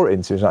I can pour it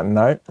into? He's like,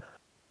 no.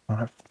 I'm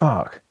like,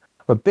 fuck.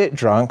 I'm a bit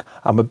drunk.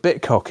 I'm a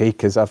bit cocky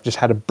because I've just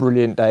had a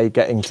brilliant day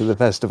getting to the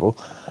festival.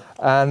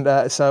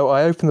 And so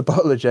I open the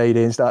bottle of JD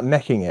and start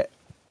necking it.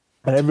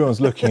 And everyone's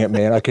looking at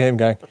me and I can hear him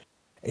going,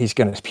 he's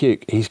going to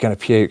puke. He's going to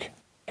puke.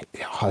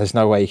 Oh, there's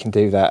no way you can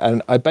do that.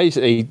 And I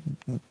basically...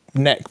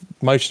 neck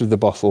most of the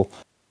bottle,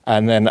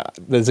 and then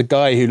there's a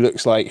guy who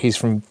looks like he's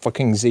from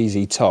fucking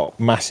ZZ Top,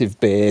 massive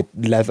beard,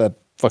 leather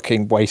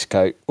fucking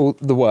waistcoat, all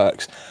the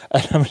works.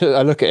 And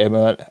I look at him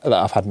and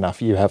I've had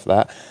enough, you have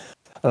that.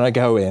 And I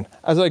go in.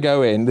 As I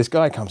go in, this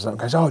guy comes up and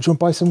goes, oh, do you want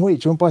to buy some weed?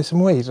 Do you want to buy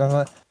some weed? And I'm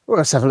like, well,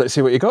 let's have a look,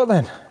 see what you got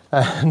then.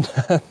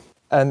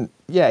 And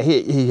yeah,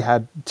 he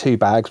had 2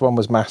 bags. One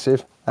was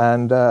massive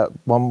and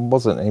one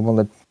wasn't. He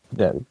wanted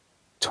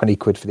 20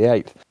 quid for the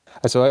 8th.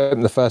 And so I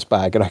opened the first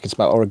bag and I could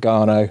smell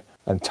oregano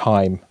and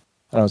thyme.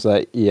 And I was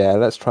like, yeah,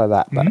 let's try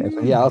that. Like,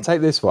 yeah, I'll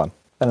take this one.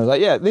 And I was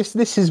like, yeah,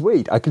 this is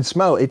weed. I can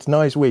smell it. It's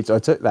nice weed. So I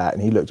took that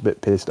and he looked a bit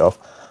pissed off.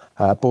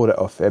 Bought it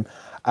off him.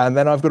 And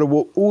then I've got to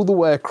walk all the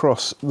way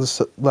across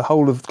the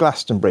whole of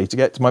Glastonbury to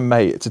get to my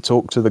mate to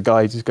talk to the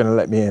guy who's going to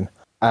let me in.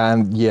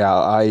 And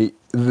yeah,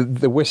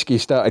 the whiskey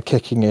started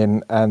kicking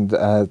in and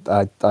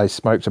I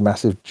smoked a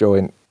massive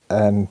joint.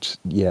 And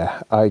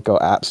yeah, I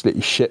got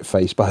absolutely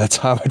shit-faced by the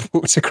time I'd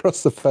walked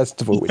across the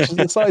festival, which is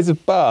the size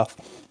of Bath.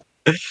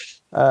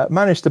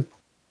 Managed to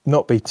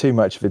not be too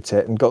much of a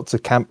tit and got to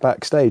camp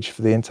backstage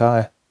for the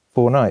entire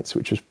 4 nights,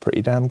 which was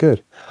pretty damn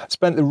good. I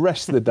spent the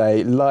rest of the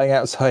day lying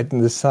outside in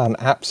the sun,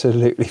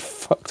 absolutely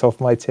fucked off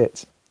my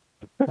tits.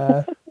 It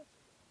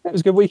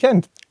was a good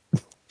weekend.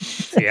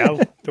 Yeah,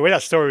 the way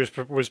that story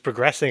was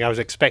progressing, I was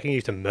expecting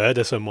you to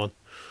murder someone.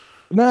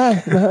 No.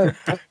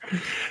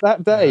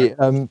 That day,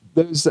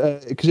 there was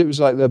because it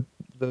was like the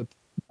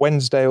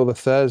Wednesday or the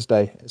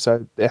Thursday,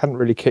 so it hadn't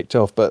really kicked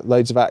off, but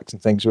loads of acts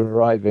and things were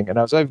arriving, and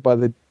I was over by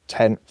the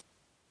tent,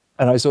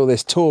 and I saw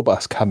this tour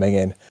bus coming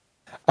in,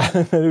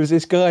 and there was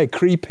this guy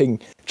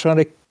trying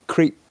to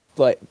creep,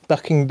 like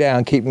ducking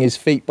down, keeping his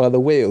feet by the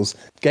wheels,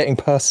 getting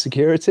past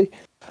security.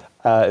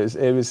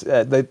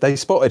 They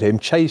spotted him,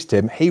 chased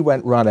him, he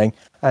went running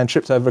and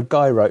tripped over a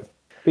guy rope.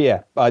 But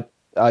yeah,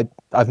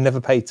 I've never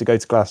paid to go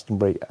to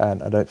Glastonbury,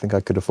 and I don't think I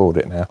could afford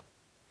it now.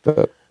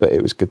 But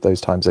it was good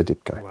those times I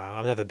did go. Wow,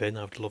 I've never been.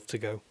 I'd love to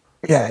go.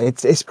 Yeah,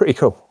 it's pretty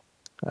cool.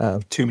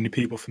 Too many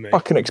people for me.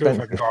 Fucking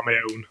expensive. If I could go on my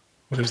own.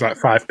 If there's like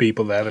 5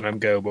 people there, then I'd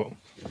go. But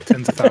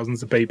tens of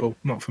thousands of people,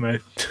 not for me.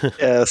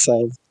 Yeah,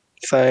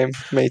 same.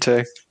 Me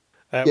too.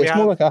 It's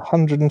more like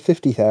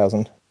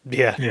 150,000.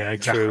 Yeah,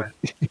 exactly.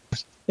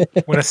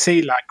 when I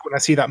see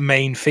that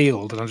main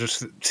field and I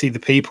just see the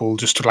people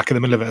just like in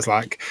the middle of it, it's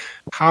like,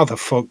 how the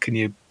fuck can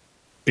you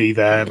be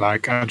there?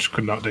 Like, I just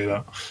could not do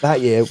that.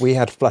 That year we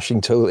had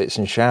flushing toilets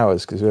and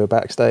showers because we were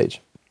backstage.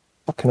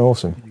 Fucking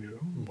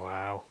awesome.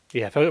 Wow.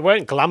 Yeah, if it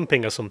weren't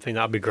glamping or something,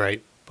 that'd be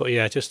great. But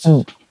yeah, just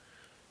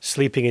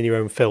sleeping in your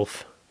own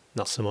filth,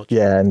 not so much.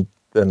 Yeah, and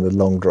the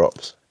long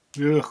drops.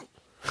 Ugh.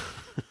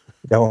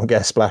 You don't want to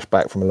get a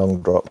splashback from a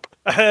long drop.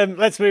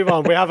 Let's move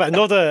on. We have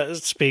another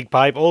speak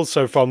pipe,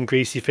 also from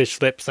Greasy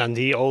Fish Lips, and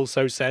he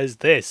also says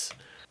this.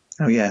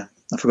 Oh yeah,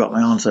 I forgot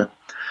my answer.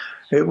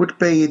 It would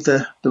be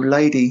the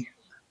lady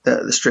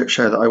at the strip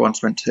show that I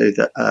once went to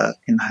that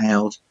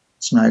inhaled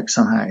smoke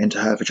somehow into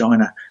her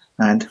vagina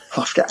and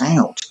puffed it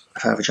out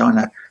of her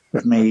vagina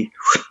with me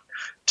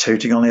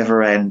tooting on the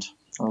other end.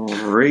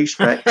 Oh,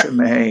 respect to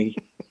me.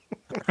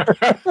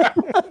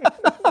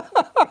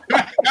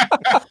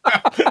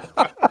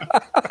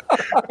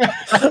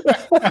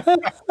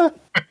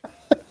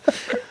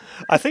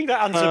 I think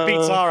that answer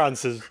beats our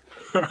answers.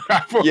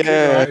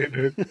 Yeah.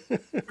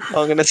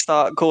 I'm going to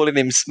start calling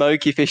him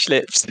Smoky Fish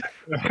Lips.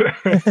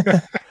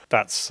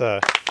 That's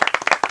awesome.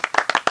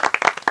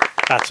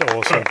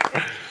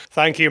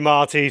 Thank you,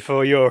 Marty,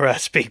 for your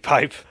speak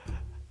pipe.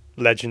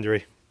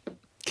 Legendary.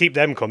 Keep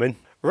them coming.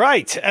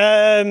 Right.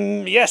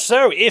 Yes,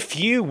 so if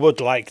you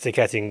would like to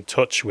get in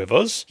touch with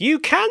us, you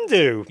can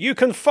do. You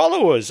can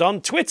follow us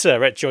on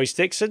Twitter at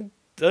Joysticks and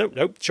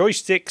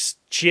Joysticks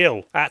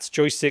Chill. At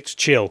Joysticks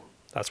Chill.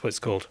 That's what it's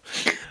called.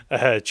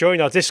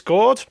 Join our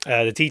Discord.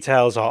 The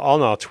details are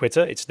on our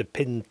Twitter. It's the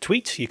pinned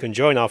tweet. You can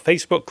join our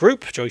Facebook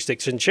group,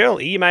 Joysticks and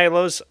Chill. Email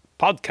us,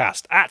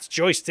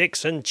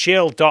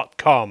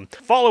 podcast@joysticksandchill.com.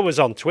 Follow us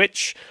on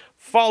Twitch.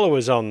 Follow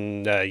us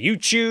on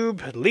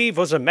YouTube. Leave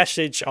us a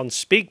message on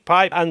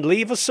SpeakPipe and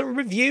leave us some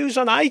reviews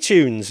on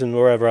iTunes and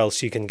wherever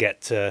else you can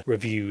get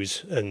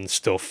reviews and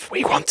stuff.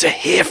 We want to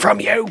hear from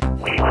you.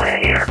 We want to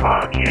hear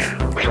from you.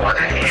 We want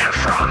to hear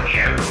from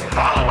you.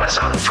 Follow us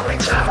on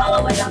Twitter.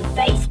 Follow us on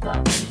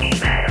Facebook.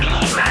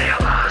 Email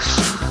us.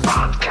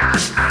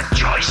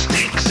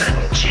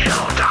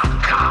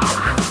 podcast@joysticksandchill.com.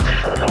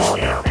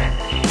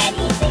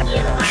 Anything you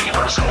like. Leave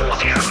us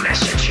audio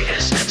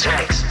messages,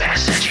 text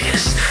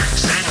messages.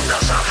 Send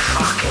us a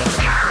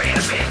fucking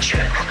carrier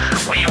pigeon.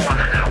 We want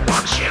to know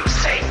what you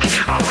think.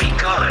 Are we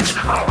good?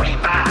 Are we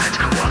bad?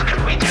 What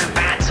can we do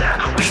better?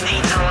 We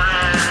need to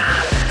learn.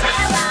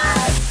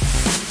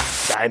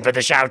 Time for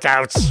the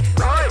shout-outs.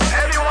 Right,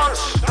 everyone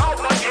stop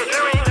what you're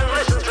doing and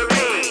listen to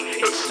me.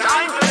 It's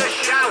time for the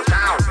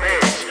shout-out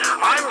bit.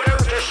 I'm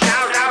going to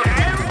shout out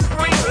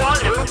everyone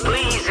who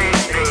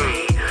pleases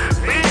me.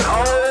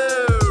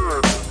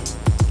 Behold.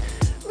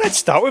 Let's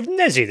start with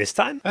Nezzy this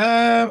time.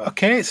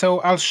 Okay, so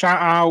I'll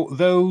shout out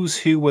those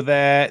who were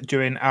there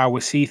during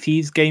our Sea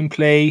Thieves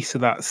gameplay. So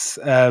that's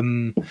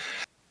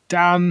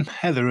Dan,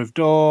 Heather of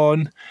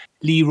Dawn,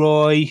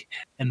 Leroy,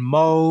 and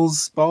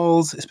Moles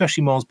Balls,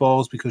 especially Moles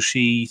Balls because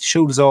she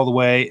showed us all the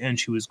way and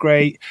she was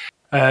great.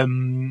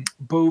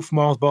 Both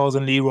Moles Balls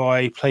and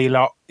Leroy play a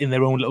lot in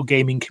their own little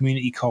gaming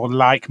community called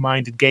Like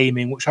Minded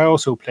Gaming, which I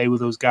also play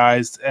with those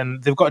guys.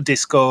 And they've got a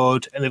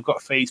Discord and they've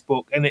got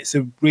Facebook, and it's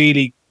a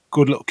really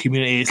good little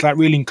community. It's like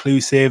really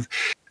inclusive.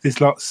 There's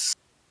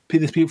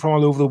people from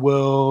all over the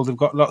world. They've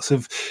got lots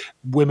of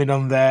women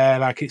on there.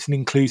 Like, it's an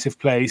inclusive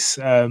place.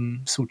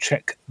 So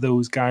check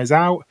those guys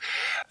out.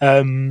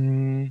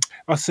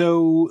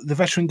 Also, the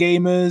Veteran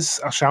Gamers,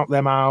 I'll shout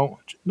them out,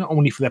 not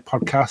only for their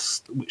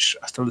podcast, which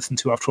I still listen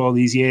to after all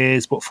these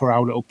years, but for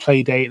our little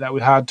play date that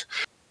we had,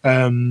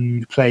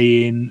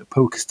 playing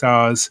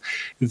PokerStars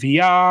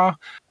VR.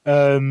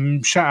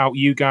 Shout out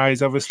you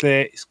guys,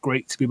 obviously. It's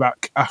great to be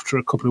back after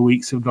a couple of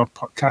weeks of not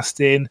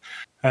podcasting.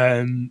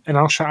 And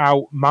I'll shout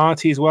out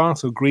Marty as well,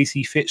 so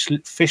Greasy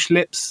Fish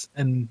Lips,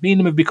 and me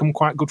and him have become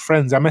quite good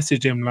friends. I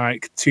messaged him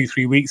like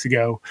 2-3 weeks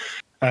ago.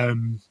 I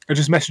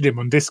just messaged him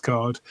on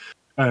Discord,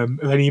 and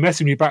then he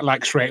messaged me back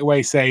like straight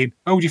away saying,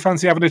 "Oh, do you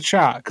fancy having a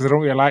chat? Because I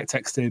don't really like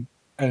texting."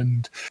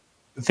 And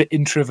the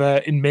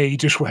introvert in me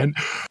just went,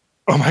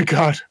 "Oh my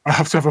God, I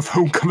have to have a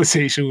phone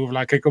conversation with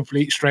like a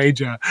complete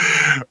stranger."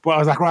 But I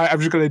was like, right, I'm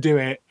just going to do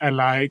it. And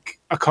like,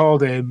 I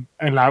called him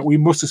and like, we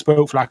must have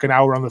spoke for like an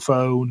hour on the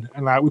phone.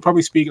 And like, we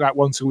probably speak like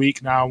once a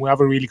week now. And we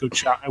have a really good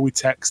chat and we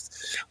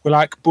text. We're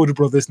like Buddy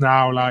Brothers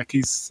now. Like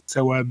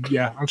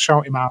yeah, I'll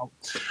shout him out.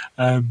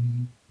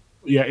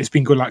 Yeah, it's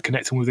been good like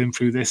connecting with him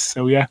through this.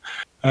 So yeah.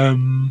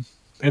 And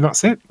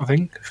that's it, I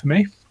think, for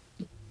me.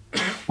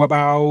 What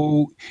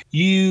about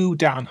you,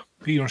 Dan?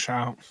 Who you want to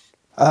shout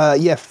out?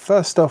 Yeah,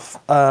 first off,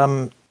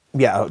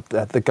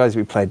 the guys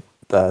we played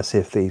Sea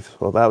of Thieves,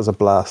 well, that was a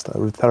blast. I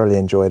thoroughly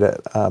enjoyed it.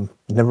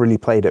 Never really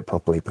played it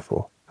properly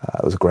before.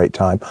 It was a great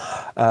time.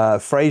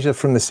 Fraser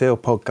from the Seal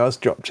podcast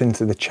dropped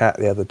into the chat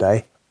the other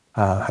day.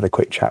 Had a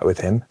quick chat with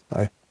him.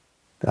 So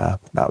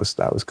that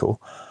was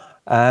cool.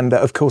 And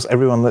of course,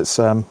 everyone that's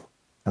kind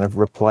of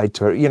replied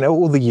to it,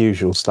 all the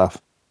usual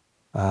stuff.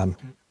 So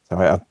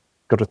I've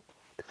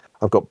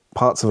got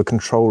parts of a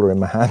controller in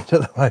my hand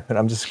at the moment.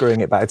 I'm just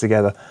screwing it back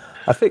together.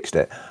 I fixed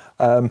it.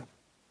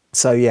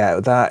 So yeah,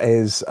 that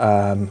is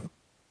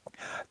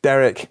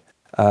Derek,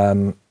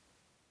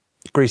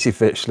 Greasy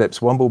Fish Lips,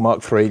 Womble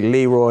Mark 3,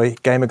 Leroy,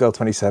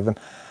 GamerGirl27,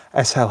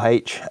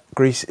 SLH,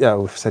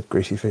 we've said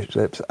Greasy Fish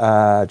Lips,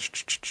 and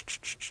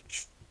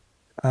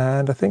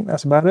I think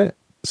that's about it.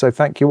 So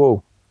thank you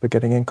all. for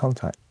getting in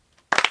contact.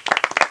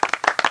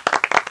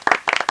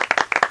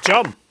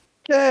 John.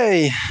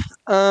 Okay.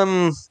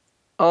 I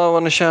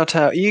want to shout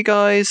out you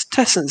guys,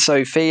 Tess and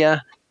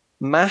Sophia,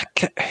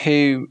 Mac,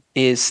 who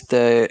is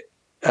the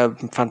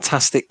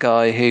fantastic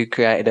guy who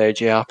created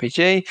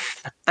OGRPG,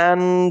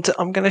 and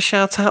I'm going to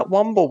shout out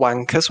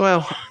Womblewank as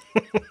well.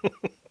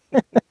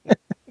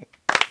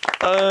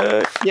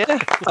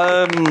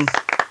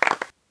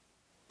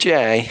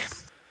 Jay.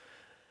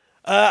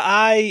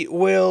 I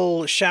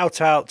will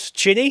shout out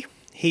Chinny.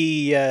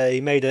 He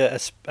made a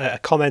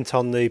comment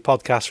on the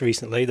podcast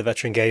recently, the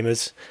Veteran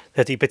Gamers,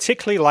 that he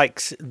particularly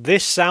likes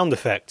this sound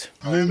effect.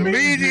 The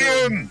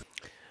medium!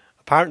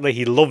 Apparently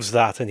he loves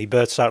that and he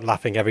bursts out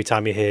laughing every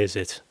time he hears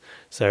it.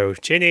 So,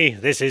 Chinny,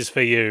 this is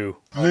for you.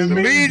 The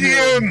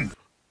medium!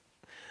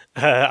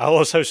 I'll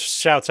also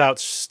shout out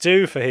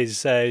Stu for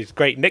his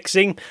great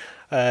mixing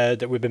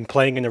that we've been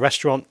playing in the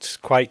restaurant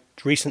quite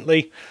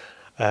recently.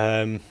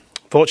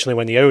 Fortunately,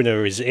 when the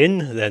owner is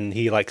in, then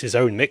he likes his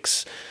own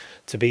mix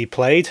to be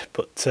played,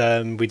 but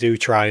we do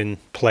try and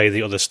play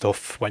the other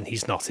stuff when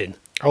he's not in.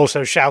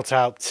 Also shout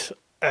out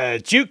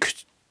Duke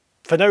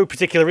for no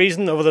particular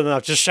reason other than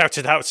I've just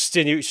shouted out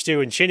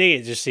Stu and Chinny.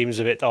 It just seems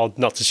a bit odd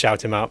not to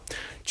shout him out.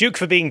 Duke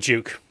for being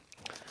Duke.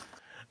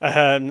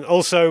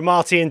 Also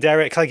Marty and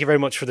Derek, thank you very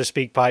much for the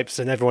speak pipes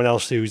and everyone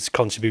else who's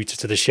contributed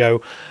to the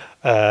show.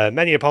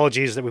 Many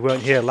apologies that we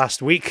weren't here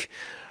last week,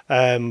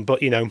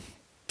 but you know,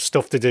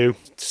 stuff to do,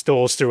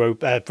 stores to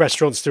open,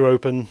 restaurants to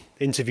open,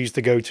 interviews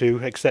to go to,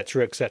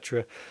 etc.,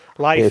 etc.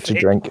 Beer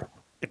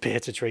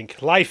to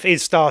drink. Life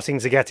is starting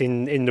to get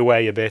in the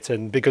way a bit,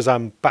 and because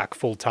I'm back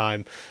full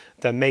time,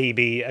 there may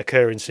be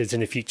occurrences in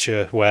the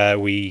future where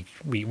we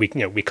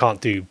can't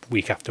do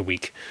week after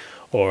week,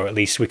 or at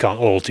least we can't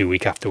all do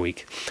week after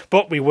week.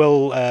 But we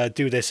will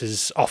do this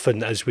as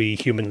often as we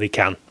humanly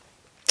can,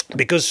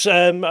 because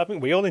I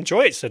think we all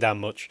enjoy it so damn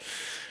much.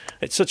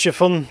 It's such a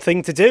fun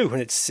thing to do,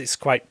 and it's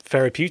quite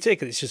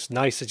therapeutic, and it's just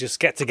nice to just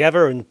get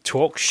together and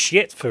talk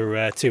shit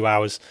for 2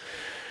 hours.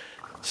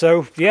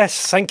 So,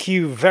 yes, thank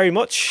you very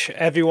much,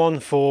 everyone,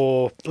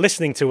 for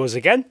listening to us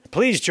again.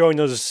 Please join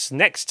us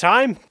next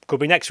time. Could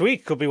be next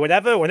week, could be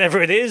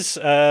whenever it is.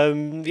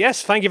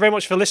 Yes, thank you very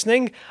much for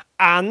listening,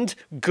 and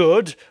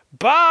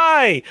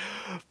goodbye.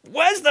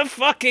 Where's the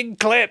fucking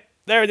clip?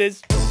 There it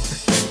is.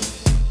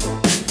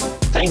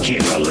 Thank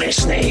you for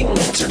listening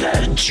to the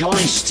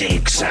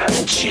Joysticks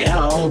and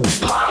Chill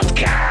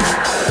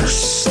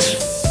podcast.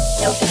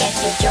 Don't forget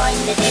to join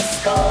the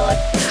Discord.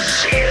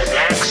 See you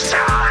next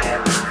time.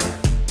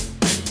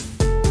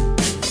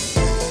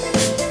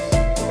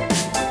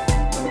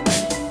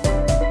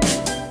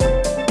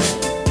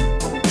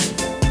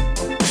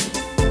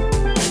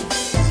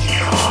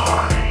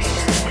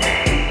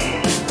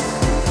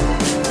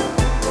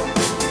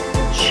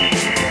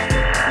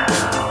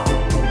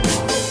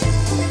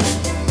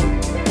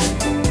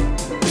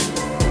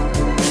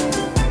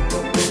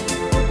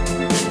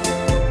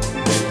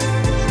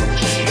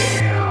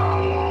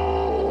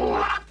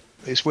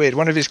 It's weird.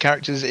 One of his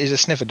characters is a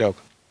sniffer dog.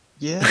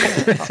 Yeah.